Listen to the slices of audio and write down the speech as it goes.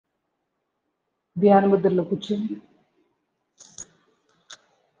ధ్యాన ముద్రలో కూర్చోండి.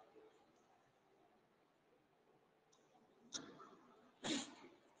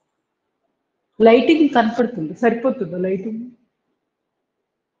 లైటింగ్ కనపడుతుంది, సరిపోతుందా లైటింగ్?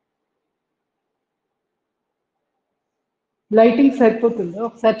 లైటింగ్ సరిపోతుందా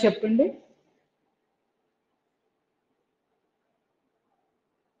ఒకసారి చెప్పండి.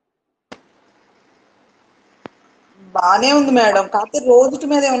 బానే ఉంది మేడం, కాకపోతే రోజుటి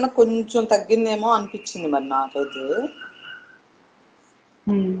మీద ఏమన్నా కొంచెం తగ్గిందేమో అనిపించింది మరి నాకైతే.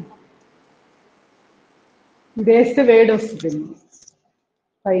 ఇది వేస్తే వేడి వస్తుంది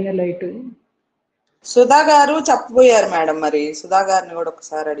పైన లైట్. సుధా గారు చెప్పబోయారు మేడం, మరి సుధా గారిని కూడా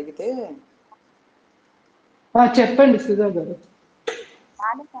ఒకసారి అడిగితే. చెప్పండి సుధా గారు.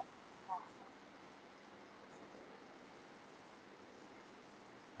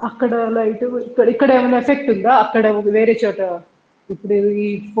 అక్కడ లైట్, ఇక్కడ ఏమైనా ఎఫెక్ట్ ఉందా? అక్కడ వేరే చోట ఇప్పుడు ఈ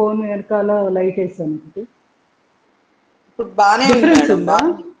ఫోన్ వెనకాల లైట్ వేసాను, ఇప్పుడు బానే ఉంది డిఫరెన్స్ మేడం. ఉందా?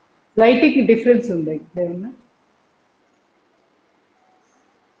 లైటింగ్ డిఫరెన్స్ ఉందా ఇక్కడ ఏమన్నా?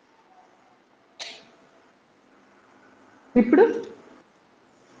 ఇప్పుడు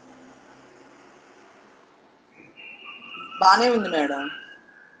బానే ఉంది మేడం.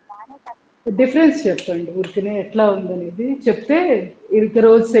 డిఫరెన్స్ చెప్పండి ఊరికనే, ఎట్లా ఉందనేది చెప్తే ఇక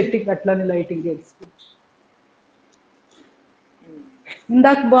రోజు సెట్టింగ్ అట్లానే లైటింగ్ చేసుకోవచ్చు.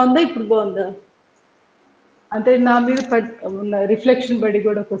 ఇందాక బాగుందా, ఇప్పుడు బాగుందా? అంటే నా మీద ఉన్న రిఫ్లెక్షన్ బడి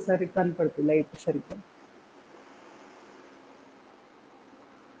కూడా ఒక్కోసారి కనపడుతుంది లైట్ సరిగ్గా.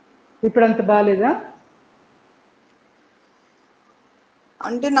 ఇప్పుడు అంత బాగాలేదా?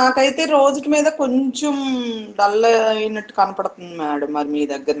 అంటే నాకైతే రోజుటి మీద కొంచెం డల్ అయినట్టు కనపడుతుంది మేడం, మరి మీ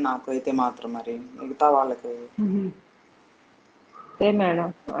దగ్గర నాకైతే మాత్రం, మరి మిగతా వాళ్ళకి. అంతే మేడం,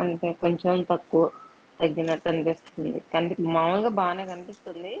 అంటే కొంచెం తక్కువ తగ్గినట్టు అనిపిస్తుంది. మామూలుగా బాగానే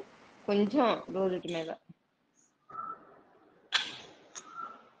కనిపిస్తుంది, కొంచెం రోజుటి మీద.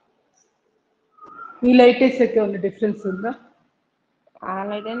 ఈ లైట్ వేసాక ఏమైనా డిఫరెన్స్ ఉందా? ఆ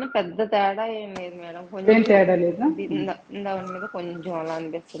లైట్ అయినా పెద్ద తేడా ఏం లేదు మేడం, ఏం కొంచెం తేడా లేదా? దాని మీద కొంచెం అలా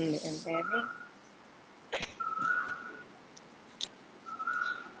అనిపిస్తుంది అంతే.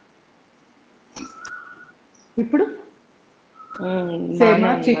 ఇప్పుడు బానే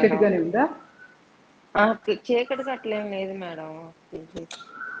ఉంది చీకటిగానే ఉందా? చీకటిగా అట్లేం లేదు మేడం.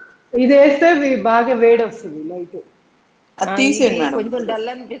 ఇది వేస్తే బాగా వేడి వస్తుంది లైట్. అది తీసేయండి మేడం. కొంచెం డల్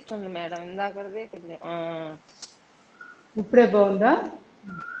అనిపిస్తుంది మేడం, ఇందాకదే కొంచెం. ఇప్పుడే బాగుందా?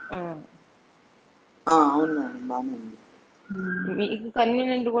 అవును మేడం, బానే ఉంది. మీకు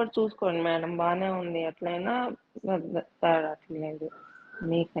కన్వీనియంట్ కూడా చూసుకోండి మేడం, బానే ఉంది. ఎట్లయినా తేడా అట్లేదు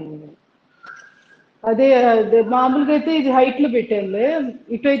మీ కన్వీనియంట్. అదే మామూలుగా అయితే ఇది హైట్ లో పెట్టానులే,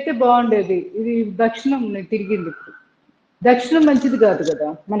 ఇటు అయితే బాగుండేది. ఇది దక్షిణం తిరిగింది. ఇప్పుడు దక్షిణం మంచిది కాదు కదా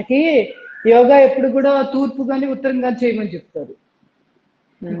మనకి. యోగా ఎప్పుడు కూడా తూర్పు కానీ ఉత్తరం కానీ చేయమని చెప్తారు.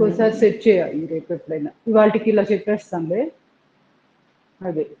 ఇంకోసారి సెట్ చేయాలి రేపు ఎప్పుడైనా. ఇవాళకి ఇలా చెప్పేస్తాంలే.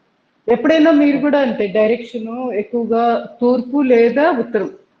 అదే ఎప్పుడైనా మీరు కూడా అంటే డైరెక్షన్ ఎక్కువగా తూర్పు లేదా ఉత్తరం,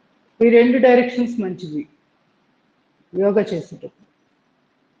 ఈ రెండు డైరెక్షన్స్ మంచివి యోగా చేసేటప్పుడు.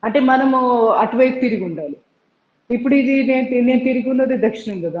 అంటే మనము అటువైపు తిరిగి ఉండాలి. ఇప్పుడు ఇది నేను తిరిగి ఉన్నది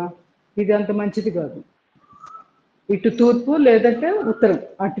దక్షిణం కదా, ఇది అంత మంచిది కాదు. ఇటు తూర్పు లేదంటే ఉత్తరం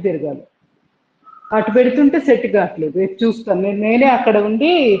అటు తిరగాలి. అటు పెడుతుంటే సెట్ కావట్లేదు. చూస్తాను నేనే అక్కడ ఉండి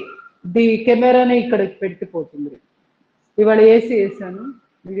కెమెరాని ఇక్కడ పెట్టిపోతుంది. ఇవాళ ఏసీ వేసాను,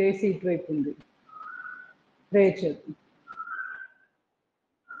 ఇది ఏసీ ఇటువైపు ఉంది. ప్రేయర్ చేద్దాం.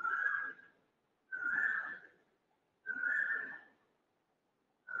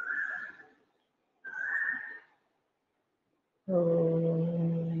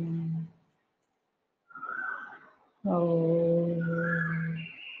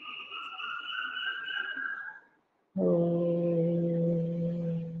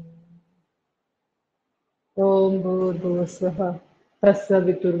 ఓం భూర్భువస్వః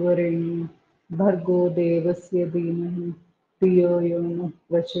తత్సవితుర్వరేణ్యం భర్గో దేవస్య ధీమహి ధియో యో నః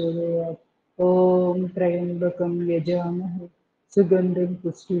ప్రచోదయాత్. ఓం త్రయంబకం యజామహే సుగంధిం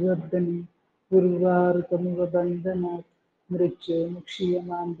పుష్టివర్ధనం ఉర్వారుకమివ బంధనాత్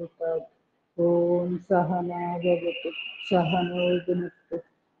మృత్యోర్ముక్షీయమామృతాత్. ఓం సహనా భవతు సహనో భునక్తు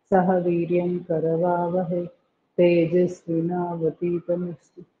సహ వీర్యం కరవావహై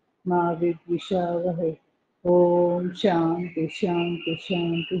తేజస్వినావతీతమస్తు మా విద్విషావహై. ఓం శాంతి శాంతి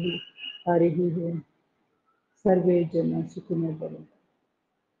శాంతి. హరి ఓం. సర్వే జన సుఖినో భవంతు.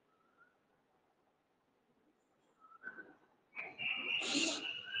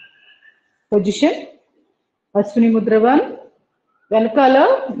 పొజిషన్ అశ్విని ముద్ర 1. వెనకాల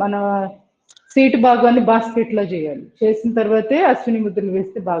మన సీటు భాగాన్ని బాస్కెట్ లో చేయాలి. చేసిన తర్వాతే అశ్విని ముద్రలు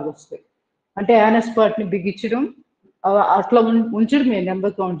వేస్తే బాగా వస్తాయి. అంటే యానస్ పార్ట్ని బిగించడం, అట్లా ఉంచడమే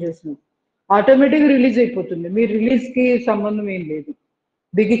నెంబర్ కౌంట్ చేసినాం. ఆటోమేటిక్గా రిలీజ్ అయిపోతుంది. మీ రిలీజ్కి సంబంధం ఏం లేదు.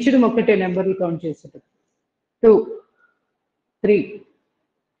 బిగించడం ఒకటే నెంబర్లు కౌంట్ చేసేటప్పుడు. 2, 3,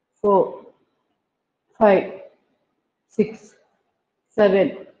 4, 5, 6, 7,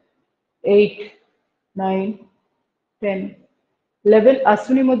 8, 9, 10, 11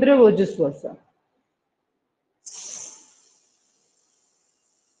 అశ్విని ముద్ర ఓజస్వాస.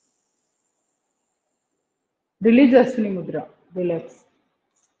 Release Ashwini Mudra, relax.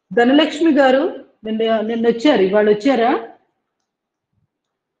 ధనలక్ష్మి గారు నిన్న వచ్చారు, ఇవాళ వచ్చారా?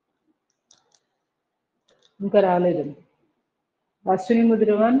 ఇంకా రాలేదండి. అశ్విని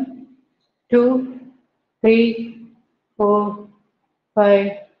ముద్ర 1, 2, 3, 4,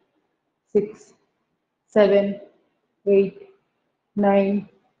 5, 6, 7, 8, 9,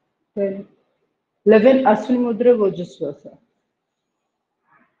 10, 11 అశ్విని ముద్ర ఓజస్వాస.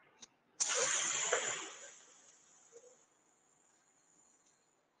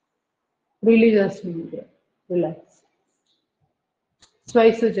 Release Ashwini Mudra, relax.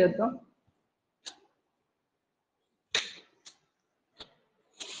 స్వైస్ చేద్దాం.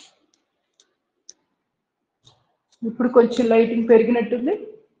 ఇప్పుడు కొంచెం లైటింగ్ పెరిగినట్టుంది.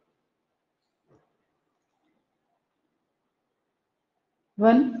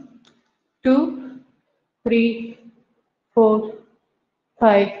 1, 2, 3, 4,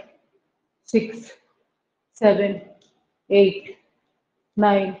 5, 6, 7, 8,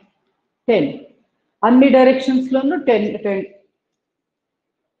 9, 10. అన్ని డైరెక్షన్స్లోనూ 10, 10.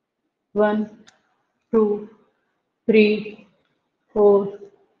 1, 2, 3, 4,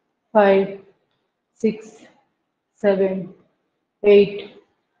 5, 6, 7, 8,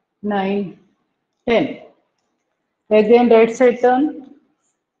 9, 10. Again right side turn.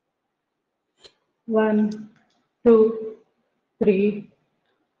 1, 2, 3,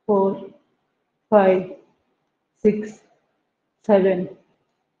 4, 5, 6, 7,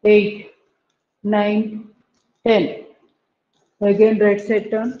 8, 9, 10. Again right side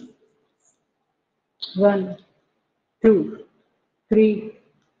turn. 1, 2, 3,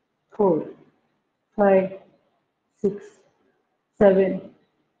 4, 5, 6, 7,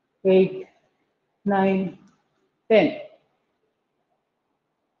 8, 9, 10.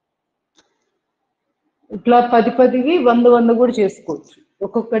 ఇట్లా 10, 10వి 100, 100 కూడా చేసుకోవచ్చు.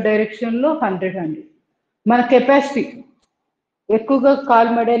 ఒక్కొక్క డైరెక్షన్లో 100, 100. మన కెపాసిటీ. ఎక్కువగా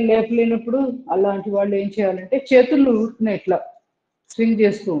కాలు మెడలు లేపలేనప్పుడు అలాంటి వాళ్ళు ఏం చేయాలంటే చేతులు ఊరుకునే ఇట్లా స్వింగ్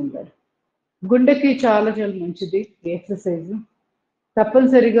చేస్తూ ఉంటారు. గుండెకి చాలా చాలా మంచిది ఈ ఎక్సర్సైజ్.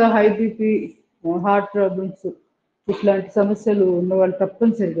 తప్పనిసరిగా హై బీపీ, హార్ట్ ప్రాబ్లమ్స్ ఇట్లాంటి సమస్యలు ఉన్నవాళ్ళు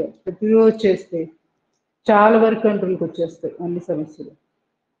తప్పనిసరిగా ప్రతిరోజు చేస్తే చాలా వరకు కంట్రోల్కి వచ్చేస్తాయి అన్ని సమస్యలు.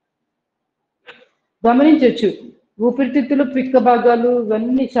 గమనించవచ్చు, ఊపిరితిత్తులు, పిక్క భాగాలు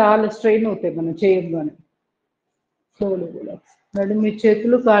ఇవన్నీ చాలా స్ట్రెయిన్ అవుతాయి మనం చేయగానే. Slowly relax. మేడం మీ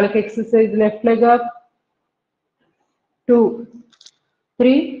చేతులు కాళ్ళకి ఎక్సర్సైజ్. Left leg up. 2,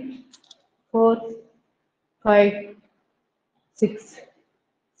 3, 4, 5, 6,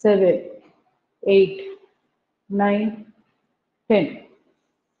 7, 8, 9, 10.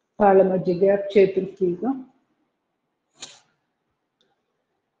 కాళ్ళ మధ్య గ్యాప్, చేతులు ఫ్రీగా.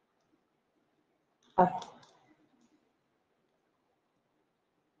 అప్.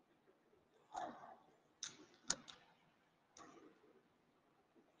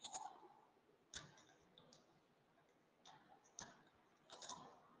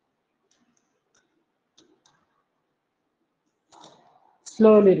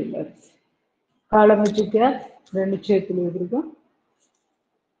 Slowly relax. కాళ్ళ మధ్య గ్యాప్, రెండు చేతులు ఎదురుగా,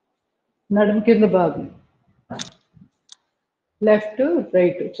 నడుము కింద భాగం లెఫ్ట్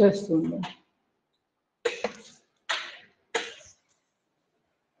రైట్ చేస్తుంది.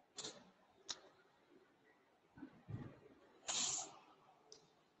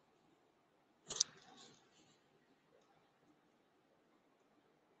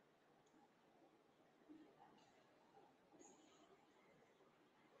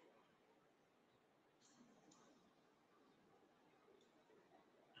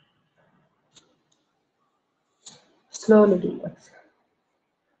 Slowly relax.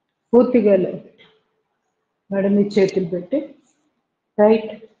 పూర్తిగా లెఫ్ట్. మేడం మీ చేతులు పెట్టి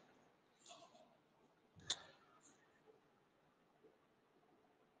రైట్.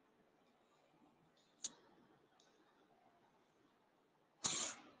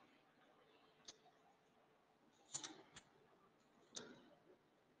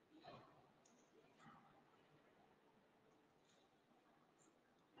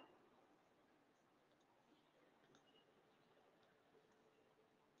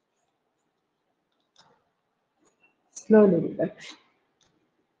 Slowly relax.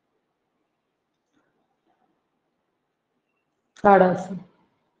 తాడాసనం.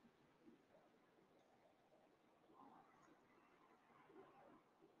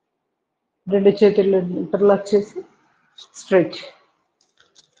 రెండు చేతులు ఇంటర్లాక్ చేసి స్ట్రెచ్.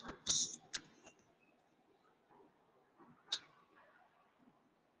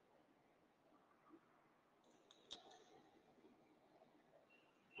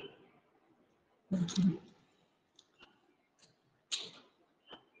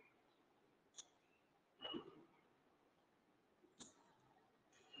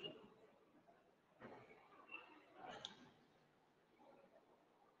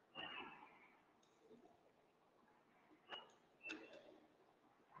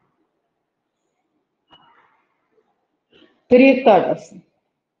 తిరిగి తాడాసనం.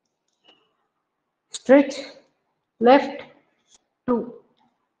 Stretch, left, 2,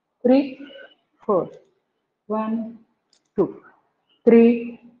 3, 4, 1, 2, 3,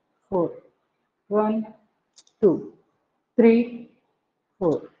 4, 1, 2, 3,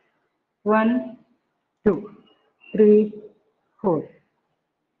 4, 1, 2, 3, 4.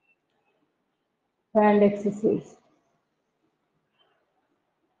 Hand exercise.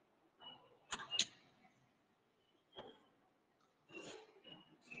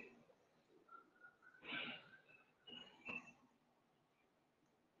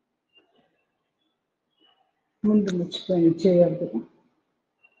 ముందు ముచ్చిపోయి చేయాలి కదా.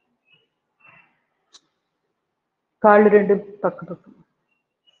 కాళ్ళు రెండు పక్క పక్క.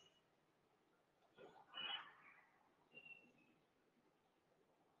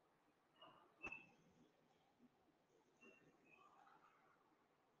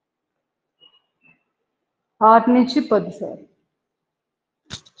 ఆరు నుంచి 10 సార్లు.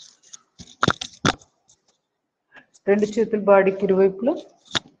 రెండు చేతులు బాడీకి ఇరువైపులో.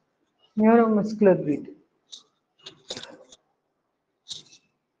 Neuro muscular breath.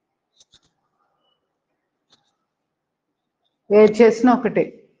 ఏది చేసినా ఒకటే.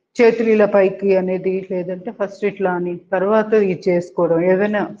 చేతులు ఇలా పైకి అనేది లేదంటే ఫస్ట్ ఇట్లా అని తర్వాత ఇది చేసుకోవడం,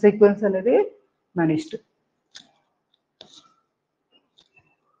 ఏదైనా సీక్వెన్స్ అనేది మన ఇష్టం.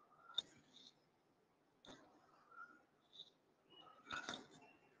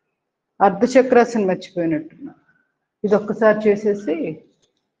 అర్ధచక్రాసనం మర్చిపోయినట్టున్నా. ఇది ఒక్కసారి చేసేసి,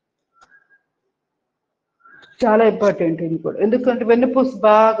 చాలా ఇంపార్టెంట్ ఇది కూడా, ఎందుకంటే వెన్నుపూస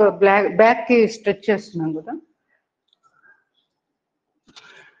బాగా బ్యాక్ కి స్ట్రెచ్ చేస్తున్నాం కదా.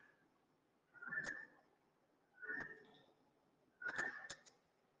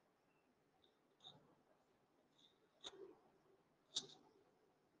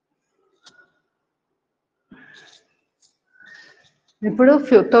 ఇప్పుడు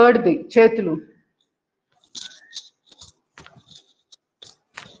థర్డ్ది చేతులు.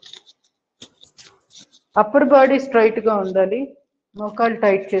 అప్పర్ బాడీ స్ట్రైట్ గా ఉండాలి. మోకాలు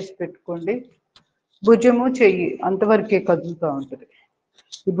టైట్ చేసి పెట్టుకోండి. భుజము చెయ్యి అంతవరకే కదులుతూ ఉంటుంది.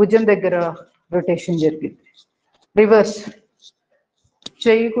 ఈ భుజం దగ్గర రొటేషన్ జరిగింది. రివర్స్.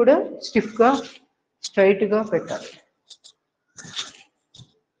 చెయ్యి కూడా స్టిఫ్ గా స్ట్రైట్ గా పెట్టాలి.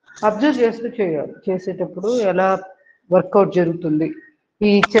 అబ్జర్వ్ చేస్తూ చేయాలి. చేసేటప్పుడు ఎలా వర్కౌట్ జరుగుతుంది. ఈ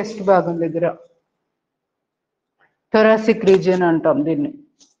చెస్ట్ భాగం దగ్గర థొరాసిక్ రీజియన్ అంటాం దీన్ని.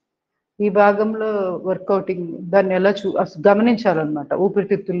 ఈ భాగంలో వర్కౌటింగ్ దాన్ని ఎలా గమనించాలన్నమాట.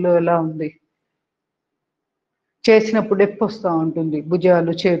 ఊపిరితిత్తుల్లో ఎలా ఉంది, చేసినప్పుడు నొప్పి వస్తూ ఉంటుంది.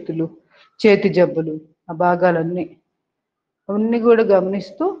 భుజాలు, చేతులు, చేతి జబ్బులు, ఆ భాగాలన్నీ అవన్నీ కూడా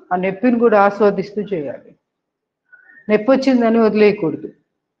గమనిస్తూ ఆ నొప్పిని కూడా ఆస్వాదిస్తూ చేయాలి. నొప్పి వచ్చిందని వదిలేయకూడదు,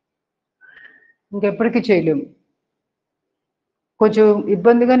 ఇంకెప్పటికీ చేయలేము. కొంచెం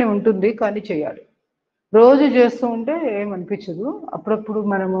ఇబ్బందిగానే ఉంటుంది కానీ చేయాలి. రోజు చేస్తూ ఉంటే ఏమనిపించదు. అప్పుడప్పుడు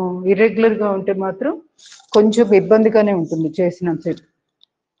మనము ఇర్రెగ్యులర్గా ఉంటే మాత్రం కొంచెం ఇబ్బందిగానే ఉంటుంది చేసినంతసేపు.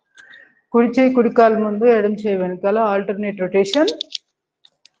 కుడి చేయి కుడి కాలు ముందు, ఎడమ చేయి వెనకాల, alternate rotation.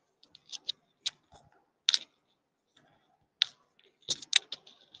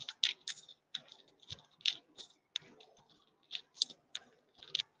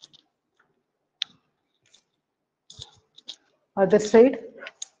 Other side.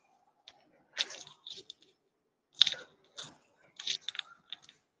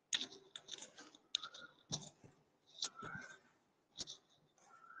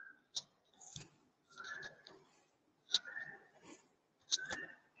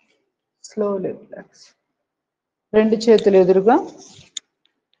 Slowly relax. రెండు చేతులు ఎదురుగా.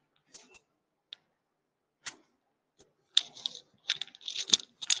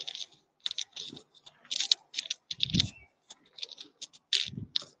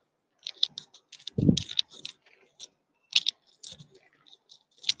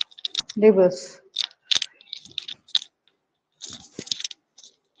 రివర్స్.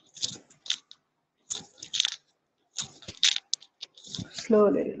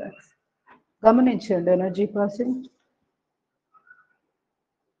 Slowly relax. గమనించండి ఎనర్జీ పాసింగ్.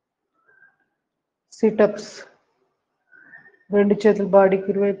 సిటప్స్. రెండు చేతులు బాడీకి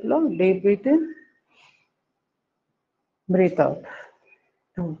ఇరువైపులో. Deep breath in, breath out.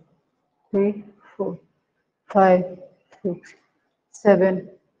 2, 3, 4, 5, 6, 7,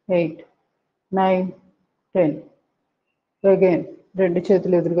 8, 9, 10. Again రెండు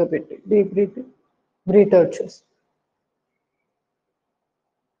చేతులు ఎదురుగా పెట్టి deep breath in, breath out చేసి.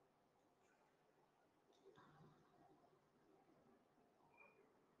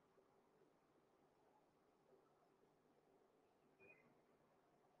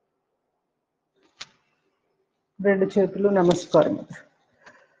 రెండు చేతులు నమస్కారం.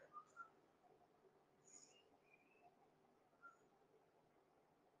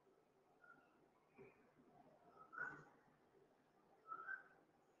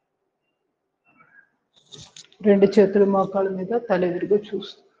 రెండు చేతులు మోకాళ్ళ మీద, తల ఎదురుగా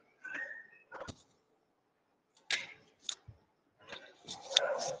చూస్తూ.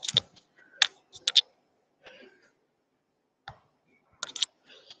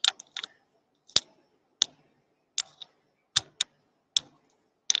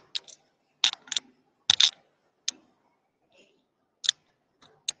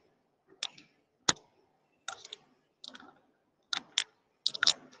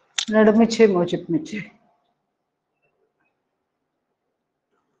 నడుమిచ్చే మోచిప్పిచ్చే.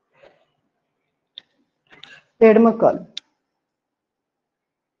 ఎడమ కాలు.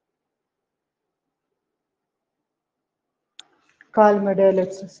 కాలు మెడల్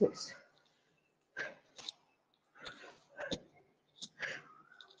ఎక్సర్సైజ్.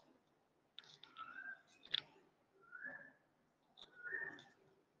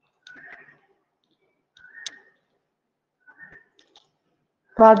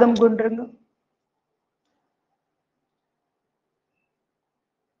 పాదం గుండ్రంగా.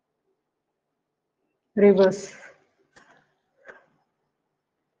 రివర్స్.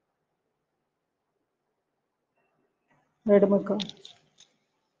 ఎడమ కాలు.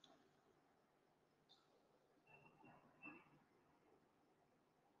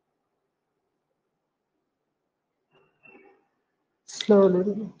 స్లోలీ.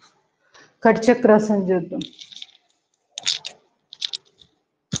 కటిచక్రాసనం చేద్దాం.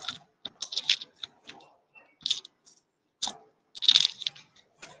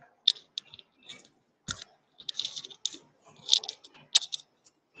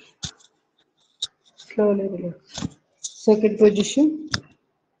 Slowly relax. Second position.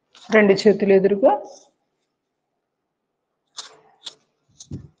 రెండు చేతులు ఎదురుగా.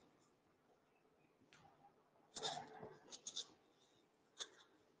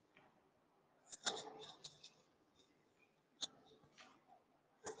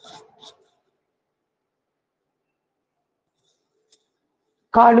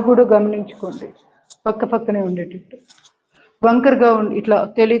 కాళ్ళు కూడా గమనించుకోండి, పక్క పక్కనే ఉండేటట్టు. వంకరగా ఉండి ఇట్లా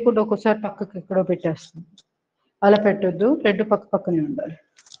తెలియకుండా ఒక్కోసారి పక్కకి ఎక్కడో పెట్టేస్తుంది. అలా పెట్టొద్దు, రెండు పక్క పక్కనే ఉండాలి.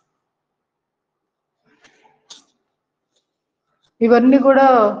 ఇవన్నీ కూడా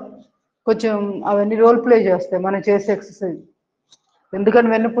కొంచెం అవన్నీ రోల్ ప్లే చేస్తాయి మనం చేసే ఎక్సర్సైజ్. ఎందుకని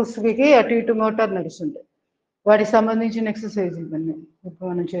వెన్నుపూసకి అటు ఇటు మోటార్ నడుస్తుంటాయి, వాటికి సంబంధించిన ఎక్సర్సైజ్ ఇవన్నీ ఇప్పుడు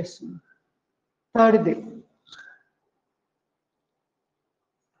మనం చేస్తున్నాం. థర్డ్ది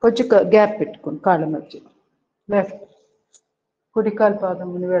కొంచెం గ్యాప్ పెట్టుకోండి కాళ్ళ మధ్య. లెఫ్ట్. కుడికాలు పాదం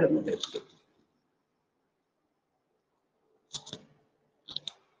ఎడమ వైపు.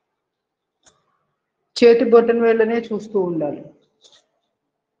 చేతి బొట్టన వేళ్ళనే చూస్తూ ఉండాలి.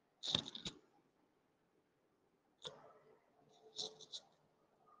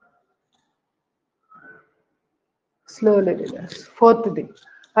 Slowly relax. ఫోర్త్ది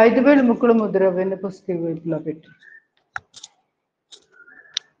 5 వేలు ముక్కుడు ముద్ర వెన్నుపూసకి వైపులో పెట్టి.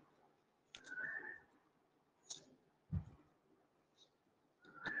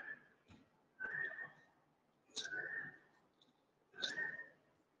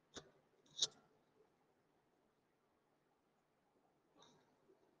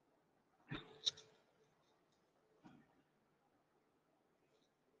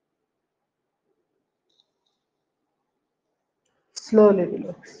 Slowly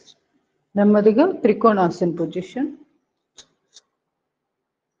relax. నెమ్మదిగా త్రికోణాసన్ పొజిషన్.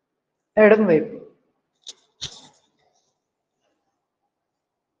 ఎడమ వైపు.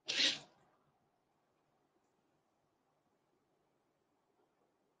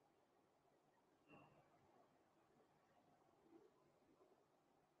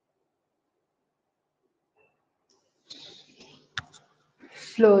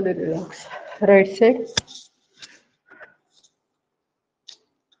 Slowly relax. Right side.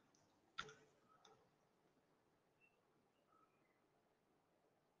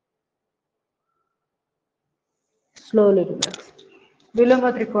 Slowly relax. విలోమ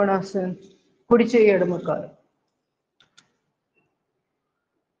త్రికోణాసన్, కుడి చేయి ఎడమ కాలు.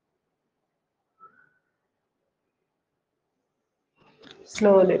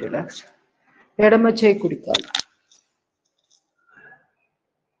 Slowly relax. ఎడమ చేయి కుడి కాలు.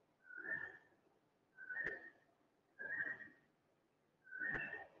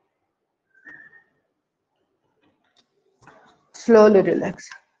 Slowly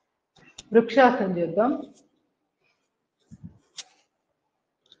relax. వృక్షాసనం చేద్దాం.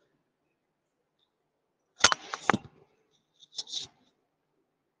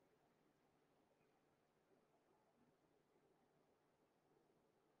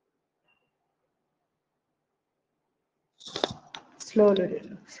 Slowly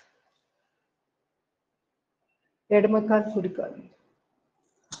relax. ఎడమ కాలు కుడి కాలు.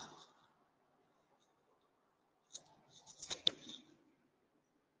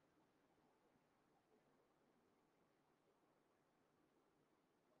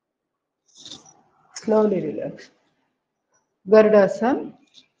 Slowly relax. Gardasan.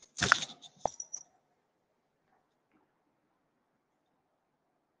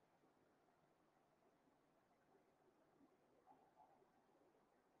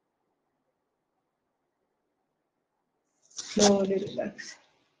 Slowly relax.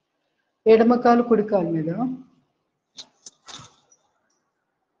 ఎడమ కాలు కుడి కాలు మీద.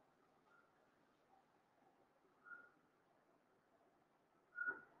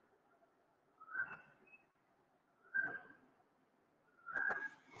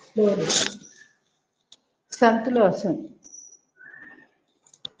 Slowly. సంతులాసన్.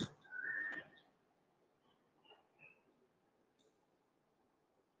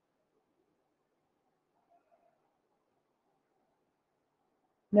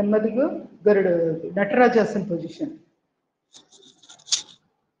 నెమ్మదిగా గరుడ నటరాజాసన్ పొజిషన్.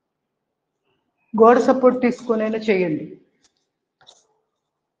 గోడ సపోర్ట్ తీసుకొనైనా చేయండి,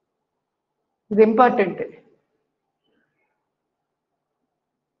 ఇది ఇంపార్టెంట్.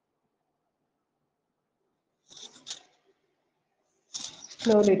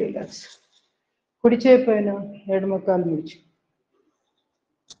 Slowly relax. కుడి చేయి పైన ఎడమ కాలు ముడిచి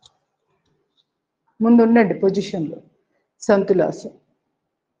ముందు ఉండండి పొజిషన్లో. సంతులాసన్.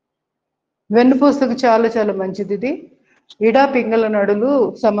 వెన్నుపూసకు చాలా చాలా మంచిది ఇది. ఇడా పింగళ నడులు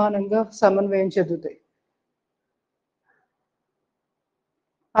సమానంగా సమన్వయం చెందుతాయి.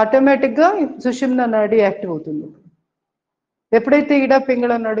 ఆటోమేటిక్గా సుషుమ్న నాడి యాక్టివ్ అవుతుంది. ఎప్పుడైతే ఇడా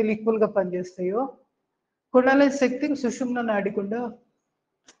పింగళ నడులు ఈక్వల్గా పనిచేస్తాయో కుండలి శక్తి సుషుమ్న నాడి గుండా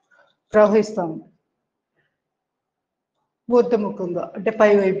ప్రవహిస్తూ ఉంది. ఊర్ధముఖంగా అంటే పై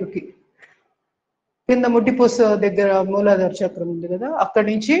వైపుకి. కింద ముడ్డిపూస దగ్గర మూలాధార చక్రం ఉంది కదా, అక్కడి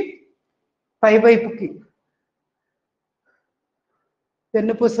నుంచి పై వైపుకి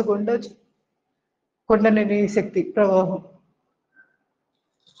వెన్నుపూస గుండా కుండలిని శక్తి ప్రవాహం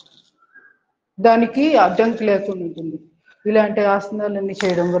దానికి అడ్డంకి లేకుండా ఉంటుంది. ఇలాంటి ఆసనాలన్నీ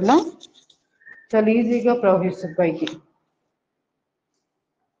చేయడం వల్ల చాలా ఈజీగా ప్రవహిస్తుంది పైకి.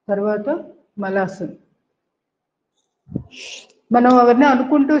 తర్వాత మలాసన్. మనం అవన్నీ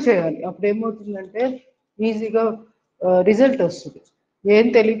అనుకుంటూ చేయాలి, అప్పుడు ఏమవుతుందంటే ఈజీగా రిజల్ట్ వస్తుంది. ఏం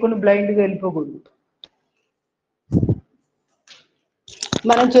తెలియకుండా బ్లైండ్గా వెళ్ళిపోకూడదు.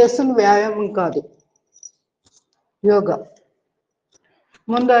 మనం చేస్తున్న వ్యాయామం కాదు, యోగా.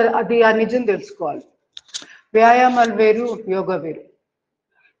 ముందు అది ఆ నిజం తెలుసుకోవాలి. వ్యాయామాలు వేరు, యోగా వేరు.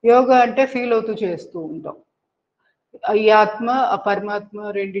 యోగా అంటే ఫీల్ అవుతూ చేస్తూ ఉంటాం. ఈ ఆత్మ ఆ పరమాత్మ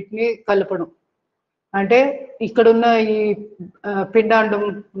రెండింటిని కలపడం అంటే ఇక్కడున్న ఈ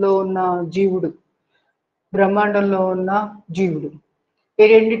పిండాండంలో ఉన్న జీవుడు, బ్రహ్మాండంలో ఉన్న జీవుడు, ఈ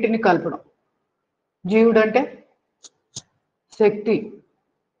రెండింటిని కలపడం. జీవుడు అంటే శక్తి,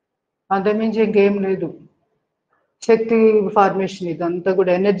 అంతమించి ఇంకేం లేదు. శక్తి ఫార్మేషన్, ఇదంతా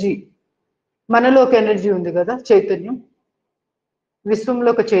కూడా ఎనర్జీ. మనలో ఒక ఎనర్జీ ఉంది కదా, చైతన్యం. విశ్వంలో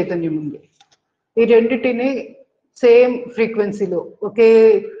ఒక చైతన్యం ఉంది. ఈ రెండింటిని సేమ్ ఫ్రీక్వెన్సీలో ఒకే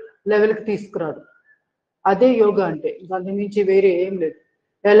లెవెల్కి తీసుకురాడు. అదే యోగా అంటే. దాని నుంచి వేరే ఏం లేదు.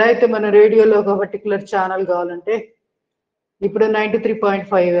 ఎలా అయితే మన రేడియోలో ఒక పర్టికులర్ ఛానల్ కావాలంటే ఇప్పుడు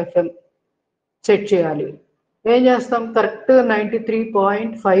 93.5 FM సెట్ చేయాలి. ఏం చేస్తాం, కరెక్ట్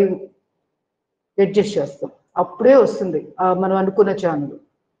 93.5 అడ్జస్ట్ చేస్తాం, అప్పుడే వస్తుంది మనం అనుకున్న ఛానల్.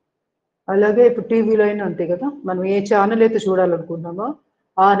 అలాగే ఇప్పుడు టీవీలో అయినా అంతే కదా, మనం ఏ ఛానల్ అయితే చూడాలనుకుంటున్నామో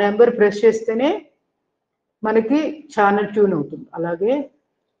ఆ నెంబర్ ప్రెస్ చేస్తేనే మనకి ఛానల్ ట్యూన్ అవుతుంది. అలాగే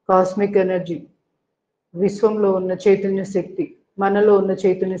కాస్మిక్ ఎనర్జీ, విశ్వంలో ఉన్న చైతన్య శక్తి, మనలో ఉన్న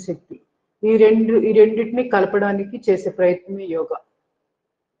చైతన్య శక్తి, ఈ రెండింటిని కలపడానికి చేసే ప్రయత్నమే యోగా.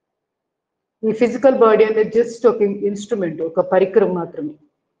 ఈ ఫిజికల్ బాడీ అనేది జస్ట్ ఒక ఇన్స్ట్రుమెంట్, ఒక పరికరం మాత్రమే.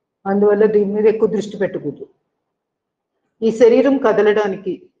 అందువల్ల దీని మీద ఎక్కువ దృష్టి పెట్టకూడదు. ఈ శరీరం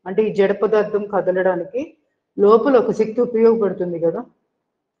కదలడానికి అంటే ఈ జడ పదార్థం కదలడానికి లోపల ఒక శక్తి ఉపయోగపడుతుంది కదా,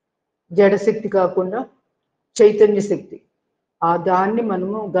 జడశక్తి కాకుండా చైతన్య శక్తి. ఆ దాన్ని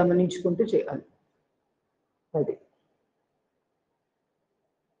మనము గమనించుకుంటూ చేయాలి. అది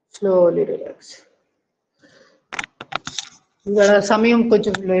స్లోలీ రిలాక్స్. ఇవాళ సమయం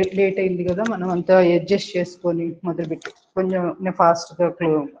కొంచెం లేట్ అయింది కదా, మనం అంతా అడ్జస్ట్ చేసుకొని మొదలుపెట్టి కొంచెం నేను ఫాస్ట్గా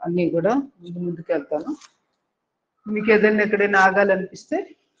అన్నీ కూడా ముందుకు వెళ్తాను. మీకు ఏదైనా ఎక్కడైనా ఆగాలనిపిస్తే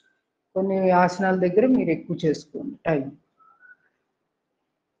కొన్ని ఆసనాల దగ్గర మీరు ఎక్కువ చేసుకోండి టైం.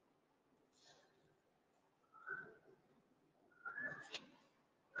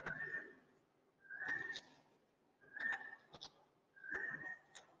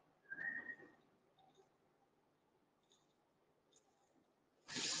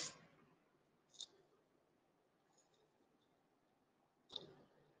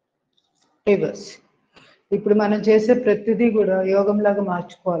 రివర్స్. ఇప్పుడు మనం చేసే ప్రతిదీ కూడా యోగంలాగా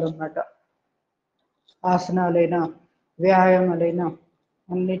మార్చుకోవాలన్నమాట. ఆసనాలైనా వ్యాయామాలైనా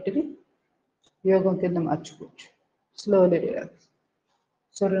అన్నిటినీ యోగం కింద మార్చుకోవచ్చు. Slowly relax.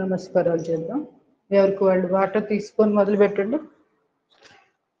 సూర్య నమస్కారాలు చేద్దాం. ఎవరికి వాళ్ళు వాటర్ తీసుకొని మొదలు పెట్టండి.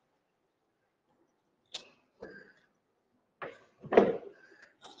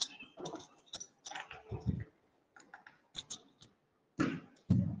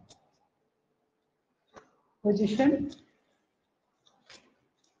 పొజిషన్.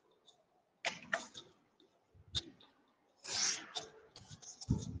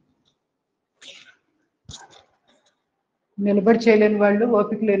 నిలబడి చేయలేని వాళ్ళు,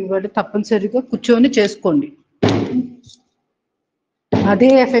 ఓపిక లేని వాళ్ళు తప్పనిసరిగా కూర్చొని చేసుకోండి.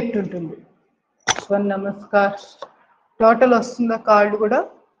 అదే ఎఫెక్ట్ ఉంటుంది. వన్ నమస్కార్. టోటల్ వస్తుందా కాళ్ళు కూడా?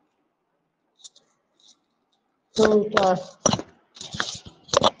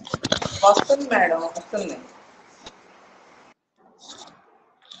 వస్తుంది మేడం, వస్తుంది.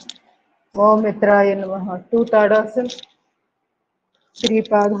 ఓం మిత్రాయ నమః. 2 తాడాసన్, 3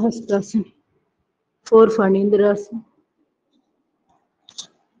 పాదహస్తాసన్, 4 ఫణీంద్రాసన్,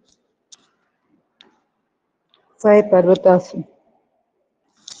 5 పర్వతాసన్,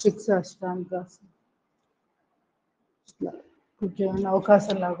 6 అష్టాంగాసన్. ఇట్లా కొంచెం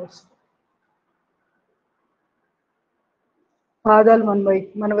అవకాశం లాగా వస్తుంది. పాదాలు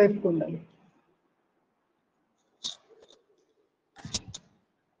మన వైపుకు ఉండాలి.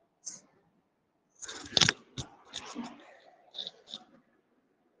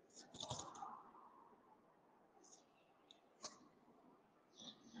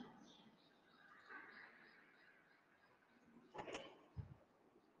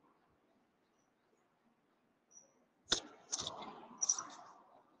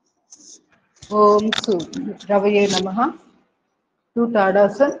 ఓం రవయే నమః. 2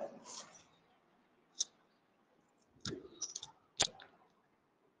 తాడాసన్.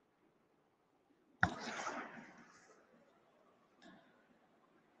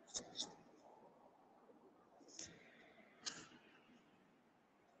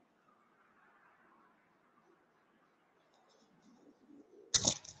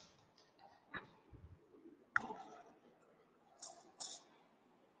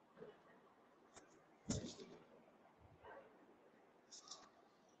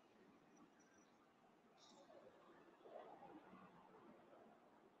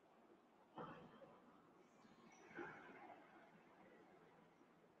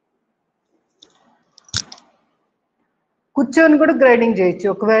 కూర్చొని కూడా గ్రైండింగ్ చేయొచ్చు.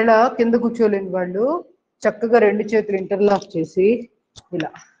 ఒకవేళ కింద కూర్చోలేని వాళ్ళు చక్కగా 2 చేతులు ఇంటర్లాక్ చేసి ఇలా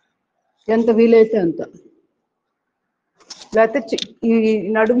ఎంత వీలైతే అంత. లేకపోతే ఈ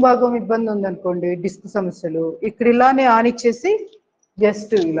నడుము భాగం ఇబ్బంది ఉందనుకోండి, డిస్క్ సమస్యలు, ఇక్కడ ఇలానే ఆనిచ్చేసి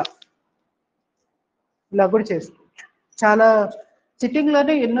జస్ట్ ఇలా కూడా చేసుకోవచ్చు. చాలా సిట్టింగ్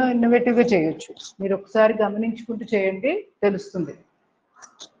లోనే ఎన్నో ఇన్నోవేటివ్గా చేయొచ్చు. మీరు ఒకసారి గమనించుకుంటూ చేయండి, తెలుస్తుంది.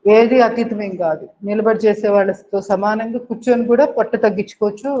 ఏది అతీతమేం కాదు. నిలబడి చేసే వాళ్ళతో సమానంగా కూర్చొని కూడా పొట్ట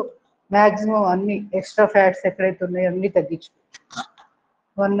తగ్గించుకోవచ్చు. మ్యాక్సిమం అన్ని ఎక్స్ట్రా ఫ్యాట్స్ ఎక్కడైతే ఉన్నాయో అన్ని తగ్గించుకోవచ్చు.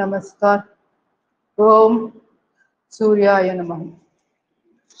 1 నమస్కార్. ఓం సూర్యాయ నమః.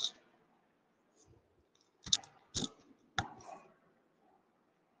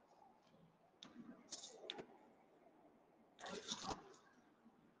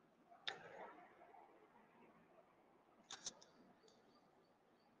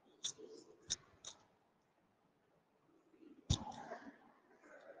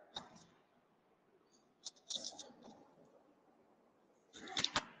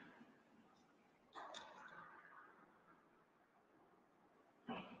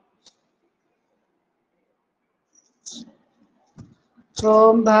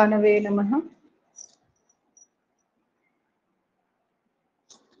 ఓం భానవే నమః.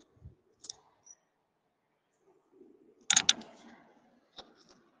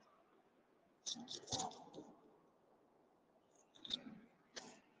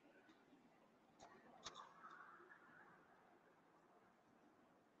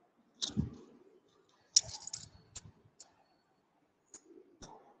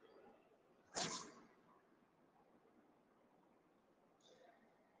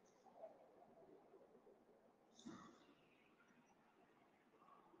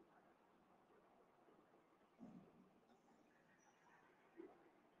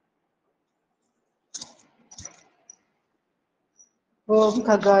 ఓం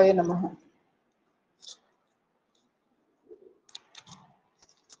ఖగాయ నమః.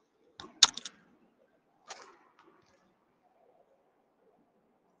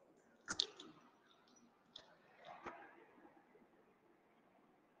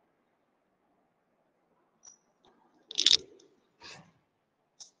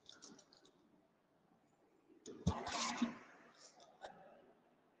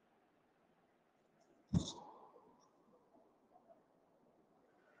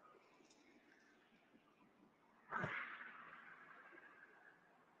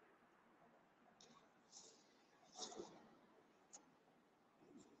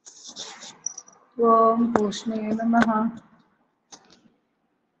 ఓం పూష్ణే నమః.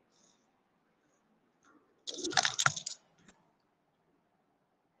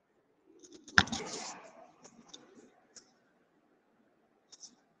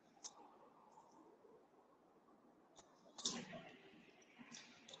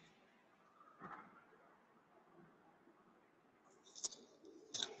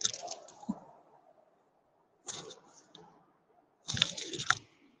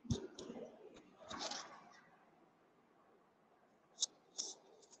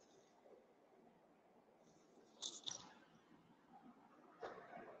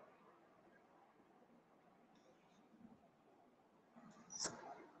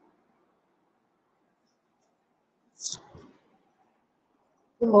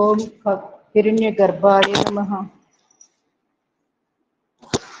 ఓం హిరణ్యగర్భాయ నమః.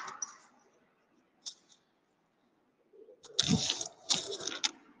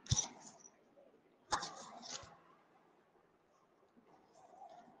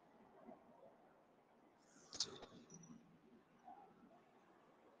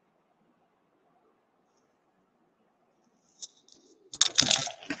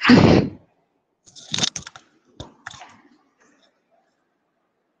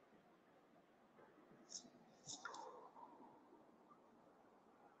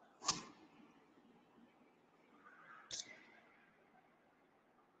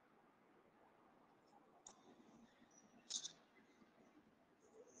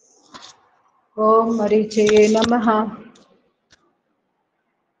 ఓం మరీచయే నమః.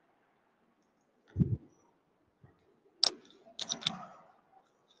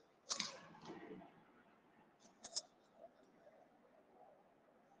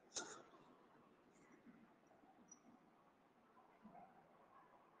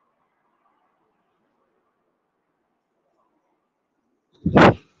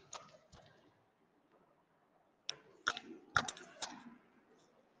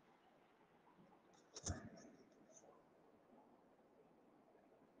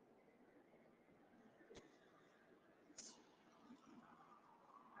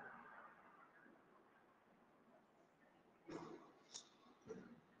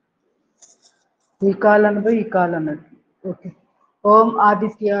 ఈ కాల్ అనగా ఈ కాల్ అన్నట్టు. ఓకే. ఓం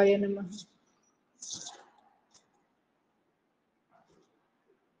ఆదిత్యాయ నమః.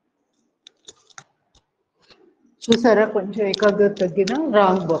 చూసారా, కొంచెం ఏకాగ్రత తగ్గిన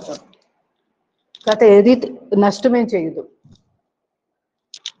రాంగ్ పోతాం. కథ ఏది నష్టమేం చేయదు.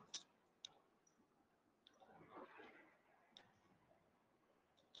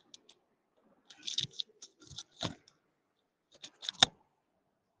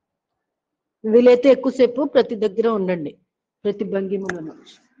 వీలైతే ఎక్కువసేపు ప్రతి దగ్గర ఉండండి, ప్రతి భంగిమలను.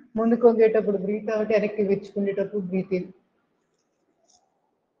 ముందుకు వంగేటప్పుడు బ్రీత్ అవుట్, వెనక్కి విచ్చుకునేటప్పుడు బ్రీత్ ఇన్.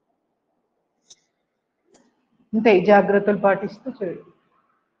 అంతే, జాగ్రత్తలు పాటిస్తూ చేయండి.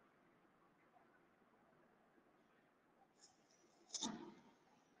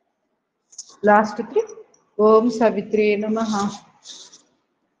 లాస్ట్ కి ఓం సవిత్రే నమః.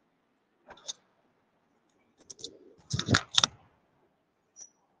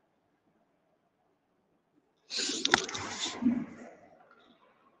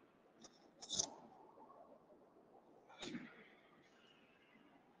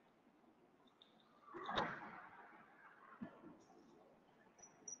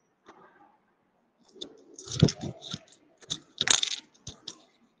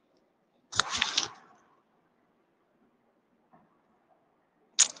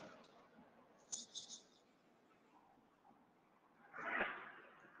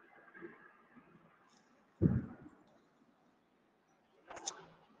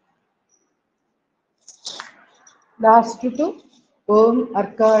 లాస్ట్ 2 ఓం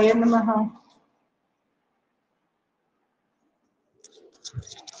అర్కాయ నమః.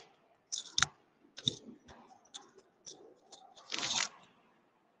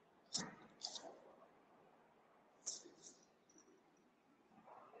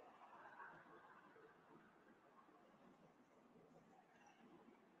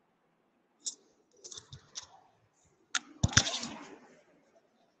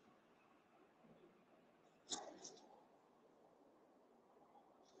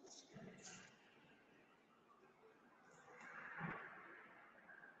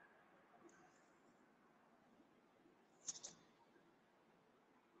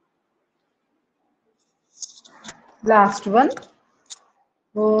 లాస్ట్ 1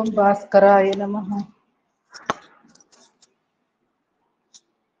 ఓం భాస్కరాయ నమః.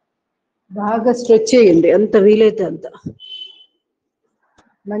 బాగా స్ట్రెచ్ చేయండి ఎంత వీలైతే అంత.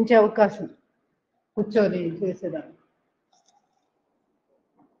 మంచి అవకాశం కూర్చొని చేసేదాన్ని.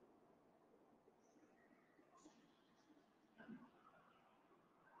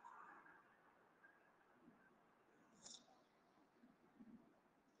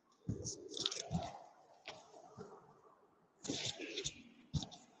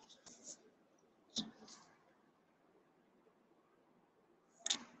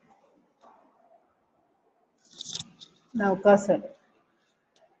 నా అవకాశాలు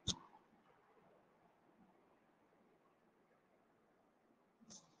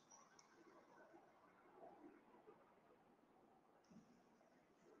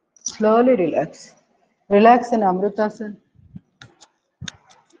slowly relax in amrutasana.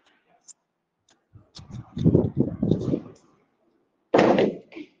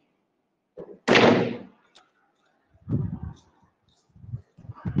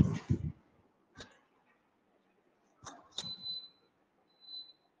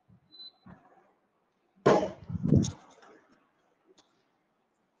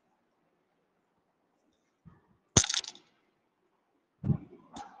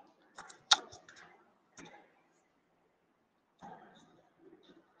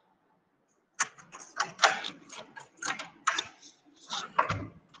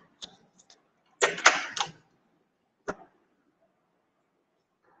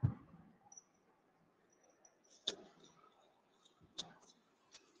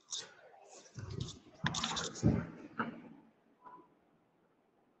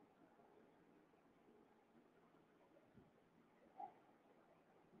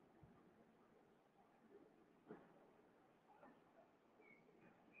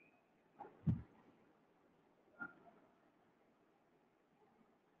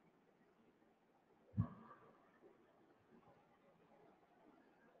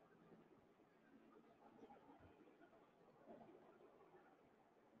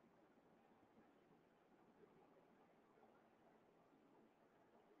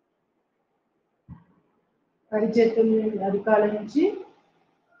 అరిచేతులు అరికాల నుంచి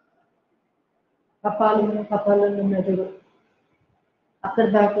కపాలను మెదడు అక్కడ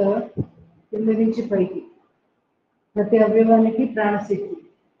దాకా కింద నుంచి పైకి ప్రతి అవయవానికి ప్రాణశక్తి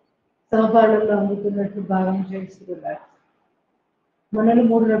సమపాళల్లో అందుతున్నట్టు భావన చేసుకున్నారు. మనలో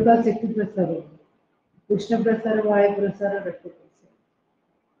 3 రకాల శక్తి ప్రసారం: ఉష్ణ ప్రసారం, వాయు ప్రసారం, రక్త ప్రసారం.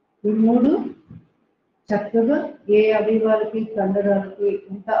 ఈ 3 చక్కగా ఏ అవయవాలకి కండరాలకి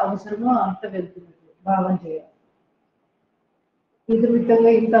ఎంత అవసరమో అంత వెళ్తున్నట్టు భావన చేయాలి. మితంగా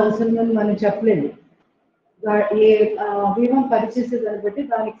ఇంత అవసరమని మనం చెప్పలేము. ఏ అవయవం పనిచేసే దాన్ని బట్టి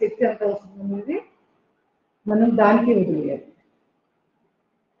దానికి శక్తి ఎంత అవసరం అనేది మనం దానికి వదిలేయాలి.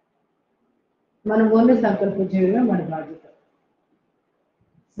 మనం ఓన్లీ సంకల్పం చేయడమే మన బాధ్యత.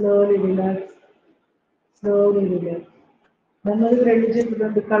 Slowly relax. నెమ్మదిగా 2 చేతులు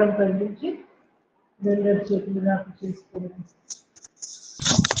 2 కాళ్ళను కదిలించి 2 చేతులు నాకు చేసుకుని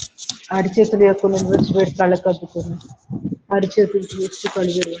అరిచేతులు యొక్క విడిచిపెట్టి కళ్ళకు కట్టుకుని అరిచేతులు తీసి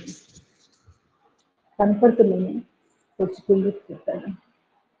కళ్ళు తెరవండి. కనపడుతున్నాను వచ్చి పిల్లలు పెట్టాను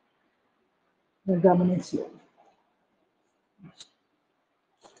గమనించి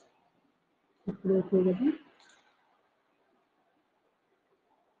ఇప్పుడు ఓకే కదా.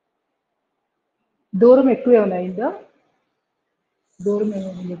 దూరం ఎక్కువ ఏమైనా అయిందా? దూరం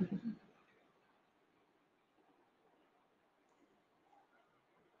ఏమైనా లేదు.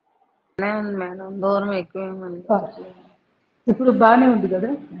 మేడం దూరం ఎక్కువ ఇప్పుడు బాగానే ఉంది కదా,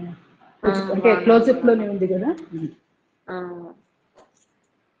 అంటే క్లోజప్ లోనే ఉంది కదా.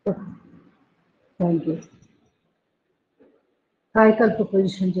 Thank you. కాయకల్ప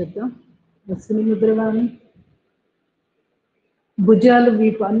పొజిషన్ చేద్దాం. వస్తుని ముద్రగాని భుజాలు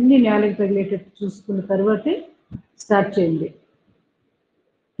వీపు అన్ని నేలకు తగిలేటట్టు చూసుకున్న తర్వాతే స్టార్ట్ చేయండి.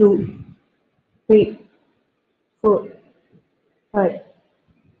 2 3 4, 5,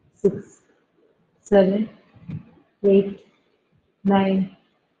 6, 7, 8, 9,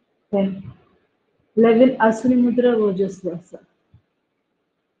 10, 11. అశ్విని ముద్ర ఓజస్వాస.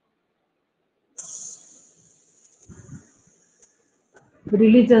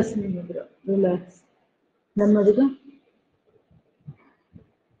 రిలీజ్ అశ్విని ముద్ర. రిలాక్స్. నెమ్మదిగా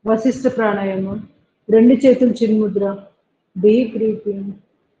వశిష్ఠ ప్రాణాయామం. 2 చేతులు చిన్ముద్ర. Deep breathing.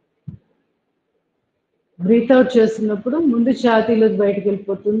 బ్రీత్ అవుట్ చేస్తున్నప్పుడు ముందు ఛాతీలోకి బయటకు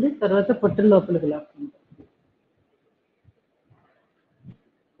వెళ్ళిపోతుంది, తర్వాత పొట్ట లోపలికి లాక్కుంటుంది.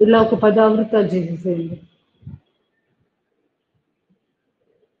 ఇలా ఒక 10 ఆవృత్తాలు చేసేసేయండి.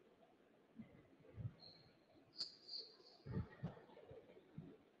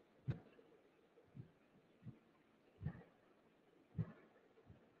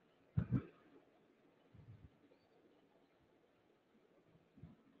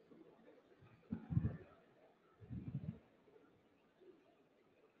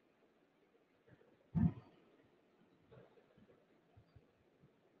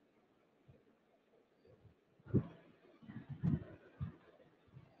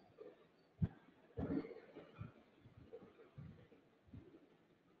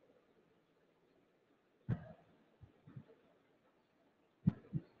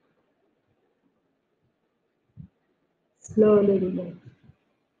 Slowly relax.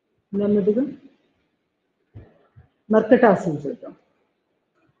 నెమ్మదిగా మర్కటాసనం చేద్దాం.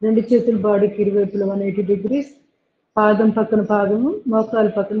 2 చేతులు బాడీకి ఇరువైపులా 180 degrees. పాదం పక్కన పాదము,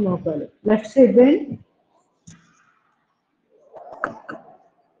 మోకాలు పక్కన మోకాలు. Left side bend.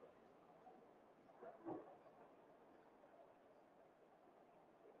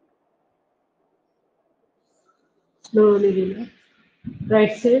 Slowly relax.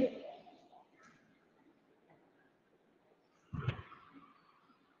 Right side.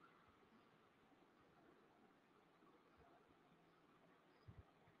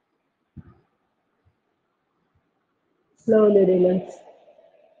 Slowly relax.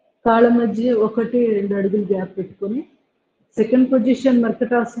 కాళ్ళ మధ్య 1-2 అడుగులు గ్యాప్ పెట్టుకొని సెకండ్ పొజిషన్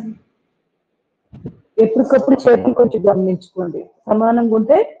మర్కటాసనం. ఎప్పటికప్పుడు చేతులు కొంచెం గమనించుకోండి. సమానంగా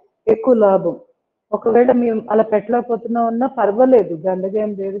ఉంటే ఎక్కువ లాభం. ఒకవేళ మేము అలా పెట్టలేకపోతున్నా ఉన్నా పర్వాలేదు, దండగా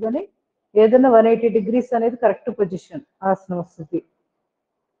ఏం లేదు, కానీ ఏదైనా 180 degrees అనేది కరెక్ట్ పొజిషన్ ఆసనం వస్తుంది.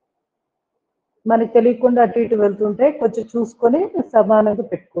 మనకి తెలియకుండా అటు ఇటు వెళ్తుంటే కొంచెం చూసుకొని సమానంగా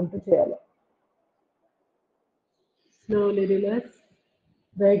పెట్టుకుంటూ చేయాలి. Slowly relax.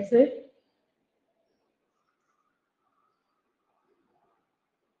 Right side.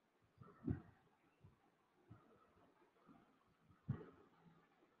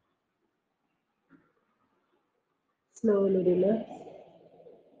 Slowly relax.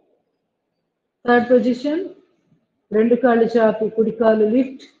 Third position. 2 కాళ్ళు చాపి కుడి కాలు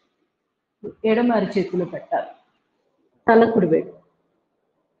లిఫ్ట్, ఎడమ అరిచేతిలో పెట్టాలి. తల కుడివైపు.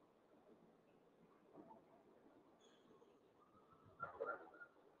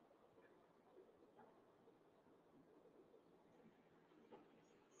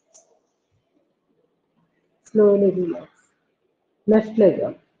 Slowly relax. Left leg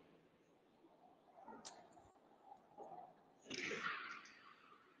up.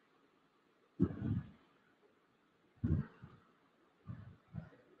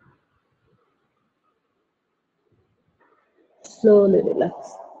 Slowly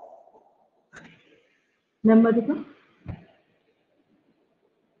relax. నెమ్మదిగా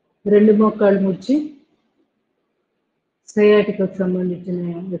 2 మోకాళ్ళు ముచ్చి సయాటికకు సంబంధించిన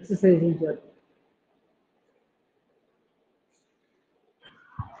ఎక్సర్సైజ్ చేయాలి.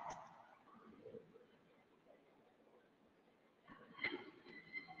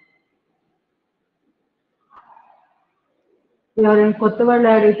 ఎవరైనా కొత్త వాళ్ళు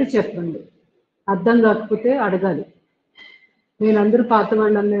యాడ్ అయితే చెప్పండి, అర్థం కాకపోతే అడగాలి. నేను అందరూ పాత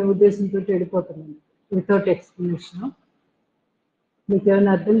వాళ్ళు అనే ఉద్దేశంతో వెళ్ళిపోతున్నాను వితౌట్ ఎక్స్ప్లెనేషన్. మీకు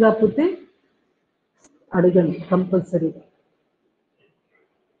ఏమైనా అర్థం కాకపోతే అడగండి కంపల్సరీగా.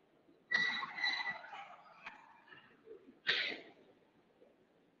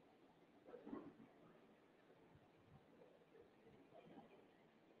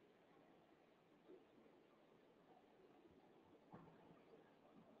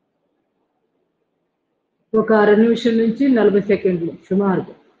 ఒక 1/2 నిమిషం నుంచి 40 సెకండ్లు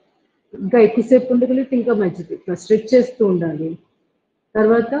సుమారుగా. ఇంకా ఎక్కువసేపు ఉండగలిగితే ఇంకా మంచిది. స్ట్రెచ్ చేస్తూ ఉండాలి.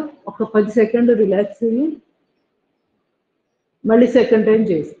 తర్వాత ఒక 10 సెకండ్లు రిలాక్స్ అయ్యి మళ్ళీ సెకండ్ టైం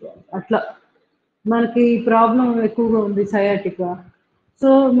చేసుకోవాలి. అట్లా మనకి ప్రాబ్లం ఎక్కువగా ఉంది సయాటికా, సో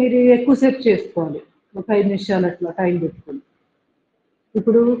మీరు ఎక్కువసేపు చేసుకోవాలి. ఒక 5 నిమిషాలు అట్లా టైం పెట్టుకోండి.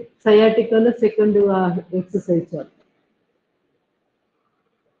 ఇప్పుడు సయాటికాలో సెకండ్ ఎక్సర్సైజ్.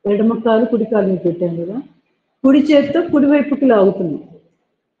 ఎడమ కాలు కుడి కాలు మీద పెట్టాను కదా, కుడి చేత్తో కుడివైపుకి లాగుతున్నాం,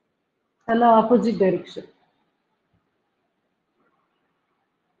 అలా ఆపోజిట్ డైరెక్షన్.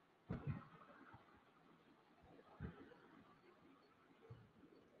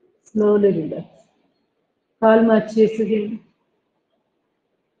 Slowly relax. కాలు మార్చేసి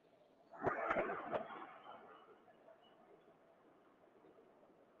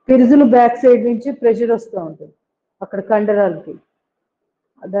పిరుజులు బ్యాక్ సైడ్ నుంచి ప్రెషర్ వస్తూ ఉంటుంది అక్కడ కండరాలకి,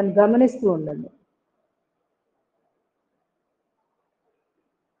 దాన్ని గమనిస్తూ ఉండండి.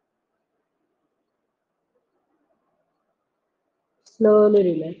 Slowly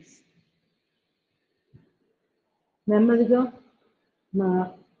relax. నెమ్మదిగా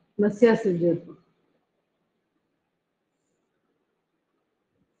మత్స్యాసనం చేద్దాం.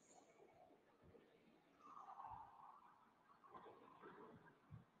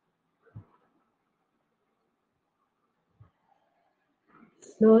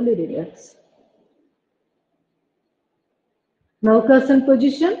 Slowly relax. Naukasana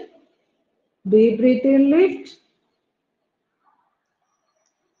position. Deep breath in, lift.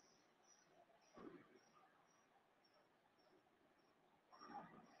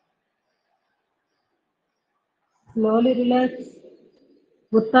 Slowly relax.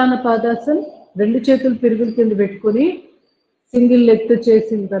 ఉత్తాన Padasan. రెండు చేతులు పిరుగుల కింద పెట్టుకొని సింగిల్ లెగ్ తో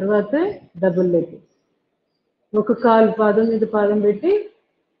చేసిన తర్వాత డబుల్ లెగ్. ఒక కాలు పాదం మీద పాదం పెట్టి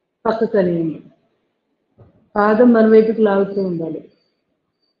పక్క కనియండి. పాదం మన వైపుకి లాగుతూ ఉండాలి.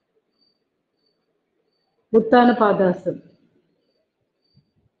 ఉత్తాన Padasan.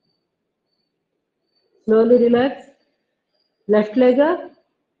 Slowly relax. Left leg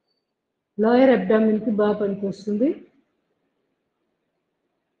lower abdomen కి బాగా పనికొస్తుంది.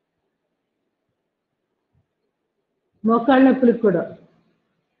 మోకాళ్ళ నొప్పులకు కూడా.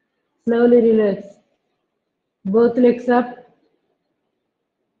 Slowly relax. Both legs up.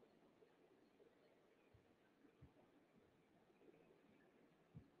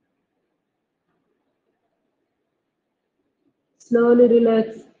 Slowly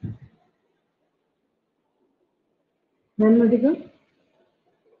relax. నెమ్మదిగా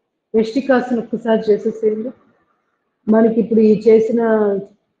వెష్టికాసన ఒక్కసారి చేసేసేయండి. మనకి ఇప్పుడు ఈ చేసిన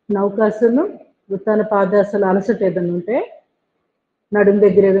నౌకాసనం, ఉత్తాన పాదాసన అలసట ఏదైనా ఉంటే, నడుము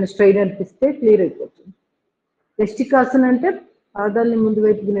దగ్గర ఏదైనా స్ట్రెయిన్ అనిపిస్తే క్లియర్ అయిపోతుంది. వెష్టికాసన అంటే పాదాలని ముందు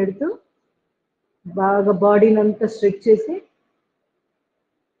వైపుకి నెడుతూ బాగా బాడీని అంతా స్ట్రెచ్ చేసి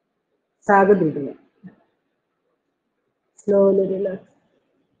సాగదీయడమే. Slowly relax.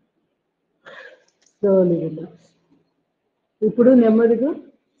 Slowly relax. ఇప్పుడు నెమ్మదిగా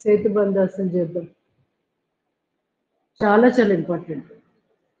చేతి బంధాసనం చేద్దాం. చాలా చాలా ఇంపార్టెంట్.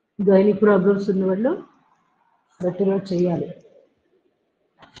 గైనిక్ ప్రాబ్లమ్స్ ఉన్న వాళ్ళు ప్రతిరోజు చేయాలి.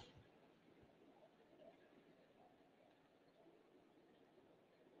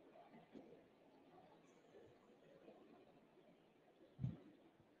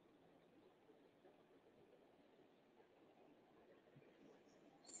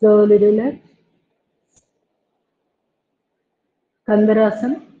 Slowly relax.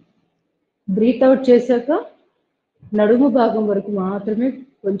 కందరాసన్. బ్రీత్ అవుట్ చేశాక నడుము భాగం వరకు మాత్రమే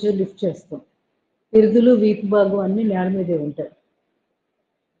కొంచెం లిఫ్ట్ చేస్తాం. పిరుదులు వీపు భాగం అన్ని నేల మీదే ఉంటాయి.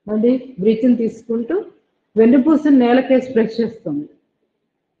 మళ్ళీ బ్రీత్ని తీసుకుంటూ వెన్నుపూసను నేలకేసి ప్రెస్ చేస్తాం.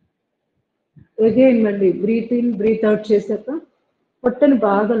 అగైన్ మళ్ళీ బ్రీత్ ఇన్ బ్రీత్ అవుట్ చేశాక పొట్టను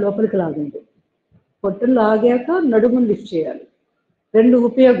బాగా లోపలికి లాగండి. పొట్టను లాగాక నడుమును లిఫ్ట్ చేయాలి. రెండు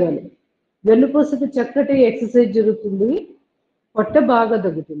ఉపయోగాలు. వెన్నుపూసకు చక్కటి ఎక్సర్సైజ్ జరుగుతుంది, పొట్ట బాగా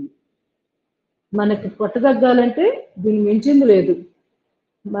తగ్గుతుంది. మనకి పొట్ట తగ్గాలంటే దీన్ని మించింది లేదు.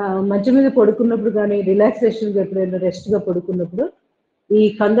 మంచం మీద పడుకున్నప్పుడు కానీ రిలాక్సేషన్ ఎప్పుడైనా రెస్ట్గా పడుకున్నప్పుడు ఈ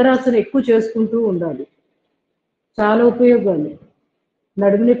కందరాసన ఎక్కువ చేసుకుంటూ ఉండాలి. చాలా ఉపయోగాలు.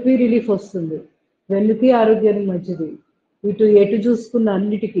 నడుము నొప్పి రిలీఫ్ వస్తుంది, వెన్నుకి ఆరోగ్యానికి మంచిది, ఎటు చూసుకున్న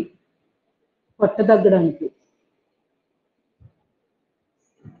అన్నిటికీ పొట్ట తగ్గడానికి.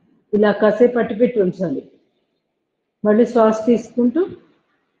 ఇలా కాసేపు పట్టిపెట్టి ఉంచాలి. మళ్ళీ శ్వాస తీసుకుంటూ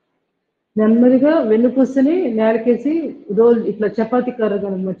నెమ్మదిగా వెన్నుపూసని నేలకేసి రోల్, ఇట్లా చపాతీ కర్ర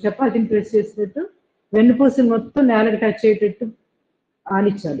చపాతీని ప్రెస్ చేసినట్టు వెన్నుపూసని మొత్తం నేలకు టచ్ అయ్యేటట్టు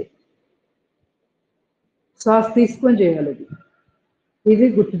ఆనిచ్చాలి. శ్వాస తీసుకొని చేయాలి. ఇది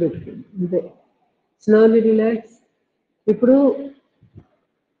గుర్తుపెట్టుకోండి అంతే. Slowly relax. ఇప్పుడు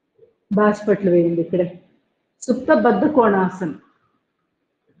బాస్పట్లు వేయండి. ఇక్కడ సుప్త బద్ధ కోణాసనం.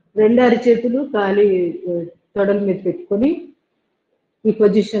 రెండు అరిచేతులు ఖాళీ తొడల మీద పెట్టుకొని ఈ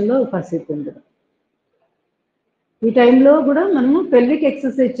పొజిషన్లో కాసేపు ఉండడం. ఈ టైంలో కూడా మనము పెల్విక్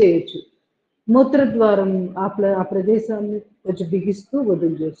ఎక్సర్సైజ్ చేయొచ్చు. మూత్రద్వారం ఆ ప్రదేశాన్ని కొంచెం బిగిస్తూ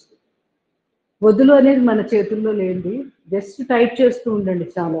వదులు చేస్తూ. వదులు అనేది మన చేతుల్లో లేండి, జస్ట్ టైట్ చేస్తూ ఉండండి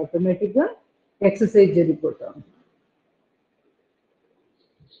చాలా ఆటోమేటిక్గా. ఎక్సర్సైజ్ జరిగిపోతాం.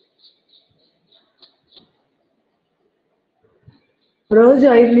 రోజు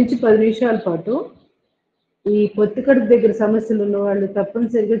 5 నుంచి 10 నిమిషాల పాటు ఈ పొత్తి కడుపు దగ్గర సమస్యలు ఉన్న వాళ్ళు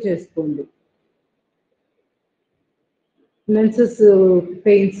తప్పనిసరిగా చేసుకోండి. మెన్సెస్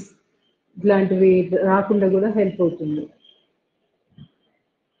పెయిన్స్ ఇట్లాంటివి రాకుండా కూడా హెల్ప్ అవుతుంది.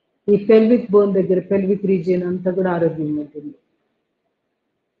 ఈ పెల్విక్ బోన్ దగ్గర పెల్విక్ రీజియన్ అంతా కూడా ఆరోగ్యంగా ఉంటుంది.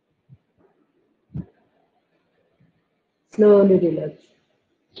 Slowly relax.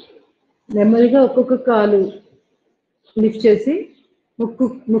 నెమ్మదిగా ఒక్కొక్క కాలు లిఫ్ట్ చేసి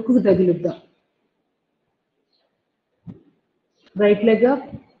ముక్కుకు తగిలిద్దాం. Right leg up.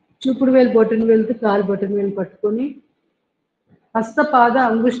 చూపుడు వేలు బొటన వేలుతో కాలు బొటన వేలు పట్టుకొని హస్తపాద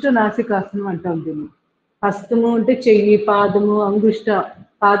అంగుష్ట నాసికాసనం అంటాం దీన్ని. హస్తము అంటే చెయ్యి, పాదము, అంగుష్ట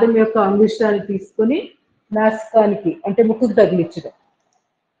పాదం యొక్క అంగుష్టాన్ని తీసుకొని నాసికానికి అంటే ముక్కుకు తగిలించడం.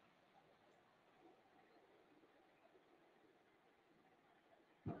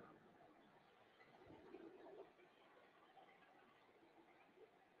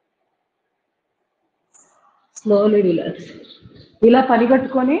 Slowly relax. ఇలా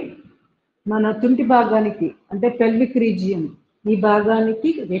పనిగట్టుకొని మన తుంటి భాగానికి అంటే పెల్విక్ రీజియన్ ఈ భాగానికి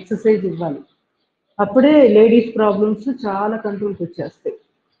ఎక్సర్సైజ్ ఇవ్వాలి. అప్పుడే లేడీస్ ప్రాబ్లమ్స్ చాలా కంట్రోల్కి వచ్చేస్తాయి.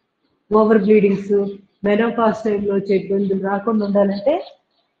 ఓవర్ బ్లీడింగ్స్, మెనోపాజ్ టైంలో వచ్చే ఇబ్బందులు రాకుండా ఉండాలంటే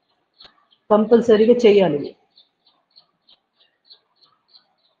కంపల్సరీగా చేయాలి.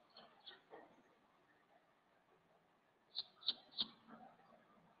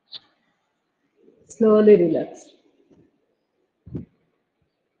 Slowly relax.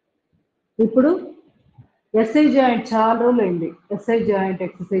 ఇప్పుడు ఎస్ఐ జాయింట్ చాలా రోజులు అయింది. ఎస్ఐ జాయింట్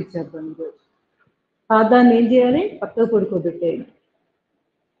ఎక్సర్సైజ్ చేద్దాం. పాదాన్ని ఏం చేయాలి? పక్కకు పడుకోబెట్టేయాలి.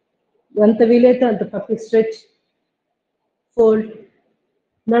 ఎంత వీలైతే అంత పక్కకి స్ట్రెచ్, ఫోల్డ్.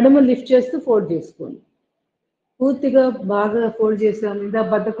 నడుము లిఫ్ట్ చేస్తూ ఫోల్డ్ చేసుకోండి. పూర్తిగా బాగా ఫోల్డ్ చేసాము ఇంకా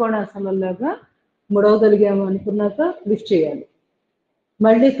బద్ధకోణాసనంలాగా ముడవగలిగాము అనుకున్నాక లిఫ్ట్ చేయాలి.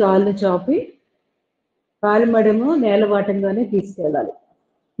 మళ్ళీ కాళ్ళు చాపి కాలు మడము నేలవాటంగానే తీసుకెళ్ళాలి.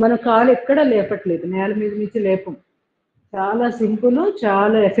 మన కాలు ఎక్కడా లేపట్లేదు, నేల మీద నుంచి లేపం. చాలా సింపుల్,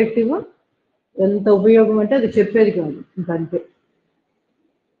 చాలా ఎఫెక్టివ్. ఎంత ఉపయోగం అంటే అది చెప్పేది కాదు, ఇంకంతే.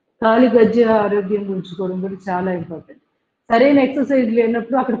 కాలి గజ్జ ఆరోగ్యం ఉంచుకోవడం కూడా చాలా ఇంపార్టెంట్. సరైన ఎక్సర్సైజ్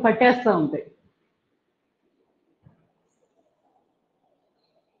లేనప్పుడు అక్కడ పట్టేస్తూ ఉంటాయి.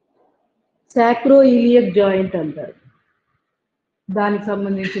 సాక్రో ఇలియక్ జాయింట్ అంటారు, దానికి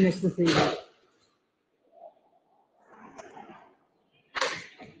సంబంధించిన ఎక్సర్సైజ్.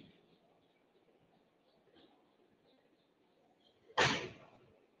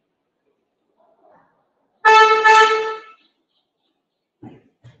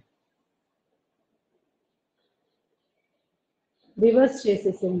 రివర్స్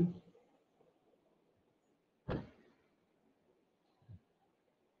చేసేసాను.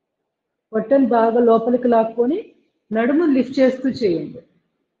 పొట్టను బాగా లోపలికి లాక్కొని నడుము లిఫ్ట్ చేస్తూ చేయండి.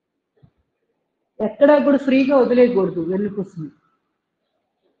 ఎక్కడా కూడా ఫ్రీగా వదిలేయకూడదు వెన్నుపూసని.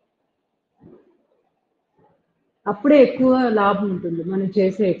 అప్పుడే ఎక్కువ లాభం ఉంటుంది మనం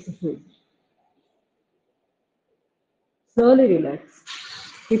చేసే ఎక్సర్సైజ్. Slowly relax.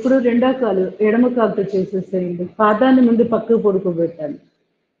 ఇప్పుడు రెండో కాలు ఎడమ కాలుతో చేసేసేయండి. పాదాన్ని ముందు పక్కకు పడుకోబెట్టాలి,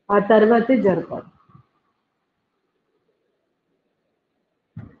 ఆ తర్వాతే జరపాలి.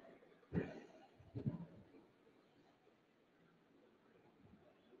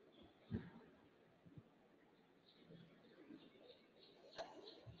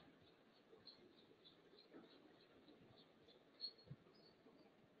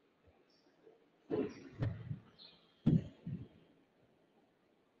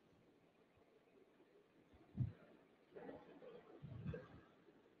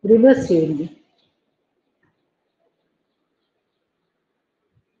 రివర్స్ చేయండి.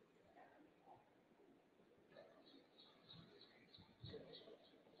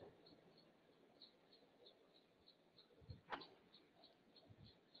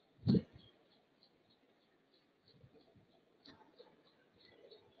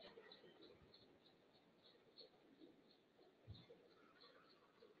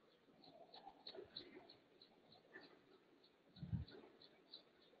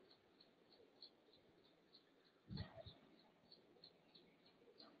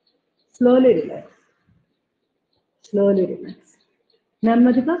 Slowly relax. Slowly relax.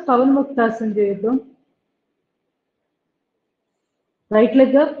 నెమ్మదిగా పవన్ముక్తాసనం చేద్దాం. Right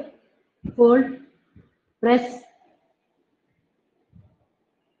leg up, fold, press.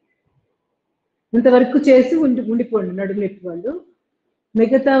 ఇంతవరకు చేసి ఉండిపోండి నడుము ఎత్తి వాళ్ళు.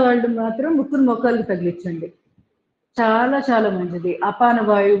 మిగతా వాళ్ళు మాత్రం ముక్కును మొక్కలకు తగిలించండి. చాలా చాలా మంచిది. అపాన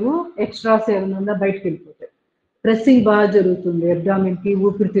వాయువు ఎక్స్ట్రాస్ ఏమైనా ఉందా బయటకు వెళ్ళిపోతాయి. ప్రెస్సింగ్ బాగా జరుగుతుంది అబ్డామిన్కి,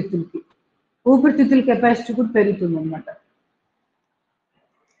 ఊపిరితిత్తులకి. ఊపిరితిత్తుల కెపాసిటీ కూడా పెరుగుతుంది అనమాట.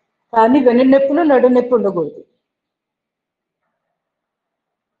 కానీ వెన్ను నొప్పులు, నడు నొప్పి ఉండకూడదు.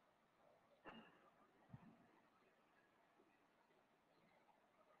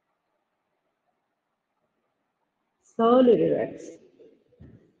 Slowly relax,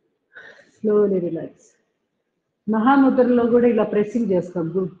 slowly relax. మహాముద్రలో కూడా ఇలా ప్రెస్సింగ్ చేస్తాం,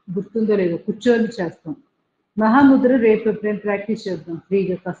 గుర్తుందో లేదో, కూర్చొని చేస్తాం. మహాముద్ర రేపు ఎప్పుడైనా ప్రాక్టీస్ చేద్దాం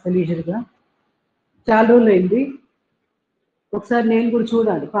ఫ్రీగా, కాస్త లీజర్గా. చాలా రోజులు అయింది, ఒకసారి నేను కూడా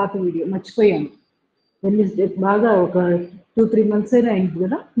చూడాలి పాత వీడియో, మర్చిపోయాను. బాగా ఒక 2-3 months అయినా అయింది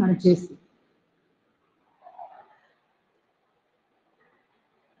కదా మనం చేసి.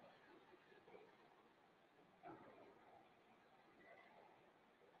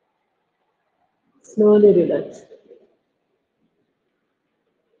 స్లోలీ రిలాక్స్,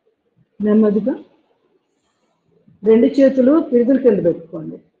 నెమ్మదిగా 2 చేతులు పిరుదుల కింద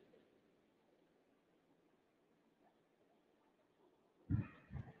పెట్టుకోండి.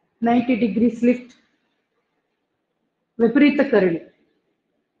 90 degrees లిఫ్ట్, విపరీత కరుడు.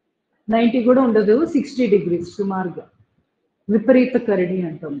 90 కూడా ఉండదు, 60 degrees సుమారుగా విపరీత కరిణి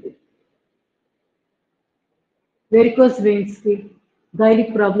అంటుంది. వెరికోస్ వెయిన్స్ కి, గైనిక్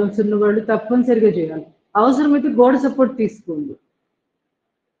ప్రాబ్లమ్స్ ఉన్న వాళ్ళు తప్పనిసరిగా చేయాలి. అవసరమైతే గోడ సపోర్ట్ తీసుకోండి.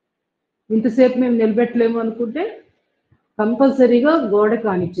 ఇంతసేపు మేము నిలబెట్టలేము అనుకుంటే కంపల్సరీగా గోడ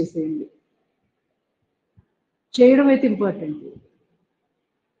కానిచ్చేసేయండి. చేయడం అయితే ఇంపార్టెంట్.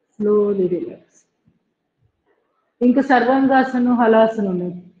 Slowly relax. ఇంకా సర్వాంగాసనం, హలాసనం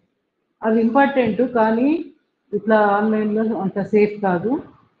ఉన్నాయి, అవి ఇంపార్టెంట్. కానీ ఇట్లా ఆన్లైన్లో అంత సేఫ్ కాదు,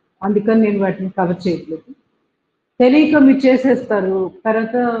 అందుకని నేను వాటిని కవర్ చేయట్లేదు. తెలియక మీరు చేసేస్తారు,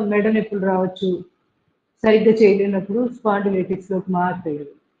 తర్వాత మెడ నొప్పులు రావచ్చు, సరిగ్గా చేయలేనప్పుడు స్పాండిలైటిస్లోకి మారుతాయి.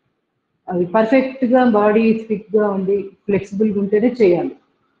 అవి పర్ఫెక్ట్గా బాడీ ఫిట్గా ఉండి ఫ్లెక్సిబుల్గా ఉంటేనే చేయాలి,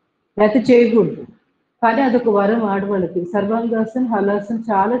 లేకపోతే చేయకూడదు. కానీ అదొక వరం ఆడవాళ్ళకి. సర్వాంగాసన్, హలాసన్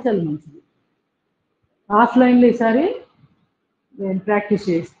చాలా చాలా మంచిది. ఆఫ్లైన్లో ఈసారి నేను ప్రాక్టీస్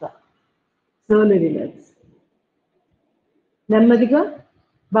చేయిస్తా. స్లోలీ రిలాక్స్, నెమ్మదిగా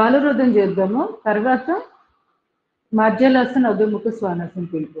బాలరోధం చేద్దాము, తర్వాత మధ్యలాసన్, అధోముఖ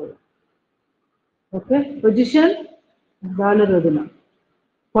శ్వానాసనకి వెళ్ళిపోదాం. Okay, position బాలరోధన.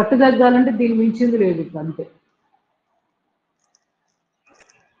 పొట్ట తగ్గాలంటే దీని మించింది లేదు, అంతే.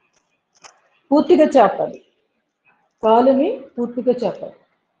 పూర్తిగా చాపాలి, కాలుని పూర్తిగా చాపాలి.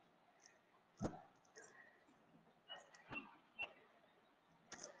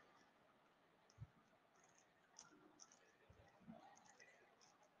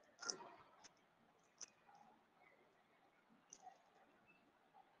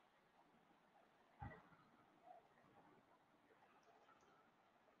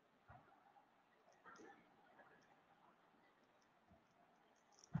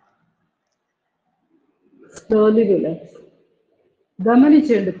 Slowly relax.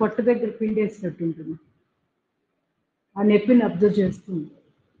 గమనించండి, పొట్ట దగ్గర పిండేసినట్టు ఉంటుంది, ఆ నొప్పిని అబ్జర్వ్ చేస్తుంది.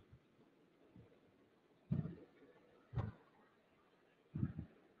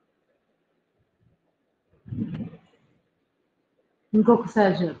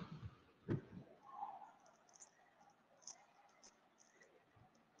 ఇంకొకసారి చూడు.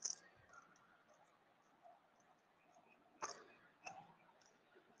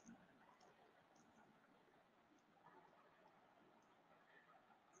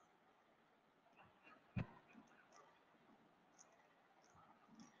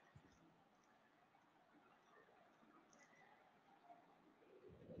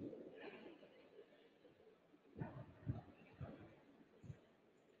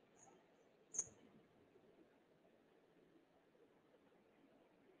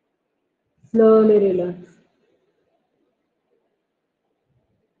 Slowly relax.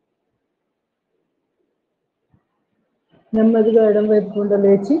 నెమ్మదిగా ఎడం వైపు గుండా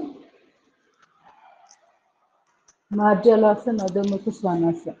లేచి మార్జాలాసన్, అధోముఖ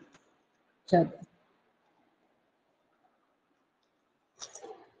శ్వానాసన్ చేద్దాం.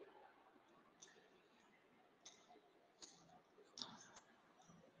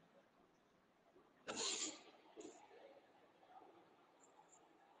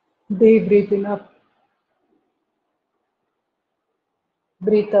 Deep breathing up,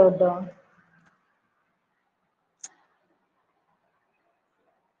 breathe out down.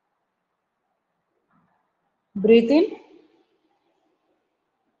 Breathe in,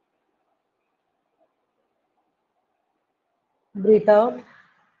 breathe out.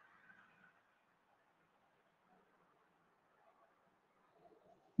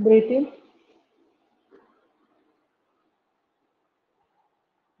 Breathe in,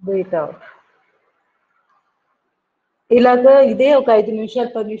 breath out. ఇలాగా ఇదే ఒక 5 నిమిషాలు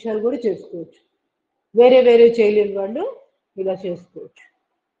 10 నిమిషాలు కూడా చేసుకోవచ్చు. వేరే వేరే చేయలేని వాళ్ళు ఇలా చేసుకోవచ్చు.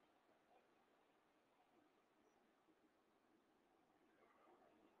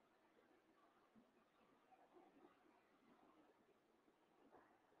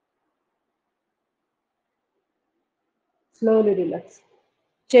 Slowly relax.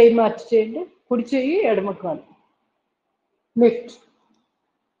 చేయి మార్చి చేయండి. కుడి చెయ్యి ఎడమ కాలు లిఫ్ట్.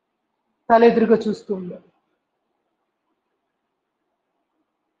 తల ఎదురుగా చూస్తూ ఉండాలి.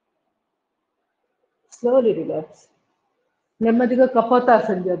 Slowly relax. నెమ్మదిగా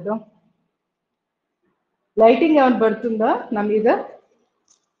కపోతాసన చేద్దాం. లైటింగ్ ఏమైనా పడుతుందా నా మీద?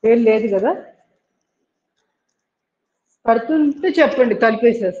 ఏం లేదు కదా? పడుతుంటే చెప్పండి,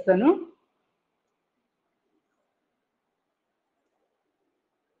 తలిపేసేస్తాను.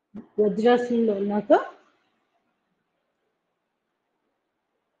 వజ్రాసనంలో ఉన్నాక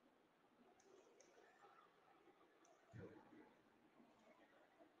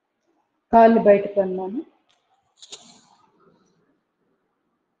కాళ్ళు బయటకు అన్నాను.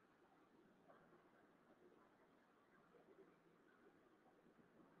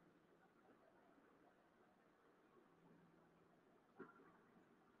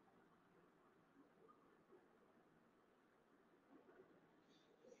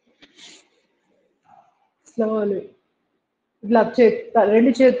 స్లోలీ ఇలా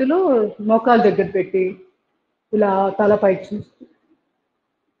రెండు చేతులు మోకాల దగ్గర పెట్టి ఇలా తల పైకి చూస్తూ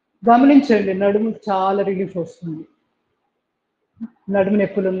గమనించండి. నడుము చాలా రిలీఫ్ వస్తుంది. నడుము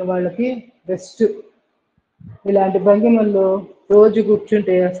నొప్పులు ఉన్న వాళ్ళకి బెస్ట్. ఇలాంటి భంగిమల్లో రోజు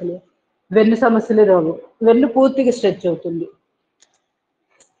కూర్చుంటే అసలు వెన్ను సమస్యలే రావు. వెన్ను పూర్తిగా స్ట్రెచ్ అవుతుంది.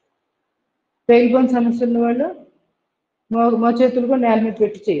 టెయిల్ బోన్ సమస్య ఉన్న వాళ్ళు మా చేతులు కూడా నేల మీద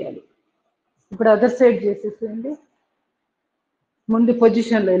పెట్టి చేయాలి. ఇప్పుడు అదర్ సైడ్ చేసేసేయండి. ముందు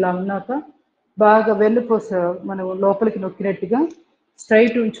పొజిషన్లో ఇలా ఉన్నాక బాగా వెన్నుపూస మనం లోపలికి నొక్కినట్టుగా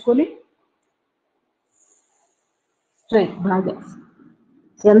స్ట్రైట్ ఉంచుకొని స్ట్రైట్ బాగా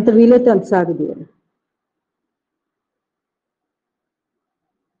ఎంత వీలైతే అంత సాగదీయాలి.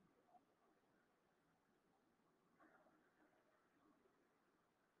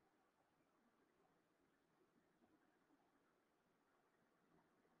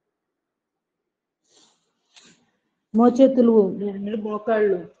 మోచేతులు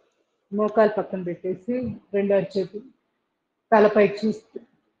మోకాలు పక్కన పెట్టేసి రెండు అరచేతులు తలపైకి చూస్తూ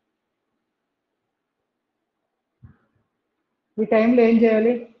ఈ టైంలో ఏం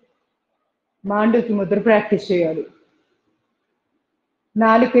చేయాలి? మాండూకి ముద్ర ప్రాక్టీస్ చేయాలి.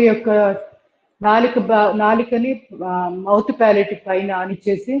 నాలికని మౌత్ ప్యాలెట్ పైన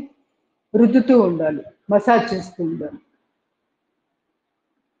ఆనిచ్చేసి రుద్దుతూ ఉండాలి, మసాజ్ చేస్తూ ఉండాలి.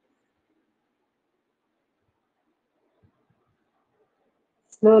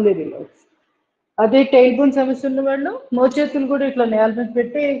 Slowly relax. అదే టైల్ బోన్ సమస్య ఉన్న వాళ్ళు మోచేతులు కూడా ఇట్లా నేల మీద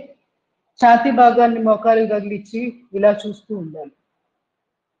పెట్టి ఛాతీ భాగాన్ని మోకాలు తగిలిచ్చి ఇలా చూస్తూ ఉండాలి.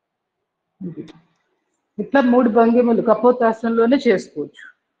 ఇట్లా 3 భంగిమలు కపోతాసనంలోనే చేసుకోవచ్చు.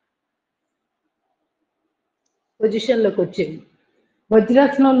 పొజిషన్లోకి వచ్చేది.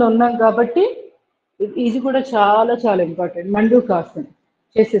 వజ్రాసనంలో ఉన్నాం కాబట్టి ఇది కూడా చాలా చాలా ఇంపార్టెంట్. మండూకాసనం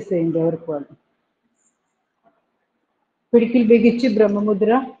చేసేసేయండి ఎవరికి వాళ్ళు. పిడికిలు బిగించి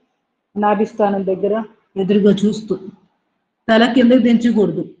బ్రహ్మముద్ర నాభిస్థానం దగ్గర ఎదురుగా చూస్తూ తల కిందకి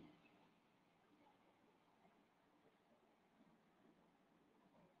దించకూడదు.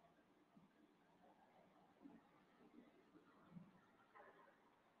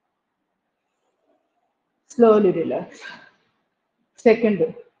 Slowly relax. సెకండ్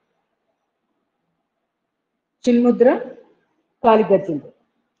చిన్ముద్ర కాలి గజ్జంతో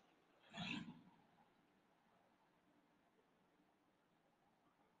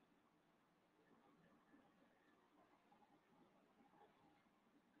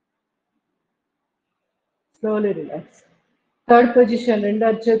స్లోలీ రిలాక్స్. థర్డ్ పొజిషన్ రెండు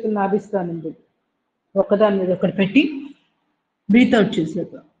అరచేతులు నాభిస్థానం దగ్గర ఒకదాని మీద ఒకటి పెట్టి బ్రీత్ అవుట్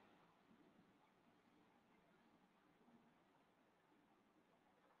చేసేది.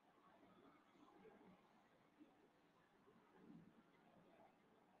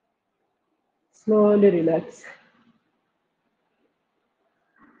 Slowly relax.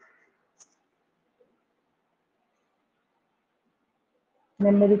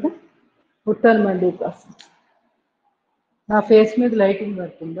 నెమ్మదిగా ఉత్తర్ మండూకాసనం. నా ఫేస్ మీద లైటింగ్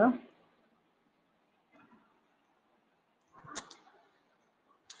పడుతుందా?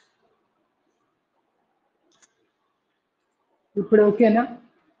 ఇప్పుడు ఓకేనా?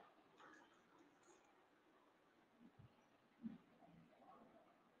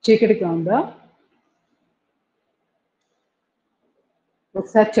 చీకటిగా ఉందా?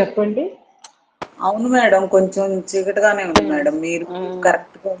 ఒకసారి చెప్పండి. అవును మేడం, కొంచెం చీకటిగానే ఉంది మేడం. మీరు ఆ,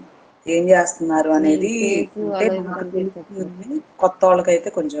 కరెక్ట్ గా ఏం చేస్తున్నారు మీ అనేది ఫేస్ ఉంటే అలా మాకు కనిపించట్లేదు. తెలుస్తుంది. కొత్త వాళ్ళకైతే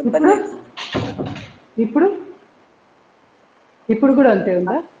కొంచెం ఇబ్బంది ఇప్పుడు అవుతుంది. ఇప్పుడు ఇప్పుడు కూడా అంతే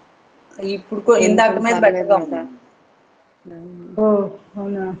ఉందా? ఇప్పుడు ఇందాక కొంచెం మీద పర్లేదు బెటర్గా ఉంది. మేడం. ఓ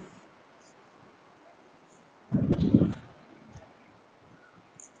అవునా.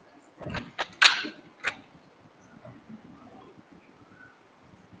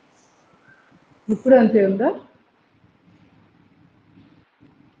 ఇప్పుడు అంతే ఉందా?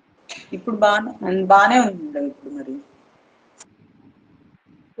 ఇప్పుడు బానే ఉంది మేడం. ఇప్పుడు మరి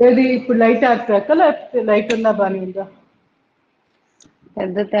ఏది ఇప్పుడు లైట్ ఆపాక లేకపోతే లైట్ ఉన్నా బానే ఉందా?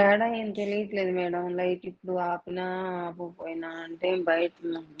 పెద్ద తేడా ఏం తెలియట్లేదు మేడం. లైట్ ఇప్పుడు ఆపినా ఆపకపోయినా అంటే బయట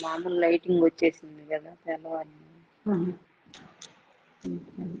మామూలు లైటింగ్ వచ్చేసింది కదా తెల్లవారి. ఆహా.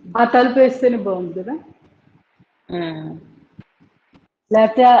 ఆ తలుపు వేస్తేనే బాగుంది కదా,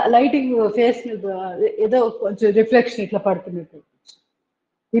 లేకపోతే లైటింగ్ ఫేస్ ఏదో కొంచెం రిఫ్లెక్షన్ ఇట్లా పడుతున్నట్టు.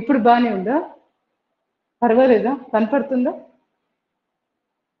 ఇప్పుడు బానే ఉందా? పర్వాలేదా? కనపడుతుందా?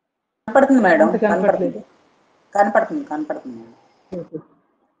 కనపడుతుంది మేడం, అంత కనపడుతుంది. కనపడలేదు. కనపడుతుంది మేడం. ఓకే.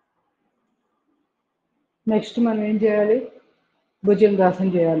 నెక్స్ట్ మనం ఏం చేయాలి? భుజంగాసనం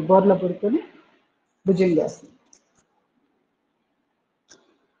చేయాలి. బోర్ల పడుకొని భుజంగాసనం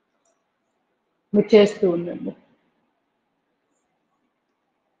మీరు చేస్తూ ఉండండి.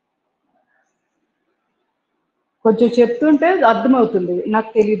 కొంచెం చెప్తుంటే అర్థమవుతుంది. నాకు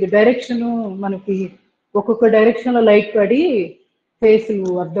తెలియదు డైరెక్షన్, మనకి ఒక్కొక్క డైరెక్షన్ లో లైట్ పడి ఫేస్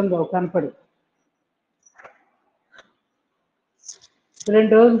అర్థం కావు, కనపడు.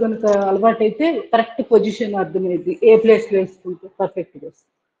 2 రోజులు కనుక అలవాటు అయితే కరెక్ట్ పొజిషన్ అర్థమైంది, ఏ ప్లేస్ లో వేసుకుంటే పర్ఫెక్ట్ గా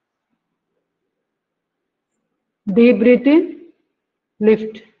వస్తుంది. Deep breath in,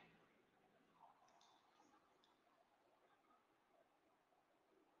 lift.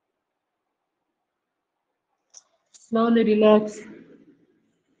 Slowly relax.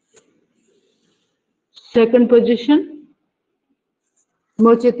 Second position,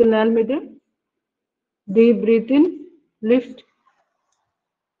 మోచేతులు నేల మీద. Deep breath in, lift.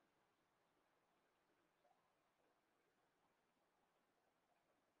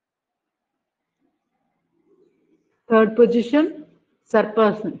 Third position,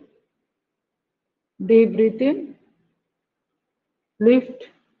 సర్పాసన్. Deep breath in, lift.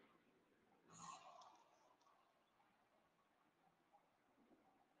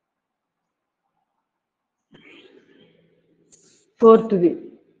 ఫోర్త్ది,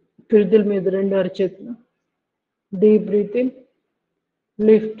 పిరుదుల మీద 2 అరచేతులు. Deep breath in,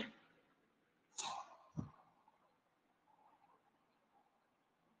 lift.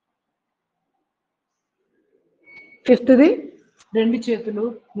 ఫిఫ్త్ది, 2 చేతులు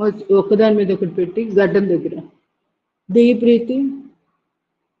ఒకదాని మీద ఒకటి పెట్టి గడ్డం దగ్గర. Deep breath in,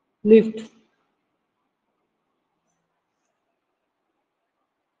 lift.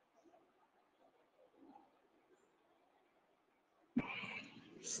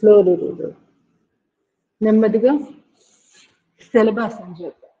 Slowly release. నెమ్మదిగా శలభాసనం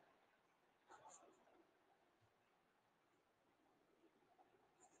చేద్దాం.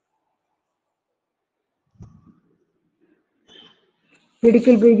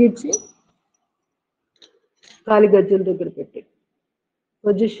 పిడికిలు బిగించి కాలి గజ్జల దగ్గర పెట్టి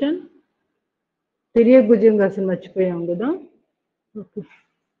పొజిషన్. తిరిగే భుజంగాసనం మర్చిపోయాం కదా. ఓకే.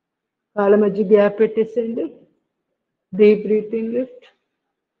 కాళ్ళ మధ్య గ్యాప్ పెట్టేసేయండి. Deep breath in, lift.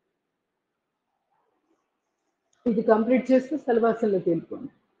 ఇది కంప్లీట్ చేస్తే శలభాసనంలోకి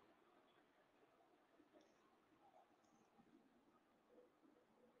వెళ్ళిపోండి.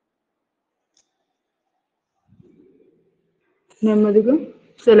 నెమ్మదిగా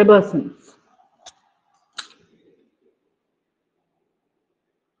శలభాసనం.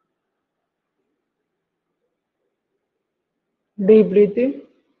 Deep breath in,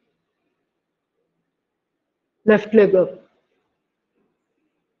 left leg up.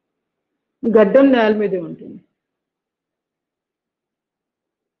 గడ్డం నేల మీదే ఉంటుంది.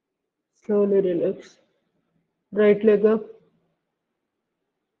 Slowly relax. Right leg up.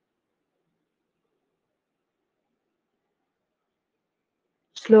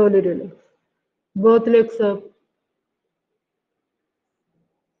 Slowly relax. Both legs up.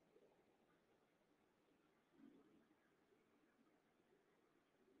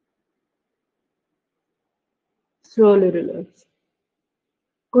 Slowly relax.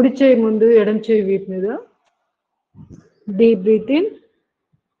 కుడి చేయి ముందు ఎడమ చేయి వీపు మీద. Deep breath in.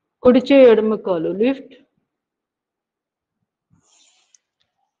 కుడి చేయి ఎడమ కాలు లిఫ్ట్.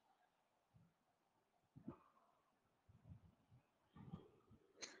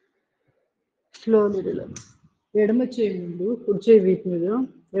 Slowly relax. ఎడమ చేయి ముందు, కుడి చేయి వీపు మీద,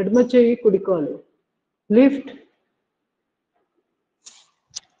 ఎడమ చేయి కుడి కాలు. లిఫ్ట్.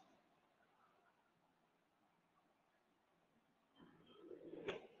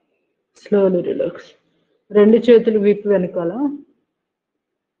 Slowly relax. రెండు చేతులు వీపు వెనకాల.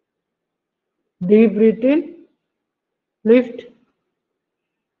 Deep breath in. Lift.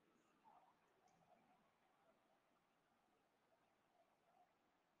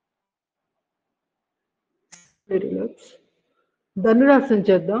 Relax. ధనురాసనం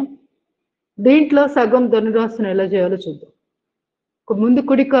చేద్దాం. దీంట్లో సగం ధనురాసనం ఎలా చేయాలో చూద్దాం. ముందు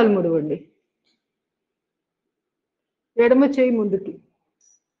కుడి కాలు ముడవండి, ఎడమ చేయి ముందుకి.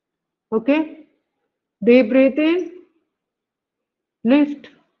 Okay. Deep breath in. Lift.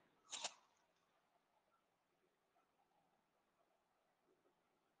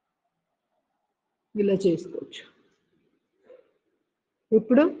 ఇలా చేసుకోవచ్చు.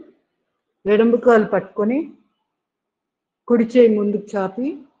 ఇప్పుడు ఎడమ కాలు పట్టుకొని కుడి చేయి ముందుకు చాపి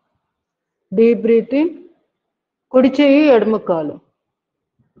డీప్ బ్రీత్ ఇన్. కుడి చేయి ఎడమ కాలు.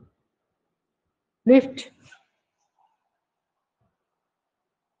 లిఫ్ట్.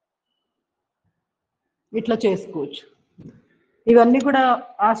 ఇట్లా చేసుకోవచ్చు. ఇవన్నీ కూడా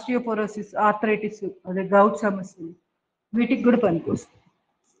ఆస్టియోపోరోసిస్, ఆర్థరైటిస్, అదే గౌట్ సమస్యలు, వీటికి కూడా పనికొస్తాయి.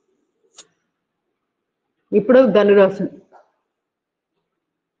 ఇప్పుడు ధనురాసనం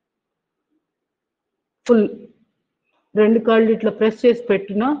ఫుల్ రెండు కాళ్ళు ఇట్లా ప్రెస్ చేసి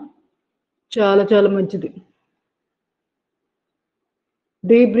పెట్టినా చాలా చాలా మంచిది.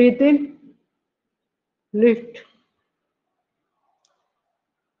 Deep breath in. Lift.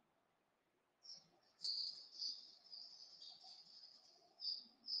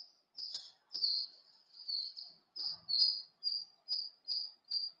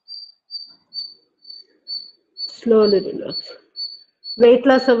 Slowly relax. Weight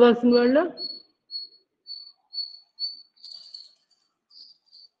loss అవ్వాల్సిన వాళ్ళు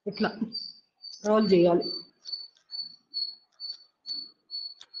ఇట్లా రోల్ చేయాలి.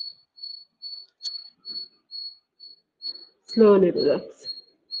 Slowly relax.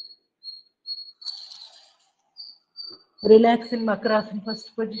 Relax in Makarasan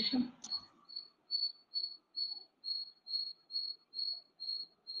first position.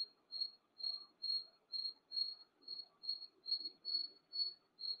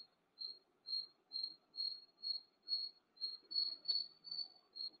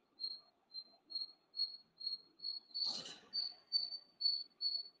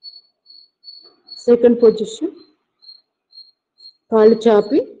 Second position. కాళ్ళు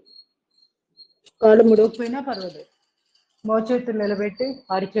చాపి, కాళ్ళు ముడవకపోయినా పర్వాలేదు, మోచేతులు నిలబెట్టి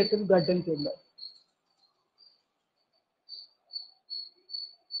అరిచేతులు గడ్డం కింద.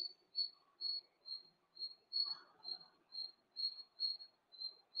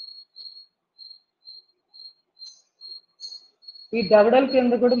 ఈ దవడల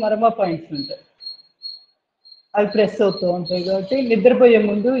కింద కూడా మరమా పాయింట్స్ ఉంటాయి, అవి ప్రెస్ అవుతూ ఉంటాయి. కాబట్టి నిద్రపోయే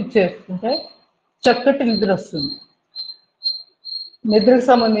ముందు ఇచ్చేసుకుంటే చక్కటి నిద్ర వస్తుంది. నిద్రకు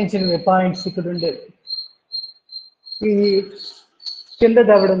సంబంధించినవి పాయింట్స్ ఇక్కడ ఉండేది. ఈ కింద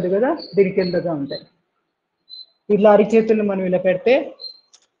దవడ ఉంది కదా, దీని కిందగా ఉంటాయి. ఇలా అరిచేతులు మనం ఇలా పెడితే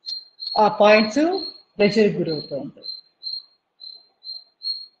ఆ పాయింట్స్ ప్రెషర్కి గురవుతూ ఉంటాయి.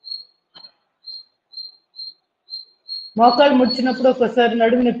 మోకాలు ముడిచినప్పుడు ఒకసారి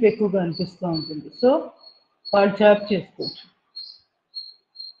నడుము నొప్పి ఎక్కువగా అనిపిస్తూ ఉంటుంది. సో వాళ్ళు చాప్ చేసుకోవచ్చు.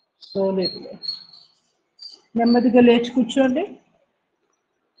 సో లేదు, నెమ్మదిగా లేచి కూర్చోండి.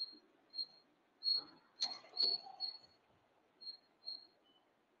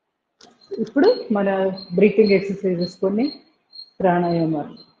 ఇప్పుడు మన బ్రీతింగ్ ఎక్సర్సైజెస్ కొన్ని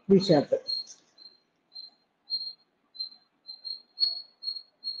ప్రాణాయామాలు విషయాలు.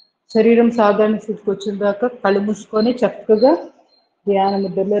 శరీరం సాధారణ స్థితికి వచ్చిన దాకా కళ్ళు మూసుకొని చక్కగా ధ్యాన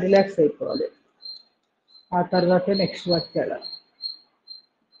ముద్రలో రిలాక్స్ అయిపోవాలి. ఆ తర్వాత నెక్స్ట్ వర్క్ వెళ్ళాలి.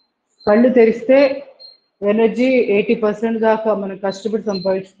 కళ్ళు తెరిస్తే ఎనర్జీ 80% దాకా మనం కష్టపడి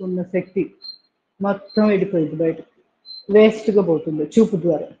సంపాదించుకున్న శక్తి మొత్తం వెళ్ళిపోయింది బయటకు, వేస్ట్గా పోతుంది. చూపు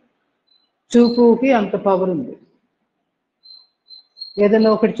ద్వారా, చూపుకి అంత పవర్ ఉంది.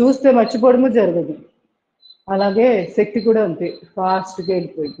 ఏదైనా ఒకటి చూస్తే మర్చిపోవడము జరగదు, అలాగే శక్తి కూడా అంతే ఫాస్ట్గా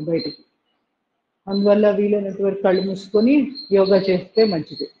వెళ్ళిపోయింది బయటకు. అందువల్ల వీలైనంత వరకు కళ్ళు మూసుకొని యోగా చేస్తే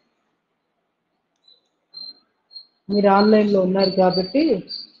మంచిది. మీరు ఆన్లైన్లో ఉన్నారు కాబట్టి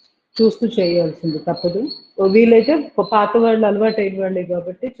చూస్తూ చేయాల్సింది తప్పదు. వీలైతే పాత వాళ్ళు అలవాటు అయిన వాళ్ళే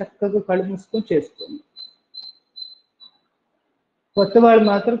కాబట్టి చక్కగా కళ్ళు మూసుకొని చేసుకోండి. కొత్త వాళ్ళు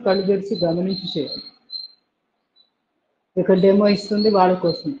మాత్రం కళ్ళు తెరిచి గమనించి చేయాలి. ఇక్కడ డెమో ఇస్తుంది వాళ్ళ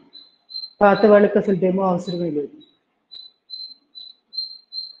కోసం, పాత వాళ్ళకి అసలు డెమో అవసరమే లేదు.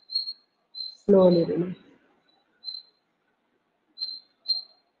 Slowly release.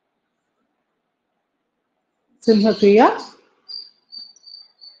 సింహక్రియ.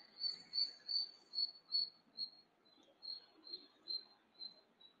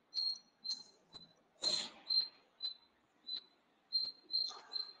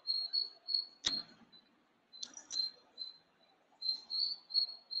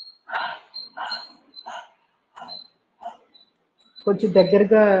 కొంచెం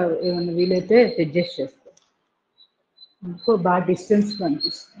దగ్గరగా ఏమైనా వీలైతే అడ్జస్ట్ చేస్తాం. ఇంకో బాగా డిస్టెన్స్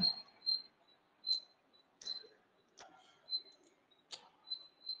అనిపిస్తుంది.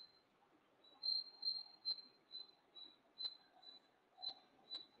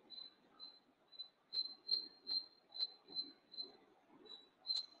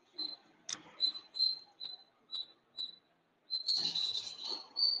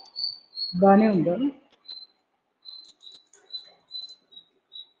 బాగానే ఉందా?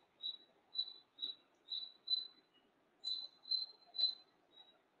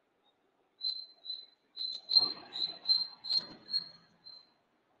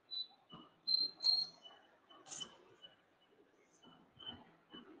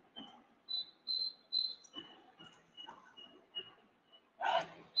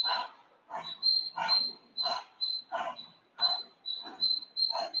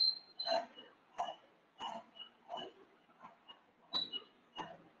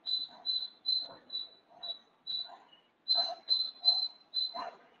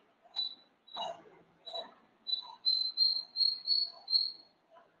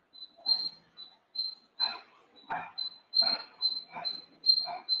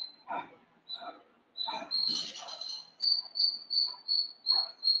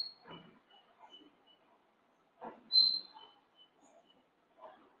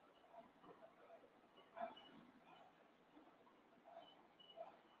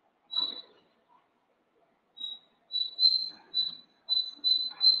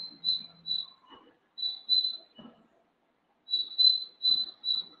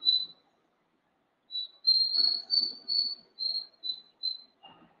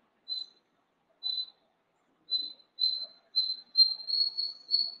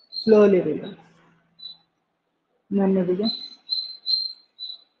 Slowly relax. నెమ్మదిగా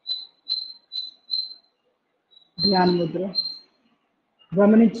ధ్యాన ముద్ర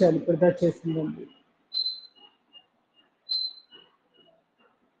గమనించాలి ఇప్పుడు చేసిందండి.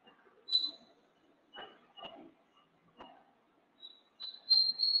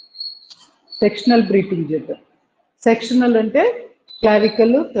 సెక్షనల్ బ్రీతింగ్ చేద్దాం. సెక్షనల్ అంటే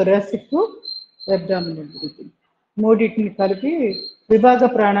క్లావికల్, థొరాసిక్, అబ్డామినల్ బ్రీతింగ్ మూడింటిని కలిపి విభాగ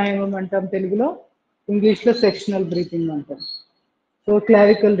ప్రాణాయామం అంటాం తెలుగులో, ఇంగ్లీష్లో సెక్షనల్ బ్రీతింగ్ అంటాం. సో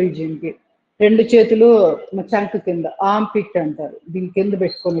క్లావికల్ రీజియన్కి 2 చేతులు చంక కింద ఆర్మ్ పిట్ అంటారు, దీని కింద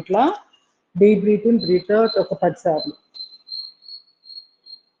పెట్టుకొని ఇట్లా deep breath in breath out ఒక 10 సార్లు.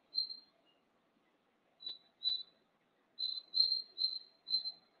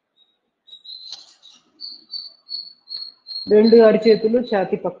 రెండు అరిచేతులు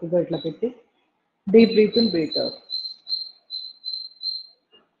ఛాతీ పక్కగా ఇట్లా పెట్టి deep breath in breath out.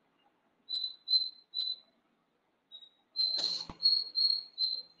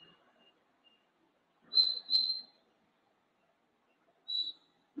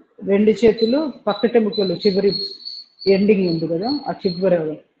 రెండు చేతులు పక్కటెముకలు చివరి ఎండింగ్ ఉంది కదా, ఆ చివరి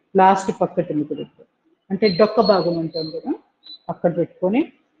లాస్ట్ పక్కటెముకలు అంటే డొక్క భాగం అంటాం కదా, అక్కడ పెట్టుకొని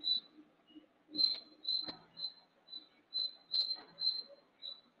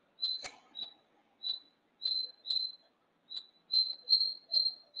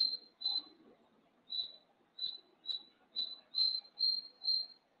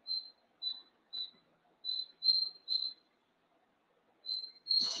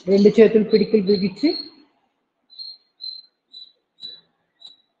రెండు చేతులు పిడికిలు బిగించి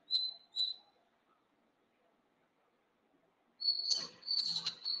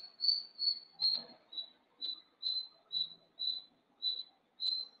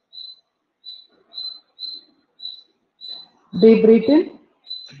deep breath in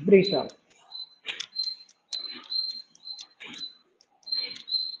breath out.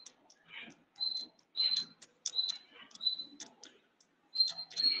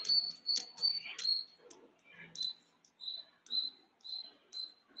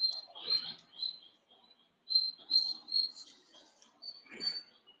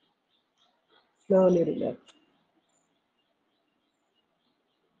 Slowly relax.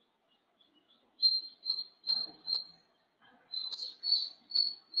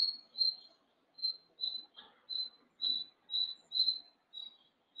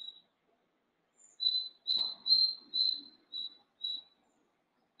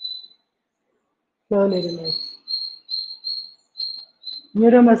 Slowly relax.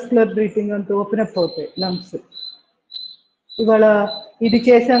 Neuromuscular breathing అంతా ఓపెన్ అప్ అవుతాయి లంగ్స్. ఇవాళ ఇది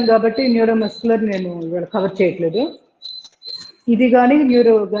చేశాం కాబట్టి న్యూరోమస్కులర్ నేను ఇవాళ కవర్ చేయట్లేదు. ఇది కానీ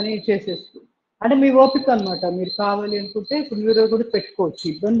న్యూరో కానీ చేసేస్తూ అంటే మీ ఓపిక అనమాట. మీరు కావాలి అనుకుంటే ఇప్పుడు న్యూరో కూడా పెట్టుకోవచ్చు,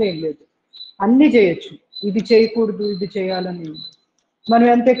 ఇబ్బంది ఏం లేదు. అన్నీ చేయొచ్చు, ఇది చేయకూడదు ఇది చేయాలని. మనం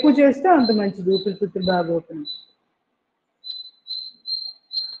ఎంత ఎక్కువ చేస్తే అంత మంచిది, ఊపిరితిత్తులు బాగా ఓపెన్.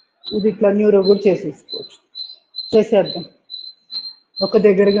 ఇది ఇట్లా న్యూరో కూడా చేసేసుకోవచ్చు. చేసేద్దాం, ఒక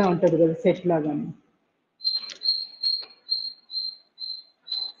దగ్గరగా ఉంటుంది కదా సెట్ లాగా.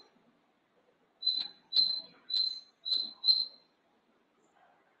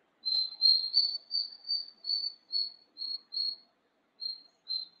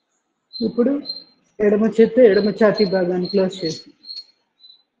 ఇప్పుడు ఎడమ చేత్తో ఎడమ ఛాతీ భాగాన్ని క్లోజ్ చేసి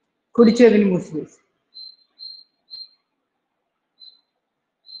కుడి చెవిని మూసివేసి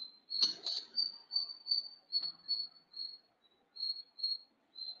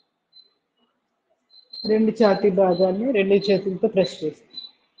రెండు ఛాతీ భాగాన్ని రెండు చేతులతో ప్రెస్ చేసి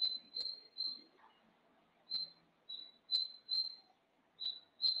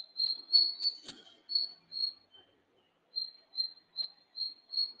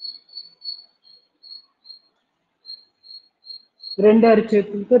రెండు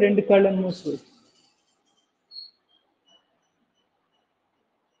అరచేతులతో రెండు కళ్ళను మూసివేసి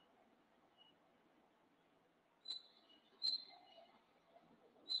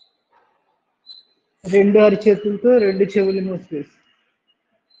రెండు అరచేతులతో రెండు చెవులు మూసివేసి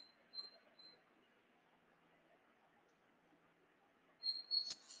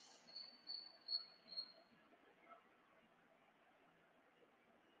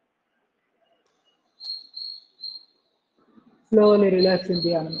slowly relaxing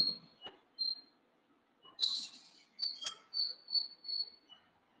the animal.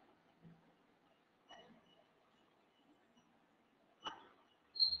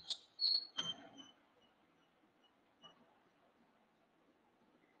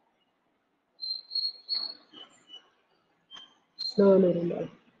 Slowly relax.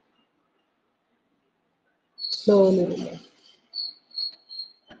 Slowly relax.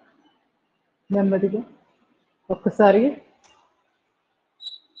 నెమ్మదిగా ఒక్కసారి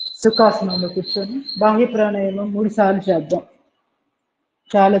సుఖాసనంలో కూర్చొని బాహ్య ప్రాణాయామం 3 సార్లు చేద్దాం.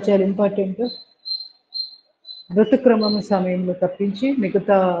 చాలా చాలా ఇంపార్టెంట్. ఋతుక్రమం సమయంలో తప్పించి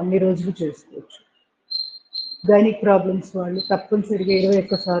మిగతా అన్ని రోజులు చేసుకోవచ్చు. గైనిక్ ప్రాబ్లమ్స్ వాళ్ళు తప్పనిసరిగా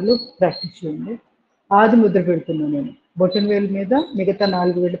 21 సార్లు ప్రాక్టీస్ చేయండి. ఆది ముద్ర పెడుతున్నాను నేను, బొటన్ వేలు మీద మిగతా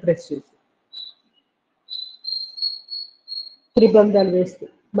 4 వేలు ప్రెస్ చేసి త్రిబంధాలు వేస్తూ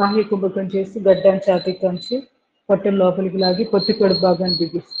బాహ్య కుంభకం చేసి గడ్డాన్ని ఛాతీ కంచి పొట్టం లోపలికి లాగి పొత్తి కడుపు భాగాన్ని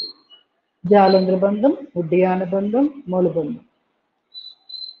బిగిస్తూ జాలంధ్ర బంధం, ఉడ్డయాన బంధం, మూలబంధం.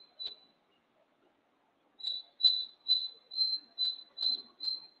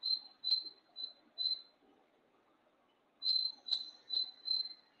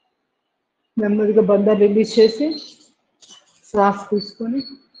 నెమ్మదిగా బంధాలు రిలీజ్ చేసి శ్వాస తీసుకొని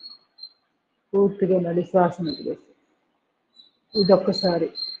పూర్తిగా నడి శ్వాస వదిలేసి ఇదొక్కసారి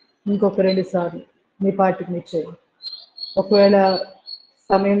ఇంకొక 2 సార్లు మీ పాటికి మీరు చేయండి. ఒకవేళ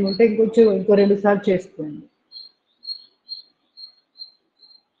సమయం ఉంటే ఇంకో 2 సార్లు చేసుకోండి.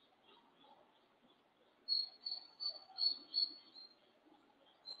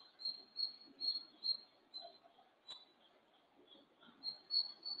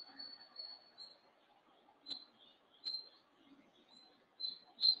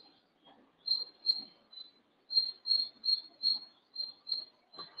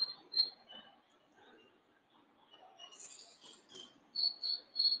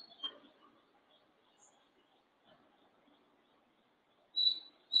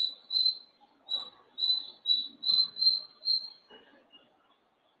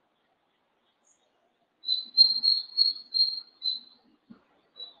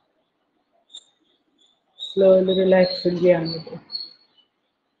 Slowly relaxing the animal.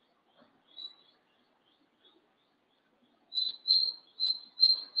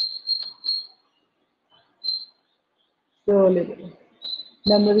 Slowly.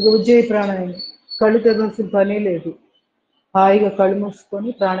 నెమ్మదిగా ఉజ్జయి ప్రాణాయామం. కళ్ళు తెరవాల్సిన పని లేదు, హాయిగా కళ్ళు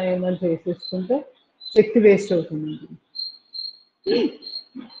మూసుకొని ప్రాణాయామాలు చేసేసుకుంటే శక్తి వేస్ట్ అవుతుంది.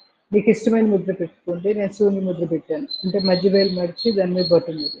 మీకు ఇష్టమైన ముద్ర పెట్టుకోండి. నేను శూన్య ముద్ర పెట్టాను, అంటే మధ్య వేలు మడిచి దాని మీద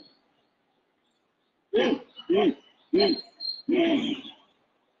బొట్టం మీద.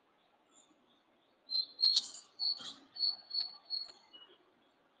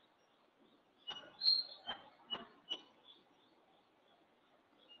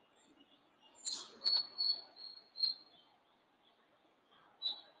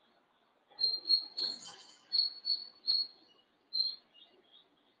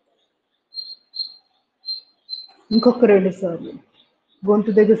 ఇంకొక 2 సార్లు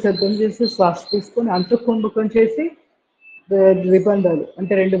గొంతు దగ్గర శబ్దం చేసి శ్వాస తీసుకొని అంతఃకుంభకం చేసి ద్విబంధాలు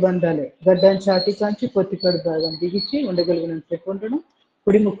అంటే 2 బంధాలే గడ్డాన్ని ఛాతీ కాంచి పొత్తికడు భాగం బిగించి ఉండగలిగినంతసేపు ఉండడం,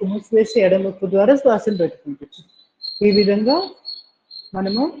 కుడి ముక్కు మూసివేసి ఎడమ ముక్కు ద్వారా శ్వాసను పెట్టుకుంటుంది. ఈ విధంగా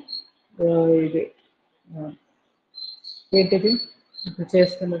మనము ఇది ఏంటిది ఇప్పుడు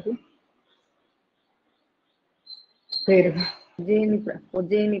చేస్తున్నది పేరు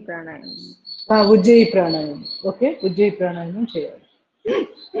ఉజ్జయిని ప్రాణాయామం. ఉజ్జయి ప్రాణాయామం. ఓకే, ఉజ్జయి ప్రాణాయామం చేయాలి.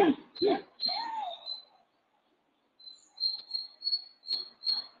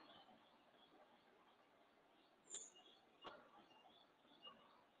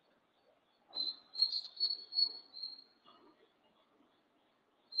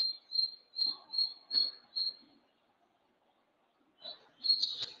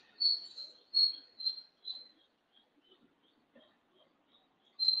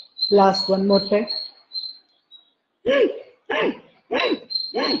 Last one more time.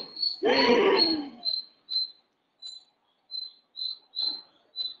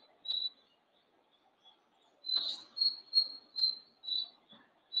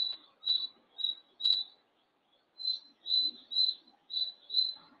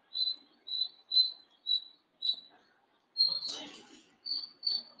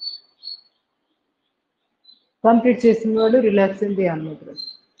 Complete చేసిన వాళ్ళు రిలాక్స్ ఇన్ ది అన్నమాట.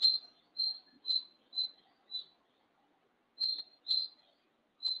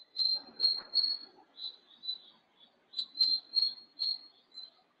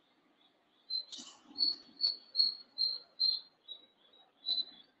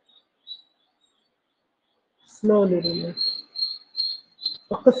 Slowly relax.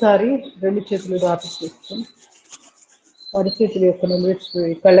 ఒక్కసారి 2 చేతులు రాపి తీసుకొని అరిచేతులు యొక్క నిలిచి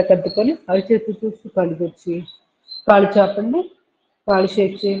కళ్ళకద్దుకొని అరిచేతులు చూసి కళ్ళు తెచ్చి కాళ్ళు చాపండి, కాళ్ళు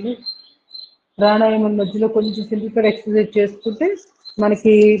షేక్ చేయండి. ప్రాణాయామం మధ్యలో కొంచెం సింపుల్గా ఎక్సర్సైజ్ చేసుకుంటే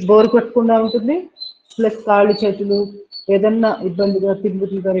మనకి బోర్ కొట్టకుండా ఉంటుంది. ప్లస్ కాళ్ళు చేతులు ఏదన్నా ఇబ్బందిగా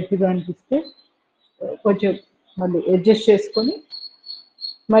తిరుగుతుగా రెట్టిగా అనిపిస్తే కొంచెం మళ్ళీ అడ్జస్ట్ చేసుకొని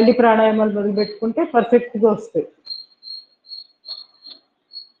మళ్ళీ ప్రాణాయామాలు మొదలు పెట్టుకుంటే పర్ఫెక్ట్గా వస్తాయి.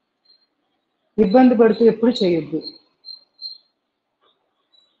 ఇబ్బంది పడుతూ ఎప్పుడు చేయొద్దు.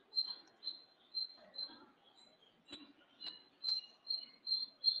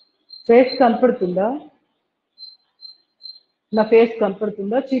 ఫేస్ కనపడుతుందా? నా ఫేస్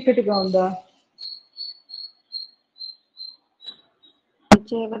కనపడుతుందా? చీకటిగా ఉందా?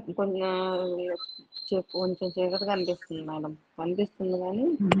 కొంచెం చీకటిగా అనిపిస్తుంది మేడం. కనిపిస్తుంది కానీ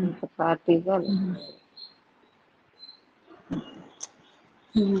పార్టీగా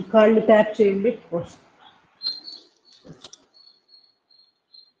కాళ్ళు ట్యాప్ చేయండి.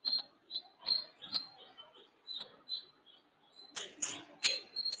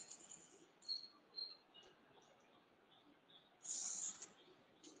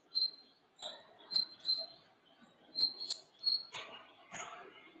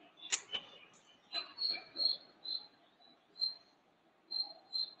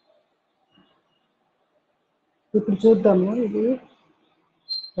 ఇప్పుడు చూద్దాము ఇది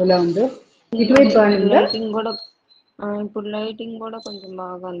ఎలా ఉందో. ఇటువైపు బాగా ఉందా? ఇప్పుడు లైటింగ్ కూడా కొంచెం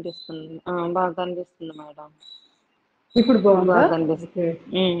బాగా అనిపిస్తుంది. బాగా కనిపిస్తుంది మేడం. ఇప్పుడు బాగుందా? బాగా కనిపిస్తుంది.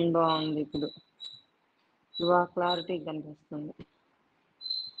 బాగుంది. ఇప్పుడు బాగా క్లారిటీ కనిపిస్తుంది.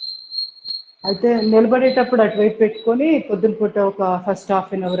 అయితే నిలబడేటప్పుడు అటువైపు పెట్టుకొని పొద్దున పూట ఒక ఫస్ట్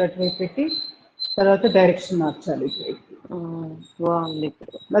 ½ an hour అటువైపు పెట్టి తర్వాత డైరెక్షన్ మార్చాలి. బాగుంది.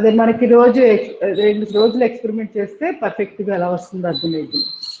 అదే మనకి రోజు 2 రోజులు ఎక్స్పెరిమెంట్ చేస్తే పర్ఫెక్ట్గా ఎలా వస్తుందో అర్థమైంది.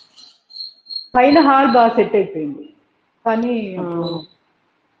 పైన హాల్ బాగా సెట్ అయిపోయింది కానీ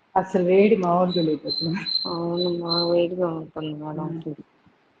అసలు వేడి మామూలుగా లేదు. అవును, వేడిగా ఉంటుంది మేడం.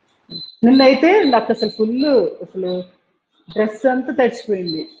 నిన్నైతే నాకు అసలు ఫుల్ అసలు డ్రెస్ అంతా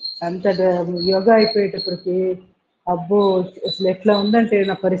తడిచిపోయింది. అంత యోగా అయిపోయేటప్పటికి అబ్బో అసలు ఎట్లా ఉందంటే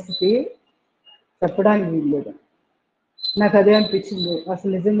నా పరిస్థితి చెప్పడానికి వీల్లేదు. నాకు అదే అనిపించింది.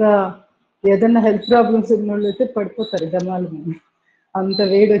 అసలు నిజంగా ఏదన్నా హెల్త్ ప్రాబ్లమ్స్ ఉన్న వాళ్ళు అయితే పడిపోతారు డమాలు. అంత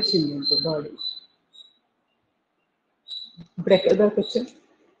వేడి వచ్చింది ఇంకో బాడీ. ఇప్పుడు ఎక్కడ దాకా వచ్చాను?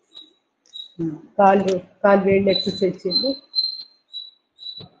 కాలు వేళ్ళు ఎక్సర్సైజ్ చేయండి.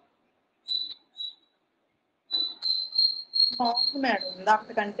 బాగుంది మేడం.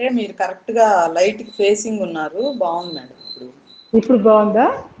 ఇందాక కంటే మీరు కరెక్ట్ గా లైట్ కి ఫేసింగ్ ఉన్నారు. బాగుంది మేడం. ఇప్పుడు బాగుందా?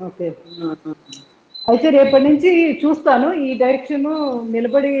 ఓకే. అయితే రేపటి నుంచి చూస్తాను. ఈ డైరెక్షన్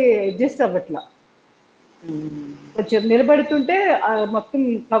నిలబడి అడ్జస్ట్ అవ్వట్లా. కొంచెం నిలబడుతుంటే మొత్తం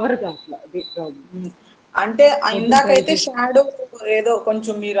కవర్ కావట్లా. అంటే ఇందాకైతే షాడో ఏదో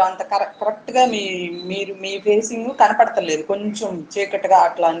కొంచెం మీరు అంత కరెక్ట్ గా మీరు మీ ఫేసింగ్ కనపడతలేదు. కొంచెం చీకటిగా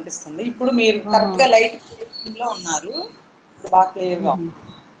అట్లా అనిపిస్తుంది. ఇప్పుడు మీరు కరెక్ట్ గా లైట్ ఇంట్లో ఉన్నారు బాగా క్లియర్గా.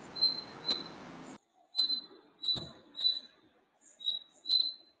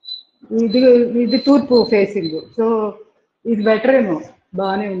 ఇది ఇది తూర్పు ఫేసింగ్, సో ఇది బెటర్ ఏమో,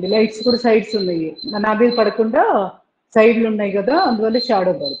 బాగానే ఉంది. లైట్స్ కూడా సైడ్స్ ఉన్నాయి, నా మీద పడకుండా సైడ్లు ఉన్నాయి కదా, అందువల్ల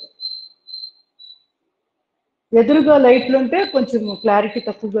షాడో పడుతుంది. ఎదురుగా లైట్లు ఉంటే కొంచెం క్లారిటీ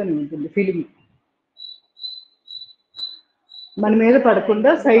తక్కువగానే ఉంటుంది ఫిలిం, మన మీద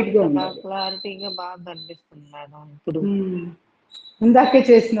పడకుండా సైడ్ గా ఉండాలి. క్లారిటీగా బాగా కనిపిస్తుంది మేడం ఇప్పుడు. ఇందాకే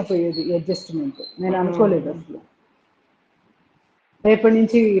చేసిన పోయేది అడ్జస్ట్మెంట్, నేను అనుకోలేదు అసలు. రేపటి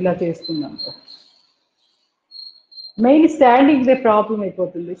నుంచి ఇలా చేసుకున్నాం. మెయిన్ స్టాండింగ్ దే ప్రాబ్లం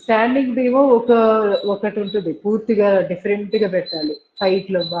అయిపోతుంది. స్టాండింగ్ ఏమో ఒకటి ఉంటుంది, పూర్తిగా డిఫరెంట్ గా పెట్టాలి, హైట్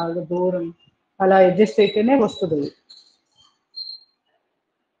లో బాగా దూరం అలా అడ్జస్ట్ అయితేనే వస్తుంది.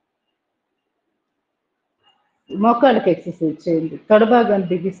 మోకాళ్ళకి ఎక్సర్సైజ్ చేయండి, తొడబాగాన్ని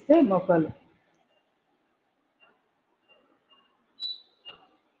బిగిస్తే మోకాలు.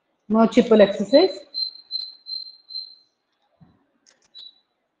 మోచిప్పల్ ఎక్సర్సైజ్.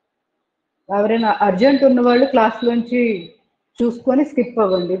 ఎవరైనా అర్జెంట్ ఉన్న వాళ్ళు క్లాస్లోంచి చూసుకొని స్కిప్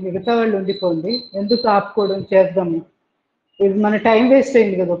అవ్వండి, మిగతా వాళ్ళు ఉండిపోండి. ఎందుకు ఆపుకోవడం, చేద్దాము. ఇది మన టైం వేస్ట్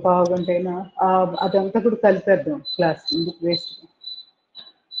అయింది కదా, పావు గంట అయినా. అదంతా కూడా కలిపేద్దాం క్లాస్, ఎందుకు వేస్ట్.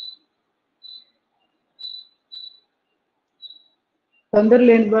 తొందర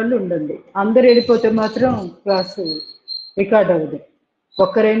లేని వాళ్ళు ఉండండి, అందరు వెళ్ళిపోతే మాత్రం క్లాసు రికార్డ్ అవ్వదు,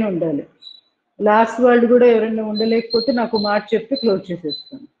 ఒక్కరైనా ఉండాలి. లాస్ట్ వాళ్ళు కూడా ఎవరైనా ఉండలేకపోతే నాకు మాట చెప్పి క్లోజ్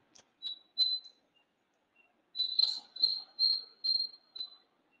చేసేస్తాను.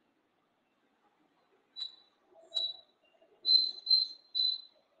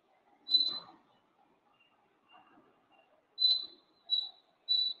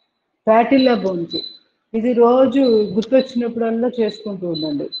 ఫ్యాటిల్లా బోన్కి ఇది రోజు గుర్తొచ్చినప్పుడల్లా చేసుకుంటూ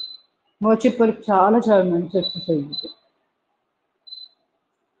ఉండండి. మోచిప్పలకి చాలా చాలా మంచి ఎక్సర్సైజ్ ఇది.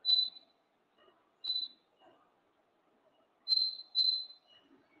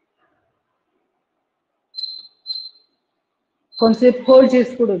 కొంతసేపు హోల్డ్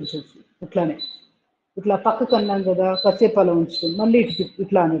చేసి కూడా ఉంచవచ్చు, ఇట్లానే ఇట్లా పక్కకు అన్నాం కదా, కాసేపు అలా ఉంచుతుంది, మళ్ళీ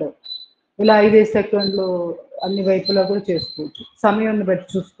ఇట్లా అనడం. ఇలా 5 సెకండ్లు అన్ని వైపులా కూడా చేసుకోవచ్చు, సమయాన్ని బట్టి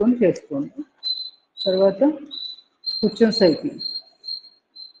చూసుకొని చేసుకోండి. తర్వాత కూర్చొని సైక్లింగ్.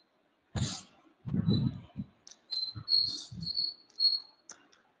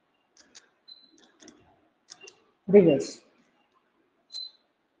 రివర్స్.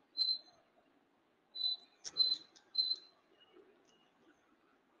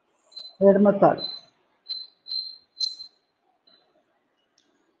 ఎడమ కాలు.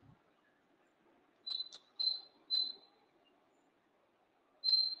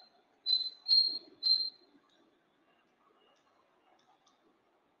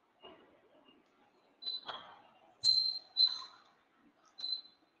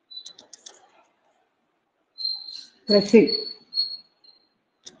 స్ట్రెచింగ్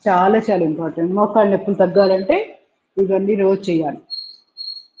చాలా చాలా ఇంపార్టెంట్. మోకాళ్ళ నొప్పులు తగ్గాలంటే ఇవన్నీ రోజు చేయాలి.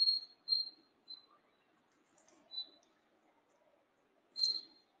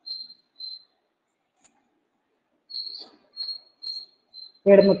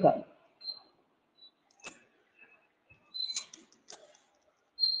 ఎడమ కాలు.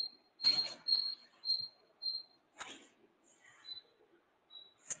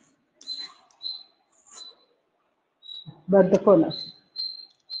 బద్ధకోణాసనం.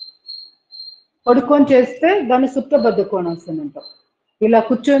 పడుకొని చేస్తే దాన్ని సుప్త బద్ధకోణాసనం అంటాం. ఇలా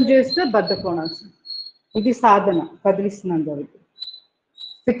కూర్చొని చేస్తే బద్ధకోణాసనం. ఇది సాధన, కదిలిస్తున్నాం కాబట్టి.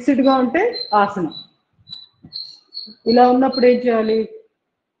 ఫిక్స్డ్గా ఉంటే ఆసనం. ఇలా ఉన్నప్పుడు ఏం చేయాలి,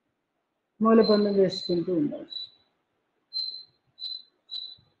 మూలబంధం వేసుకుంటూ ఉండాలి.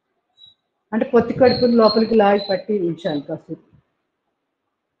 అంటే పొత్తి కడుపుని లోపలికి లాగి పట్టి ఉంచాలి కాసేపు.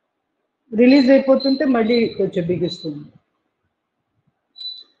 రిలీజ్ అయిపోతుంటే మళ్ళీ కొంచెం బిగిస్తుంది.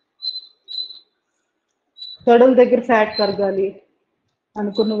 తొడల దగ్గర ఫ్యాట్ కరగాలి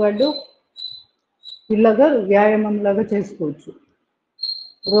అనుకున్న వాళ్ళు ఇలాగా వ్యాయామం లాగా చేసుకోవచ్చు.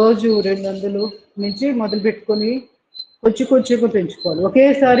 రోజు 200 నుంచి మొదలు పెట్టుకొని కొంచెం కొంచెంగా పెంచుకోవాలి,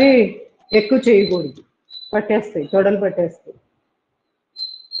 ఒకేసారి ఎక్కువ చేయకూడదు, పట్టేస్తాయి, తొడలు పట్టేస్తాయి.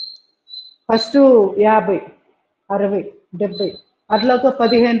 ఫస్ట్ 50, 60, 70 అట్లాగా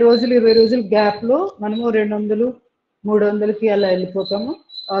 15 రోజులు 20 రోజులు గ్యాప్లో మనము 200, 300కి అలా వెళ్ళిపోతాము.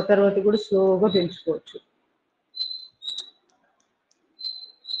 ఆ తర్వాత కూడా స్లోగా పెంచుకోవచ్చు.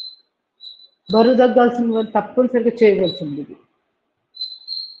 బరువు తగ్గాల్సిన వాళ్ళు తప్పనిసరిగా చేయవలసింది ఇది.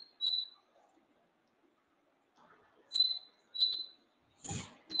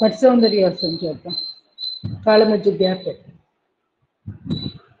 పటి సౌందర్యాసనం చేద్దాం. కాళ్ళ మధ్య గ్యాప్.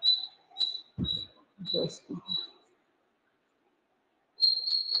 వేసుకుంటాం.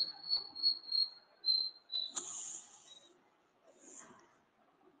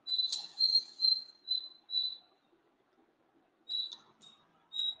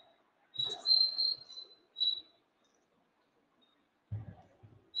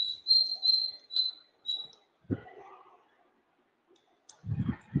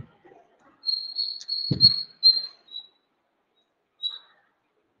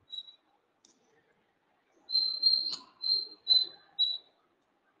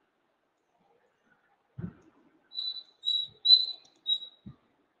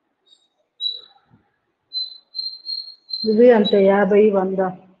 ఇవి అంతే 50, 100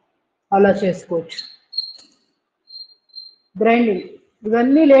 అలా చేసుకోవచ్చు. గ్రైండింగ్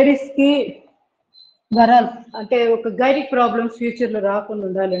ఇవన్నీ లేడీస్కి వరాలు అంటే ఒక గైనిక్ ప్రాబ్లమ్స్ ఫ్యూచర్లో రాకుండా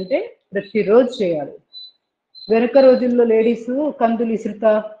ఉండాలంటే ప్రతిరోజు చేయాలి. వెనక రోజుల్లో లేడీస్ కందులు ఇసురుత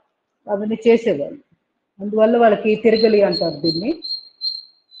అవన్నీ చేసేవాళ్ళు, అందువల్ల వాళ్ళకి తిరగలి అంటారు దీన్ని.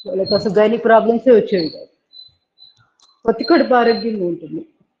 వాళ్ళకి అసలు గైనిక్ ప్రాబ్లమ్సే వచ్చేవి కాదు. పొత్తికడుపు ఆరోగ్యంగా ఉంటుంది.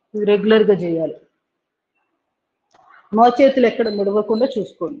 ఇది రెగ్యులర్గా చేయాలి. మోచేతులు ఎక్కడ ముడవకుండా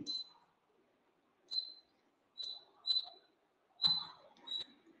చూసుకోండి.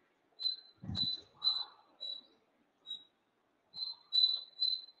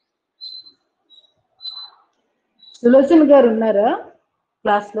 సులోచన గారు ఉన్నారా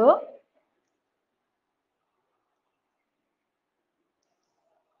క్లాస్లో?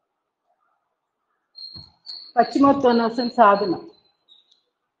 పశ్చిమోత్తానాసన సాధన.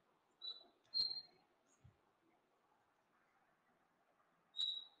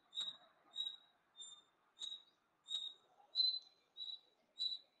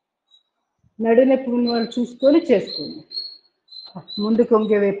 నడునొప్పి ఉన్న వాళ్ళు చూసుకొని చేసుకోండి. ముందు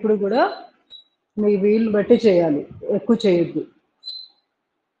కొంగేవి ఎప్పుడు కూడా మీ వీలు బట్టి చేయాలి, ఎక్కువ చేయొద్దు.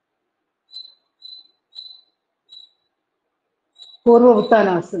 పూర్వ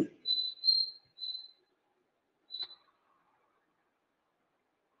ఉత్తానాసన.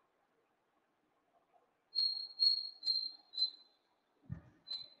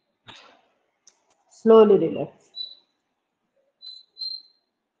 Slowly relax.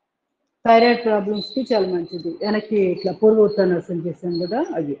 థైరాయిడ్ ప్రాబ్లమ్స్కి చాలా మంచిది. వెనక్కి ఇట్లా పూర్వ ఉత్తానాసన చేశాం కదా,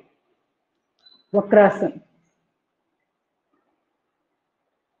 అది వక్రాసన.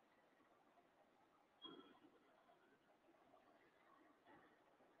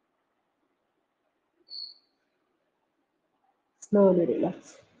 Slowly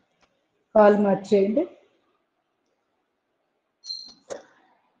relax. కాలు మార్చేయండి.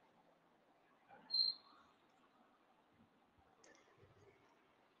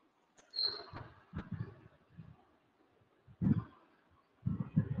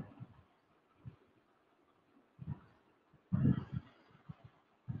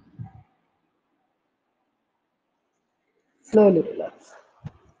 Slowly relax.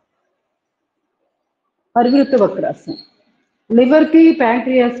 పరివృత్త వక్రాసనం. లివర్కి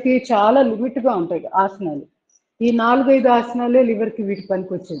ప్యాంక్రియాస్కి చాలా లిమిట్గా ఉంటాయి ఆసనాలు. ఈ 4-5 ఆసనాలే లివర్కి వీటి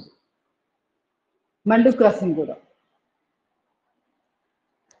పనికి వచ్చేది. మండుకాసనం కూడా.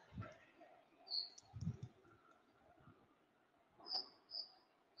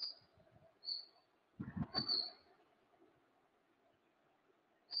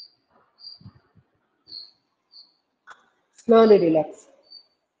 Slowly relax.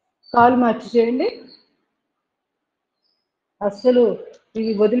 కాలు మార్చి చేయండి. అస్సలు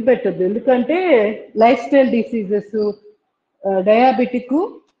ఇవి వదిలిపెట్టద్దు, ఎందుకంటే life style diseases, diabetic,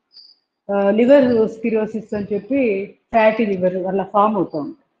 liver స్కిరోసిస్ అని చెప్పి ఫ్యాటీ లివర్ అలా ఫామ్ అవుతాం.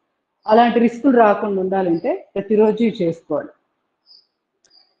 అలాంటి రిస్కులు రాకుండా ఉండాలంటే ప్రతిరోజు చేసుకోవాలి.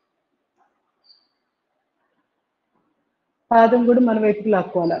 పాదం కూడా మన వైపుకి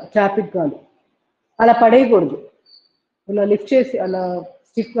లాక్కోవాలి, ట్రాఫిక్ కాదు, అలా పడేయకూడదు. ఇలా లిఫ్ట్ చేసి అలా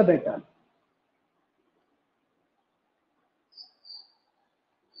స్టిఫ్గా పెట్టాలి.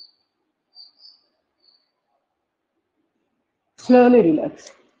 Slowly relax.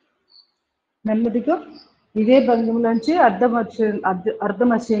 నెమ్మదిగా ఇదే భంగిమలోంచి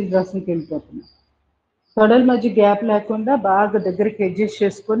అర్ధమశ్చేంద్రాసనకి వెళ్ళిపోతుంది. తొడల మధ్య గ్యాప్ లేకుండా బాగా దగ్గరికి అడ్జస్ట్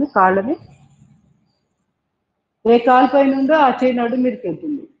చేసుకొని కాళ్ళని, ఏ కాలు పైన ఉందో ఆ చేయి నడు మీదకి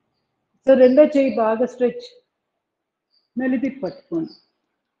వెళ్తుంది. సో రెండో చేయి బాగా స్ట్రెచ్, మెలితిప్పి పట్టుకోండి.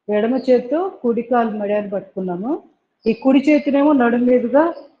 ఎడమ చేతితో కుడి కాలు మెడని పట్టుకున్నాము, ఈ కుడి చేతినేమో నడుము మీదుగా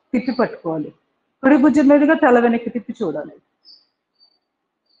తిప్పి పట్టుకోవాలి. కుడి భుజం మీదుగా తల వెనక్కి తిప్పి చూడాలి.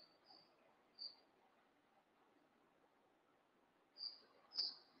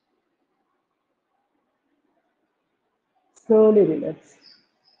 Slowly relax.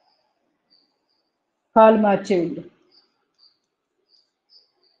 కాలు మార్చేయండి.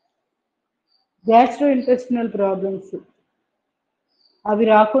 గ్యాస్ట్రో ఇంటెస్టినల్ ప్రాబ్లమ్స్ అవి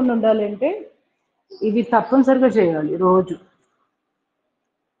రాకుండా ఉండాలంటే ఇవి తప్పనిసరిగా చేయాలి రోజు.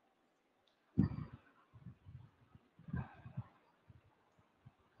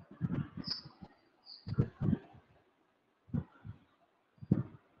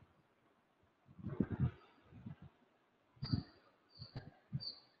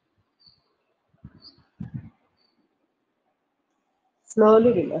 Slowly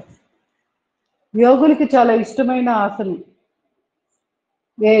relax. యోగులకి చాలా ఇష్టమైన ఆసనం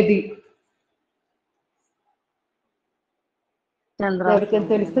ఏది? ఎవరికైనా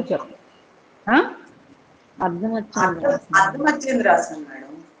తెలిస్తే చెప్పండి. అర్ధమచ్చేంద్రాసనం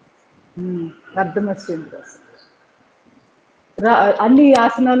మేడం. అర్ధమచ్చేంద్రాసనం. అన్ని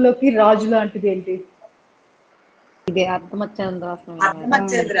ఆసనాల్లోకి రాజు లాంటిది ఏంటి? ఇదే అర్ధమచ్చేంద్రాసనం.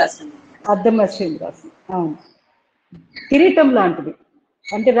 అర్ధమచ్చేంద్రాసనం, అవును. కిరీటం లాంటిది.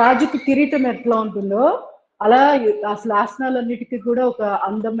 అంటే రాజుకి కిరీటం ఎట్లా ఉంటుందో అలా అసలు ఆసనాలన్నిటికీ కూడా ఒక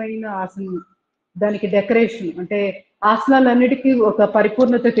అందమైన ఆసనం, దానికి డెకరేషన్, అంటే ఆసనాలన్నిటికీ ఒక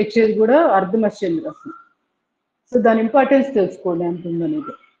పరిపూర్ణత తెచ్చేది కూడా అర్ధమచ్చేంద్రాసనం. సో దాని ఇంపార్టెన్స్ తెలుసుకోండి ఎంత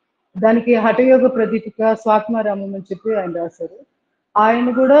ఉందనేది. దానికి హఠయోగ ప్రదీపిక స్వాత్మారామం అని చెప్పి ఆయన రాశారు. ఆయన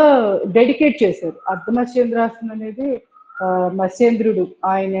కూడా డెడికేట్ చేశారు. అర్ధమత్స్యేంద్రాసనం అనేది మత్స్యేంద్రుడు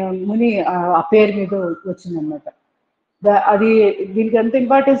ఆయన ముని ఆ పేరు మీద వచ్చిందనమాట. అది దీనికి ఎంత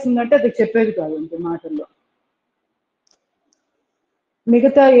ఇంపార్టెన్స్ ఉందంటే అది చెప్పేది కాదు ఇంత మాటల్లో.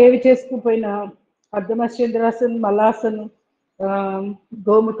 మిగతా ఏవి చేసుకుపోయినా అర్ధమత్స్యేంద్రాసనం, మలాసనం,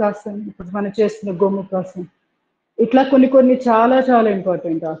 గోముఖాసనం, ఇప్పుడు మనం చేస్తున్న గోముఖాసనం, ఇట్లా కొన్ని కొన్ని చాలా చాలా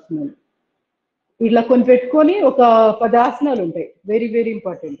ఇంపార్టెంట్ ఆసనాలు. ఇట్లా కొన్ని పెట్టుకొని ఒక 10 ఆసనాలు ఉంటాయి, వెరీ వెరీ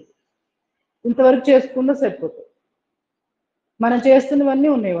ఇంపార్టెంట్. ఇంతవరకు చేసుకున్నా సరిపోతుంది. మనం చేస్తున్నవన్నీ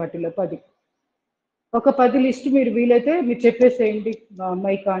ఉన్నాయి వాటిలో 10. ఒక 10 లిస్ట్ మీరు వీలైతే మీరు చెప్పేసేయండి,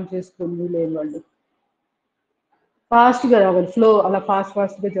 మైక్ ఆన్ చేసుకుని లేని వాళ్ళు. ఫాస్ట్గా రావాలి, ఫ్లో అలా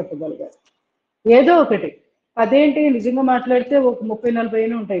ఫాస్ట్గా చెప్పగలగాలి. ఏదో ఒకటి 10 ఏంటి, నిజంగా మాట్లాడితే ఒక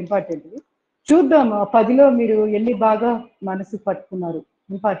 30-40 ఉంటాయి ఇంపార్టెంట్. చూద్దాం ఆ 10లో మీరు ఎన్ని బాగా మనసు పట్టుకున్నారు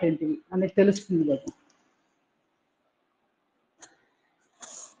ఇంపార్టెంట్ అనేది తెలుస్తుంది కదా.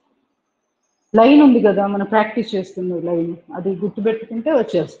 లైన్ ఉంది కదా, మనం ప్రాక్టీస్ చేస్తున్న లైన్, అది గుర్తుపెట్టుకుంటే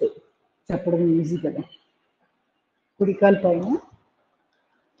వచ్చేస్తాయి, చెప్పడం ఈజీ కదా. కుడికాలు పైన,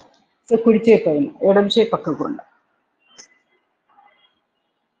 సో కుడి చే పైన, ఎడమ చే పక్కకుండా.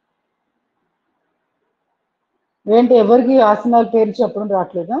 ఏంటి ఎవరికి ఆసనాల పేరు చెప్పడం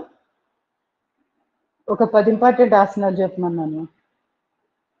రావట్లేదా? ఒక 10 ఇంపార్టెంట్ ఆసనాలు చెప్పమన్నాను.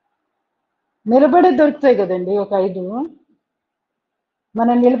 నిలబడే దొరుకుతాయి కదండి ఒక 5.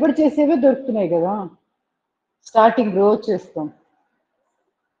 మనం నిలబడి చేసేవే దొరుకుతున్నాయి కదా, స్టార్టింగ్ రోజు చేస్తాం.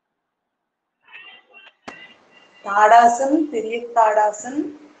 తాడాసన్, తిరియక్ తాడాసన్,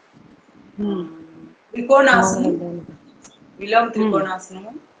 త్రికోణాసనం, విలోమ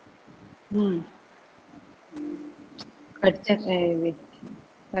త్రికోణాసనము,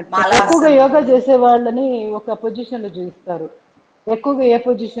 ఎక్కువగా యోగా చేసే వాళ్ళని ఒక పొజిషన్ లో చూపిస్తారు. ఎక్కువగా ఏ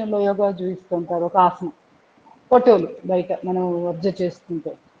పొజిషన్ లో యోగా చూపిస్తుంటారు? ఒక ఆసనం, ఫోటోలు బయట మనం అబ్జర్వ్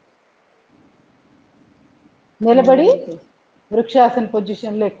చేసుకుంటే నిలబడి వృక్షాసన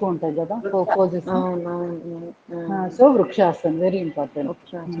పొజిషన్ లో ఎక్కువ ఉంటాయి కదా పోజెస్. So వృక్షాసన్ very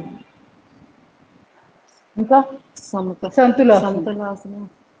important. ఇంకా సంతులాసనం,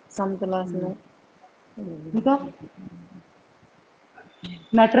 ఇంకా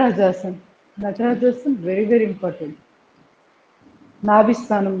నటరాజాసన్. నటరాజాసన్ వెరీ వెరీ ఇంపార్టెంట్.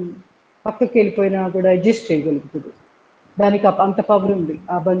 నాభిస్థానం పక్కకి వెళ్ళిపోయినా కూడా అడ్జస్ట్ చేయగలుగుతుంది, దానికి అంత పవర్ ఉంది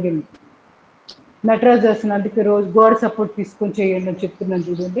ఆ భంగిని. నటరాజాసన్ అందుకే రోజు గోడ సపోర్ట్ తీసుకొని చేయండి అని చెప్తున్నాను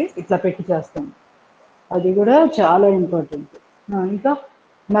చూడండి, ఇట్లా పెట్టి చేస్తాం, అది కూడా చాలా ఇంపార్టెంట్. ఇంకా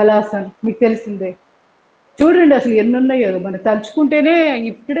మలాసన్ మీకు తెలిసిందే. చూడండి అసలు ఎన్ని ఉన్నాయో, మనం తలుచుకుంటేనే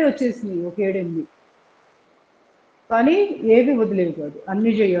ఇప్పుడే వచ్చేసింది ఒక 7-8, కానీ ఏవి వదిలేవి కాదు,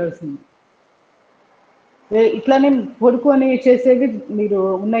 అన్ని చేయాల్సింది. ఇట్లానే పడుకొని చేసేవి మీరు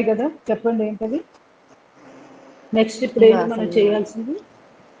ఉన్నాయి కదా, చెప్పండి ఏంటది నెక్స్ట్. ఇప్పుడు ఏంటి మనం చేయాల్సింది?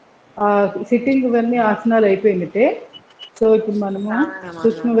 సిట్టింగ్ ఇవన్నీ ఆసనాలు అయిపోయినట్టే. సో ఇప్పుడు మనము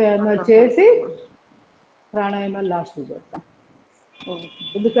సూక్ష్మ వ్యాయామాలు చేసి ప్రాణాయామాలు లాస్ట్ చేస్తాం.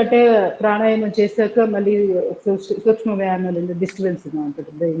 ఎందుకంటే ప్రాణాయామం చేశాక మళ్ళీ సూక్ష్మ వ్యాయామాలు డిస్టర్బెన్స్గా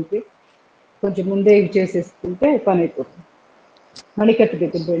ఉంటుంది బ్రెయిన్కి. కొంచెం ముందే ఇవి చేసేసుకుంటే పని అయిపోతుంది. మణికట్టు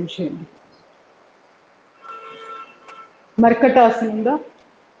దగ్గర బెండ్ చేయండి. మర్కటాసనం ఉందా?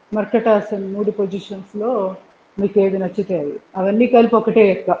 మర్కటాసనం 3 పొజిషన్స్లో మీకు ఏది నచ్చితే అవి, అవన్నీ కలిపి ఒకటే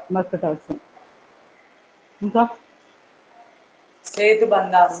ఎక్క మర్కటాసనం. ఇంకా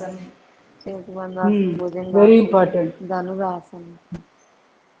సేతుబంధాసన్, వెరీ ఇంపార్టెంట్. ధనురాసనం,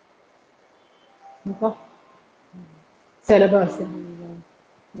 ఇంకా శలభాసనం,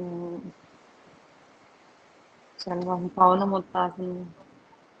 పవనముత్తాసనం.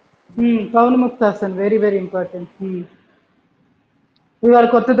 పవనముక్తాసనం వెరీ వెరీ ఇంపార్టెంట్. ఇవాళ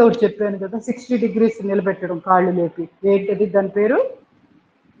కొత్తది ఒకటి చెప్పాను కదా, 60 degrees నిలబెట్టడం కాళ్ళు లేపి. ఏంటది దాని పేరు?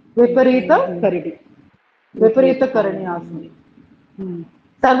 విపరీత కరిడి, విపరీత కరణి ఆసనం.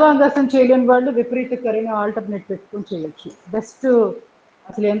 సర్వాంగాసనం చేయలేని వాళ్ళు విపరీత కరిని ఆల్టర్నేట్ పెట్టుకొని చేయొచ్చు. బెస్ట్.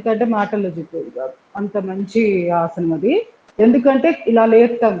 అసలు ఎంత అంటే మాటల్లో చెప్పేది కాదు, అంత మంచి ఆసనం అది. ఎందుకంటే ఇలా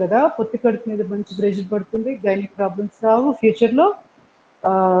లేపుతాం కదా, పొత్తి కడుపు మీద మంచి ప్రెషర్ పడుతుంది, గైనిక్ ప్రాబ్లమ్స్ రావు ఫ్యూచర్లో.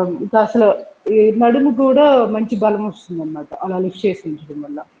 ఇంకా అసలు ఈ నడుము కూడా మంచి బలం వస్తుంది అనమాట అలా లిఫ్ట్ చేసి ఉంచడం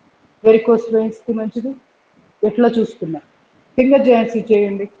వల్ల. వెరికోస్ వెయిన్స్కి మంచిది. ఎట్లా చూసుకున్నా ఫింగర్ జాయింట్స్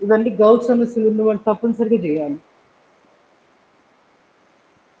చేయండి. ఇవన్నీ గౌట్ సమస్యలు ఉన్న వాళ్ళు తప్పనిసరిగా చేయాలి.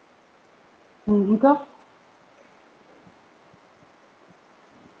 ఇంకా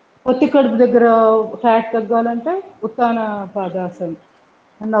పొత్తి కడుపు దగ్గర ఫ్యాట్ తగ్గాలంటే ఉత్తాన పాదాసనం,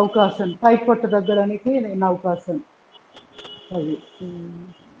 నౌకాసనం. పై పొట్ట తగ్గడానికి నౌకాసనం. అది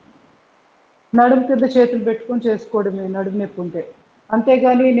నడుము కింద చేతులు పెట్టుకొని చేసుకోవడమే నడుము నొప్పి ఉంటే.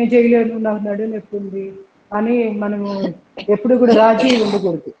 అంతేగాని నేను చేయలేను, నాకు నడుము నొప్పి ఉంది అని మనము ఎప్పుడు కూడా రాజీ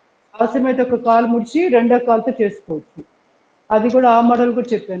ఉండకూడదు. అవసరమైతే ఒక కాలు ముడిచి రెండో కాలుతో చేసుకోవచ్చు. అది కూడా ఆ మోడల్ కూడా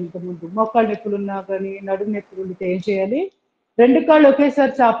చెప్పాను ఇంతకుముందు. మోకాళ్ళ నొప్పులు ఉన్నా కానీ నడుము నొప్పులు ఉంటే ఏం చేయాలి? రెండు కాళ్ళు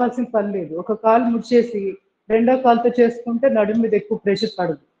ఒకేసారి చాపాల్సిన పని లేదు. ఒక కాలు ముడిచేసి రెండో కాలుతో చేసుకుంటే నడుము మీద ఎక్కువ ప్రెషర్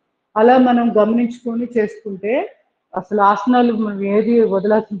పడదు. అలా మనం గమనించుకొని చేసుకుంటే అసలు ఆసనాలు మనం ఏది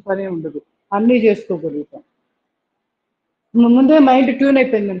వదలాల్సిన పనే ఉండదు, అన్నీ చేసుకోగలుగుతాం. ముందే మైండ్ ట్యూన్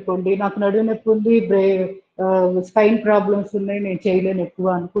అయిపోయింది అనుకోండి, నాకు నడుము నొప్పి ఉంది, స్పైన్ ప్రాబ్లమ్స్ ఉన్నాయి, నేను చేయలేను ఎక్కువ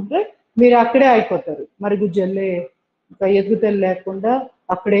అనుకుంటే మీరు అక్కడే అయిపోతారు. మరి గుజ్జల్లే ఎదుగుదల లేకుండా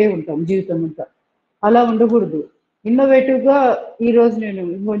అక్కడే ఉంటాం జీవితం అంతా. అలా ఉండకూడదు. ఇన్నోవేటివ్గా ఈరోజు నేను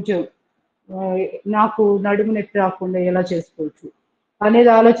కొంచెం నాకు నడుము నొప్పి రాకుండా ఎలా చేసుకోవచ్చు అనేది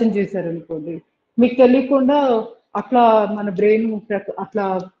ఆలోచన చేశారనుకోండి, మీకు తెలియకుండా అట్లా మన బ్రెయిన్ అట్లా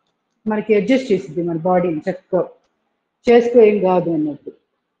మనకి అడ్జస్ట్ చేసింది మన బాడీని చక్కగా. చేసుకో ఏం కాదు అన్నట్టు.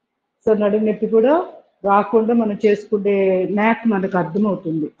 సో నడుము నొప్పి కూడా రాకుండా మనం చేసుకునే న్యాక్ మనకు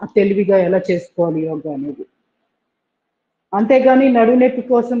అర్థమవుతుంది, ఆ తెలివిగా ఎలా చేసుకోవాలి యోగా అనేది. అంతేగాని నడుము నొప్పి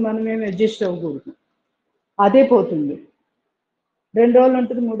కోసం మనం ఏమి అడ్జస్ట్ అవ్వకూడదు. అదే పోతుంది, 2 రోజులు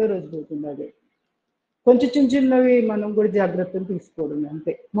ఉంటుంది, 3వ రోజు పోతుంది. అదే కొంచెం చిన్న చిన్నవి మనం కూడా జాగ్రత్తలు తీసుకోవడం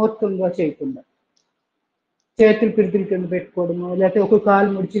అంతే, మూర్ఖంగా చేయకుండా. చేతులు పిడికిల కింద పెట్టుకోవడము, లేకపోతే ఒక కాలు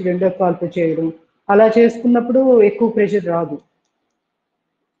ముడిచి రెండో కాలుతో చేయడం, అలా చేసుకున్నప్పుడు ఎక్కువ ప్రెషర్ రాదు.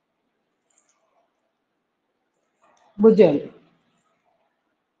 భుజాలు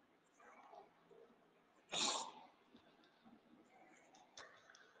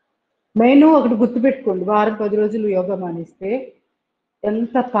మెయిన్ ఒకటి గుర్తుపెట్టుకోండి, వారం 10 రోజులు యోగా మానేస్తే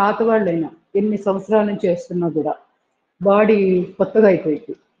ఎంత పాత వాళ్ళైనా ఎన్ని సంవత్సరాల నుంచి చేస్తున్నా కూడా బాడీ కొత్తగా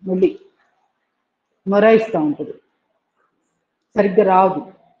అయిపోయింది, మళ్ళీ మొరాయిస్తూ ఉంటుంది, సరిగ్గా రాదు.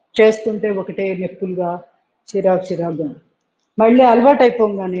 చేస్తుంటే ఒకటే నొప్పులుగా చిరాకుగా. మళ్ళీ అలవాటు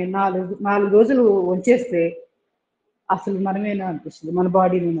అయిపోగానే 4 రోజులు వచ్చేస్తే అసలు మనమేనా అనిపిస్తుంది, మన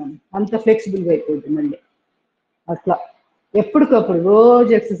బాడీనేనా, అంత ఫ్లెక్సిబుల్గా అయిపోయింది మళ్ళీ. అట్లా ఎప్పటికప్పుడు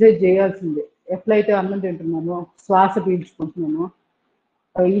రోజు ఎక్సర్సైజ్ చేయాల్సిందే. ఎట్లయితే అన్నం తింటున్నామో, శ్వాస పీల్చుకుంటున్నామో,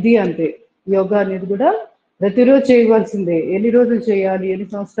 ఇది అంతే. యోగా అనేది కూడా ప్రతిరోజు చేయవలసిందే. ఎన్ని రోజులు చేయాలి, ఎన్ని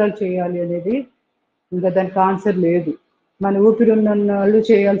సంవత్సరాలు చేయాలి అనేది ఇంకా దానికి ఆన్సర్ లేదు. మన ఊపిరి ఉన్న వాళ్ళు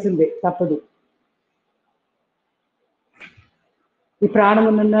చేయాల్సిందే, తప్పదు. ఈ ప్రాణం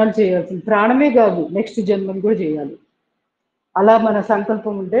ఉన్న వాళ్ళు చేయాల్సింది, ప్రాణమే కాదు నెక్స్ట్ జన్మను కూడా చేయాలి. అలా మన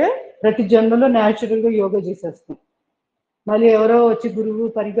సంకల్పం ఉంటే ప్రతి జన్మలో న్యాచురల్గా యోగా చేసేస్తాం. మళ్ళీ ఎవరో వచ్చి గురువు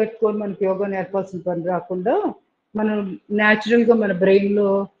పని కట్టుకొని మనకి యోగా నేర్పాల్సిన పని రాకుండా మనం న్యాచురల్గా మన బ్రెయిన్లో,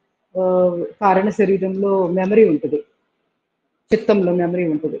 కారణ శరీరంలో మెమరీ ఉంటుంది, చిత్తంలో మెమరీ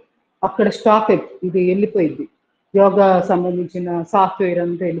ఉంటుంది. అక్కడ స్టాక్ ఇది వెళ్ళిపోయింది, యోగా సంబంధించిన సాఫ్ట్వేర్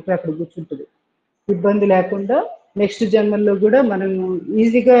అంతా వెళ్ళిపోయి అక్కడ కూర్చుంటుంది. ఇబ్బంది లేకుండా నెక్స్ట్ జన్మల్లో కూడా మనం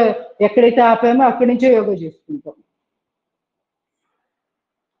ఈజీగా ఎక్కడైతే ఆపామో అక్కడి నుంచే యోగా చేసుకుంటాం.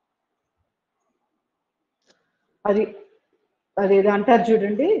 అది అదేదో అంటారు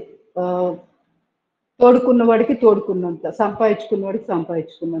చూడండి, తోడుకున్న వాడికి తోడుకున్నంత, సంపాదించుకున్న వాడికి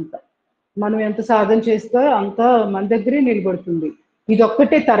సంపాదించుకున్నంత. మనం ఎంత సాధన చేస్తే అంత మన దగ్గరే నిలబడుతుంది. ఇది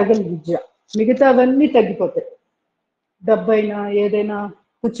ఒక్కటే తరగని విద్య, మిగతావన్నీ తగ్గిపోతాయి. డబ్బైనా ఏదైనా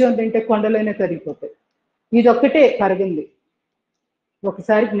కూర్చొని తింటే కొండలైనా కరిగిపోతాయి. ఇది ఒక్కటే తరగంది.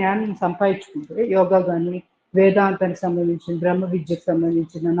 ఒకసారి జ్ఞానం సంపాదించుకుంటే యోగా కానీ, వేదాంతానికి సంబంధించిన, బ్రహ్మ విద్యకు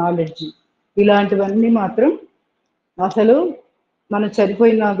సంబంధించిన నాలెడ్జ్, ఇలాంటివన్నీ మాత్రం అసలు మనం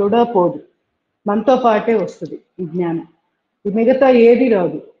చనిపోయినా కూడా పోదు, మనతో పాటే వస్తుంది ఈ జ్ఞానం. ఈ మిగతా ఏది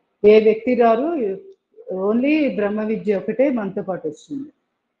రాదు. ఏ వ్యక్తి రారు, ఓన్లీ బ్రహ్మ విద్య ఒకటే మనతో పాటు వస్తుంది,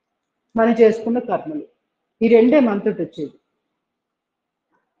 మనం చేసుకున్న కర్మలు ఈ రెండే మనతో వచ్చేది.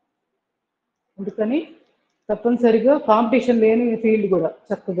 అందుకని తప్పనిసరిగా కాంపిటీషన్ లేని ఫీల్డ్ కూడా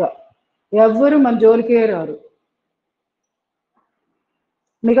చక్కగా ఎవ్వరు మన జోలికే రారు.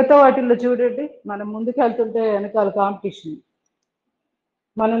 మిగతా వాటిల్లో చూడండి, మనం ముందుకు వెళ్తుంటే వెనకాల కాంపిటీషన్,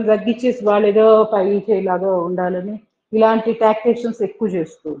 మనం తగ్గించేసి వాళ్ళు ఏదో పై చేయలాగా ఉండాలని ఇలాంటి టాక్సేషన్స్ ఎక్కువ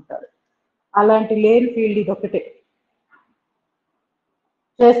చేస్తూ ఉంటారు. అలాంటి లేని ఫీల్డ్ ఇది ఒకటే,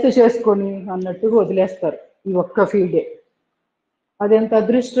 చేస్తూ చేసుకొని అన్నట్టుగా వదిలేస్తారు ఈ ఒక్క ఫీల్డే. అదెంత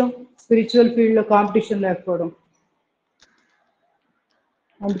అదృష్టం స్పిరిచువల్ ఫీల్డ్లో కాంపిటీషన్ లేకపోవడం.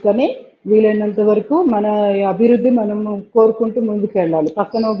 అందుకని వీలైనంత వరకు మన అభివృద్ధి మనము కోరుకుంటూ ముందుకు వెళ్ళాలి.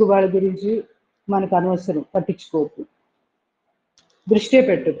 పక్కన వాళ్ళ గురించి మనకు అనవసరం, పట్టించుకోవద్దు, దృష్టి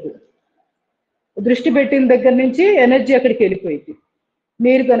పెట్టద్దు. దృష్టి పెట్టిన దగ్గర నుంచి ఎనర్జీ అక్కడికి వెళ్ళిపోయింది.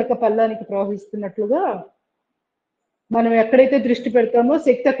 నీరు కనుక పల్లానికి ప్రవహిస్తున్నట్లుగా మనం ఎక్కడైతే దృష్టి పెడతామో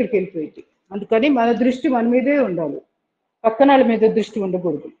శక్తి అక్కడికి వెళ్ళిపోయింది. అందుకని మన దృష్టి మన మీదే ఉండాలి, పక్కన వాళ్ళ మీద దృష్టి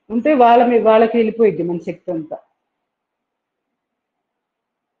ఉండకూడదు. ఉంటే వాళ్ళకి వెళ్ళిపోయింది మన శక్తి అంతా.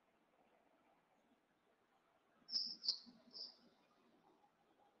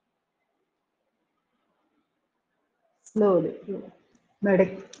 స్లోలీ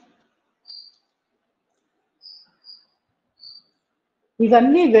మెడక్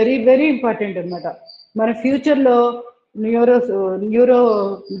ఇవన్నీ వెరీ వెరీ ఇంపార్టెంట్ అనమాట. మన ఫ్యూచర్లో న్యూరో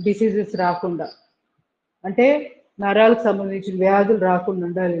డిసీజెస్ రాకుండా, అంటే నరాలకు సంబంధించిన వ్యాధులు రాకుండా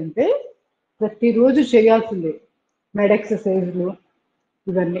ఉండాలి అంటే ప్రతిరోజు చేయాల్సిందే మెడ్ ఎక్సర్సైజ్లు.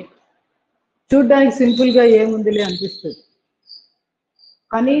 ఇవన్నీ చూడ్డానికి సింపుల్గా ఏముందిలే అనిపిస్తుంది,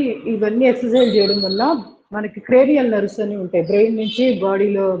 కానీ ఇవన్నీ ఎక్సర్సైజ్ చేయడం వల్ల మనకి క్రేనియల్ నర్వ్స్ అని ఉంటాయి, బ్రెయిన్ నుంచి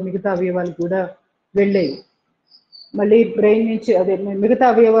బాడీలో మిగతా అవయవాలు కూడా వెళ్ళేవి, మళ్ళీ బ్రెయిన్ నుంచి అదే మిగతా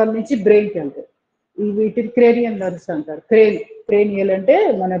అవయవాల నుంచి బ్రెయిన్కి వెళ్తాయి. వీటిని క్రేనియల్ నర్వ్స్ అంటారు. క్రేనియల్ అంటే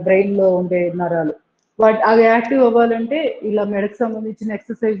మన బ్రెయిన్లో ఉండే నరాలు. అవి యాక్టివ్ అవ్వాలంటే ఇలా మెడకు సంబంధించిన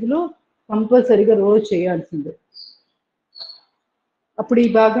ఎక్సర్సైజ్లు కంపల్సరీగా రోజు చేయాల్సిందే. అప్పుడు ఈ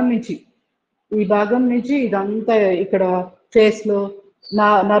భాగం నుంచి ఇదంతా ఇక్కడ ఫేస్లో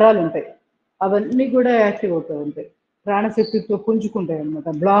నరాలు ఉంటాయి, అవన్నీ కూడా యాక్టివ్ అవుతూ ఉంటాయి, ప్రాణశక్తితో పుంజుకుంటాయి అన్నమాట,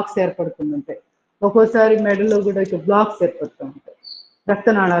 బ్లాక్స్ ఏర్పడుతుంటాయి. ఒక్కోసారి మెడలో కూడా ఇక్కడ బ్లాక్స్ ఏర్పడుతూ ఉంటాయి,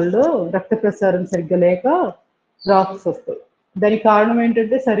 రక్తనాళాల్లో రక్త ప్రసారం సరిగ్గా లేక బ్లాక్స్ వస్తాయి. దానికి కారణం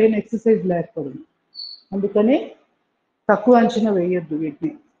ఏంటంటే సరైన ఎక్సర్సైజ్ లేకపోవడం. అందుకని తక్కువ అంచనా వేయొద్దు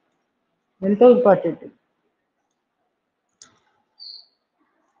వీటిని, ఎంతో ఇంపార్టెంట్.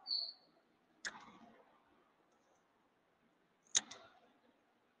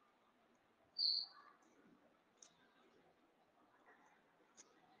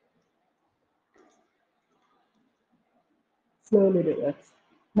 Slowly relax.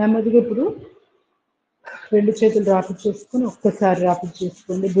 నెమ్మదిగా ఇప్పుడు 2 చేతులు రాపిడ్ చేసుకుని ఒక్కసారి రాపిడ్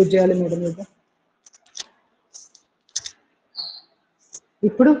చేసుకోండి భుజాల మీద.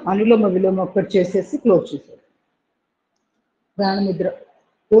 ఇప్పుడు అనులోమ విలోమ ఒక్కటి చేసేసి క్లోజ్ చేశారు. ప్రాణముద్ర,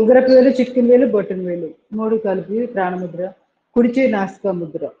 ఉంగరపు వేలు, చిటికిన వేలు, బొట్టన వేలు 3 కలిపి ప్రాణముద్ర. కుడిచే నాసికా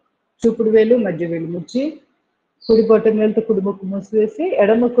ముద్ర, చూపుడు వేలు మధ్య వేలు ముచ్చి కుడి బొట్టన వేలుతో కుడి ముక్కు మూసివేసి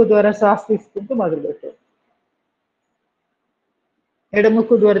ఎడముక్కు ద్వారా శ్వాస తీసుకుంటూ మొదలుపెట్టారు.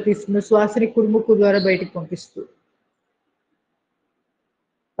 ఎడముక్కు ద్వారా తీసుకున్న శ్వాసని కుడిముక్కు ద్వారా బయటికి పంపిస్తూ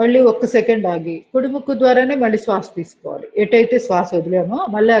మళ్ళీ 1 సెకండ్ ఆగి కుడి ముక్కు ద్వారానే మళ్ళీ శ్వాస తీసుకోవాలి. ఎటైతే శ్వాస వదిలేమో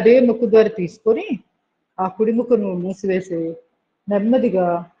మళ్ళీ అదే ముక్కు ద్వారా తీసుకొని ఆ కుడి ముక్కును మూసివేసి నెమ్మదిగా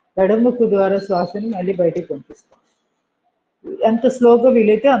ఎడముక్కు ద్వారా శ్వాసని మళ్ళీ బయటికి పంపిస్తాం. ఎంత స్లోగా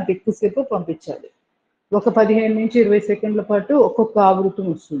వీలైతే అంత ఎక్కువసేపు పంపించాలి. ఒక 15 నుంచి 20 సెకండ్ల పాటు ఒక్కొక్క ఆవృతం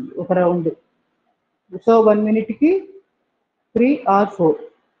వస్తుంది, ఒక రౌండ్. సో 1 మినిట్కి 3 or 4,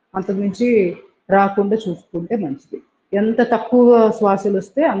 అంతకుమించి రాకుండా చూసుకుంటే మంచిది. ఎంత తక్కువ శ్వాసలు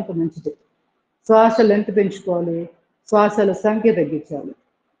వస్తే అంత మంచిది. శ్వాస లెంత్ పెంచుకోవాలి, శ్వాసల సంఖ్య తగ్గించాలి,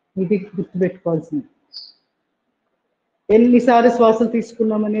 ఇది గుర్తుపెట్టుకోవాల్సింది. ఎన్నిసార్లు శ్వాసలు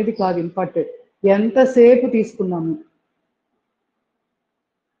తీసుకున్నాం అనేది కాదు ఇంపార్టెంట్, ఎంతసేపు తీసుకున్నాము,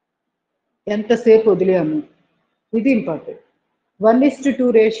 ఎంతసేపు వదిలేము, ఇది ఇంపార్టెంట్.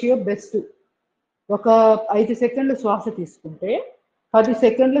 1:2 ratio best. ఒక 5 సెకండ్లు శ్వాస తీసుకుంటే 10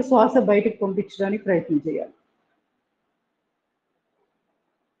 సెకండ్లు శ్వాస బయటకు పంపించడానికి ప్రయత్నం చేయాలి.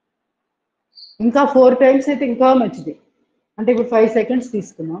 ఇంకా 4 టైమ్స్ అయితే ఇంకా మంచిది. అంటే ఇప్పుడు 5 సెకండ్స్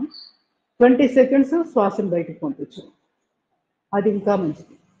తీసుకున్నాం, 20 సెకండ్స్ శ్వాసను బయటకు పంపించాం, అది ఇంకా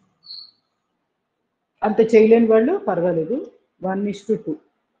మంచిది. అంత చేయలేని వాళ్ళు పర్వాలేదు 1:2.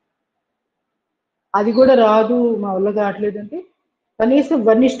 అది కూడా రాదు మా వల్ల కావట్లేదంటే కనీసం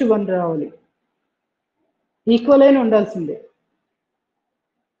 1:1 రావాలి, ఈక్వల్ అయిన ఉండాల్సిందే.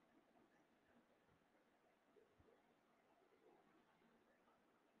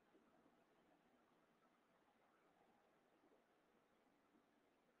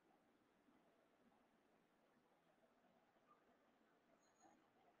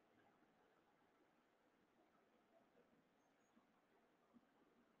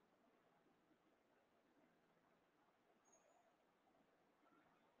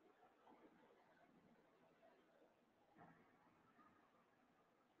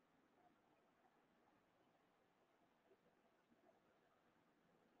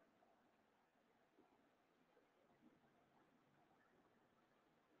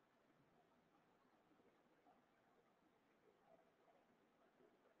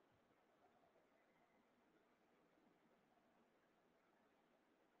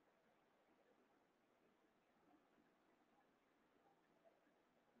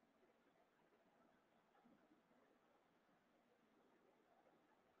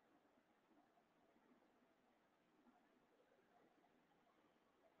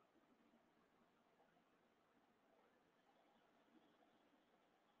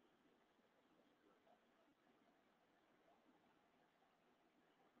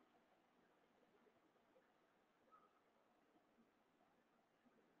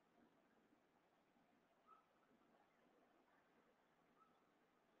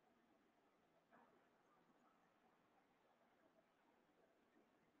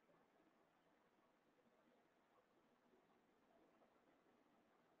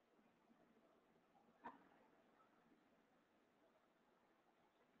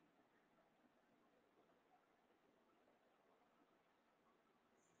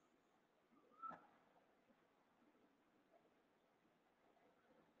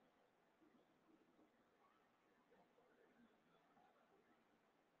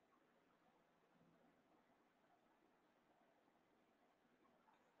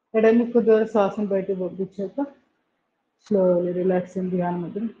 ఎడమ ముక్కు ద్వారా శ్వాసను బయటకు పంపించాక స్లోలీ రిలాక్సింగ్ ధ్యాన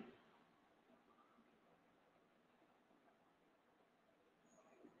ముద్ర.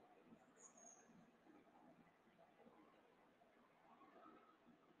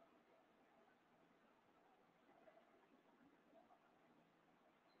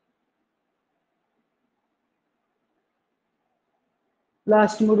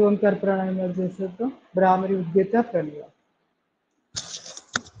 లాస్ట్ 3 ఓంకార ప్రాణాయామాలు చేసేద్దాం. భ్రామరి, ఉద్గీత, ప్రణవ.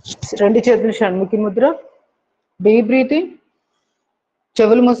 2 చేతులు షణ్ముఖి ముద్ర. Deep breathing.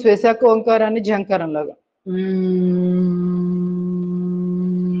 చెవులు మూసివేశాక ఓంకారాన్ని ఝంకారం లాగా.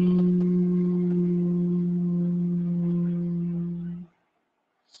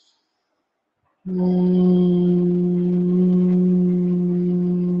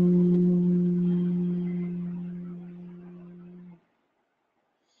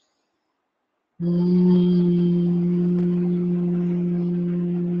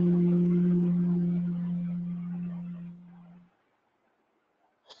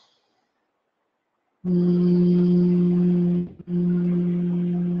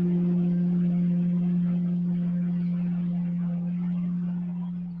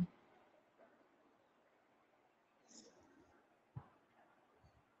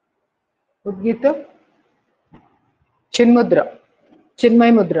 ఉద్గీత చిన్ముద్ర,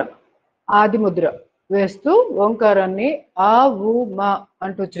 చిన్మయ ముద్ర, ఆది ముద్ర వేస్తూ ఓంకారాన్ని ఆ ఊ మా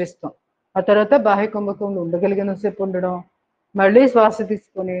అంటూ ఉచ్చరిస్తాం. ఆ తర్వాత బాహ్య కుంభకంలో ఉండగలిగిన సేపు ఉండడం, మళ్ళీ శ్వాస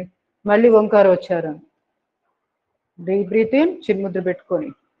తీసుకొని మళ్ళీ ఓంకారం వచ్చారు. డీప్ బ్రీతింగ్, చిన్ముద్ర పెట్టుకొని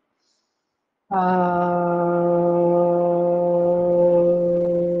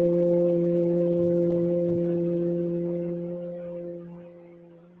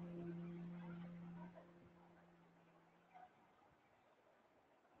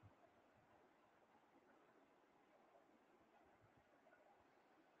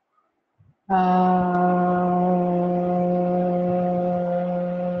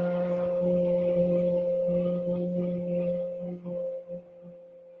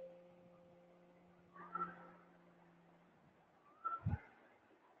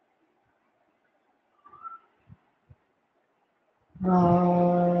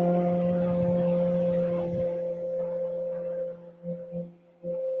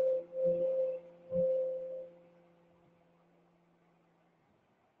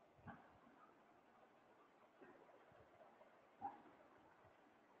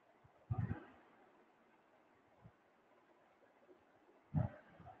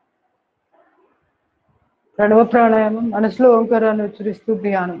ప్రణవ ప్రాణాయామం. మనసులో ఓంకారాన్ని ఉచ్చరిస్తూ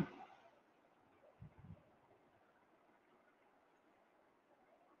ధ్యానం.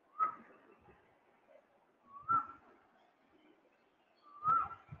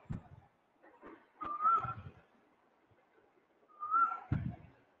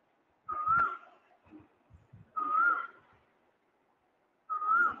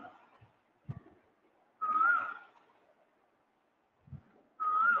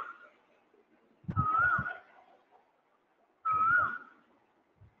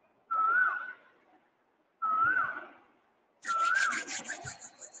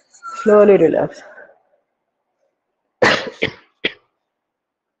 Slowly relax.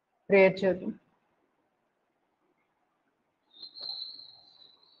 ప్రేయర్ చేద్దాం.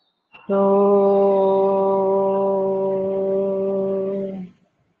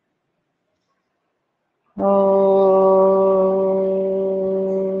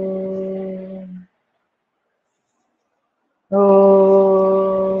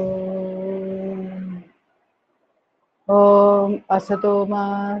 ఓం అసతో మా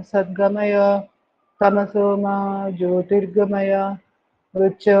సద్గమయ, తమసో మా జ్యోతిర్గమయ,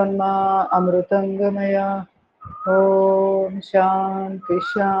 మృత్యోన్మా అమృతంగమయ. ఓం శాంతి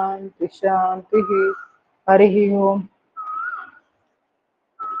శాంతి శాంతి. హరి ఓం.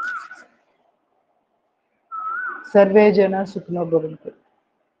 సర్వే జన సుఖినో భవంతు.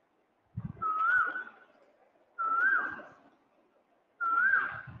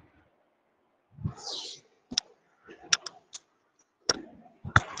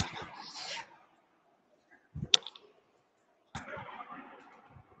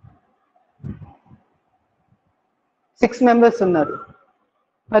 సిక్స్ మెంబర్స్ ఉన్నారు.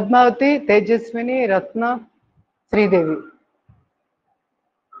 పద్మావతి, తేజస్విని, రత్న, శ్రీదేవి.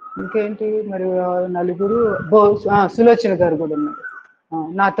 ఇంకేంటి మరి నలుగురు. సులోచన గారు కూడా ఉన్నారు.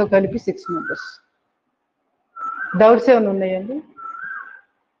 నాతో కలిపి 6 మెంబర్స్. డౌట్స్ ఏమైనా ఉన్నాయండి?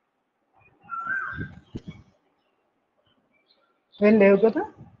 ఏం లేవు కదా.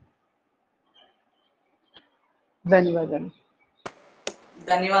 ధన్యవాదాలు.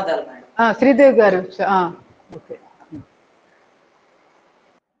 ధన్యవాదాలు మేడం. శ్రీదేవి గారు. ఓకే.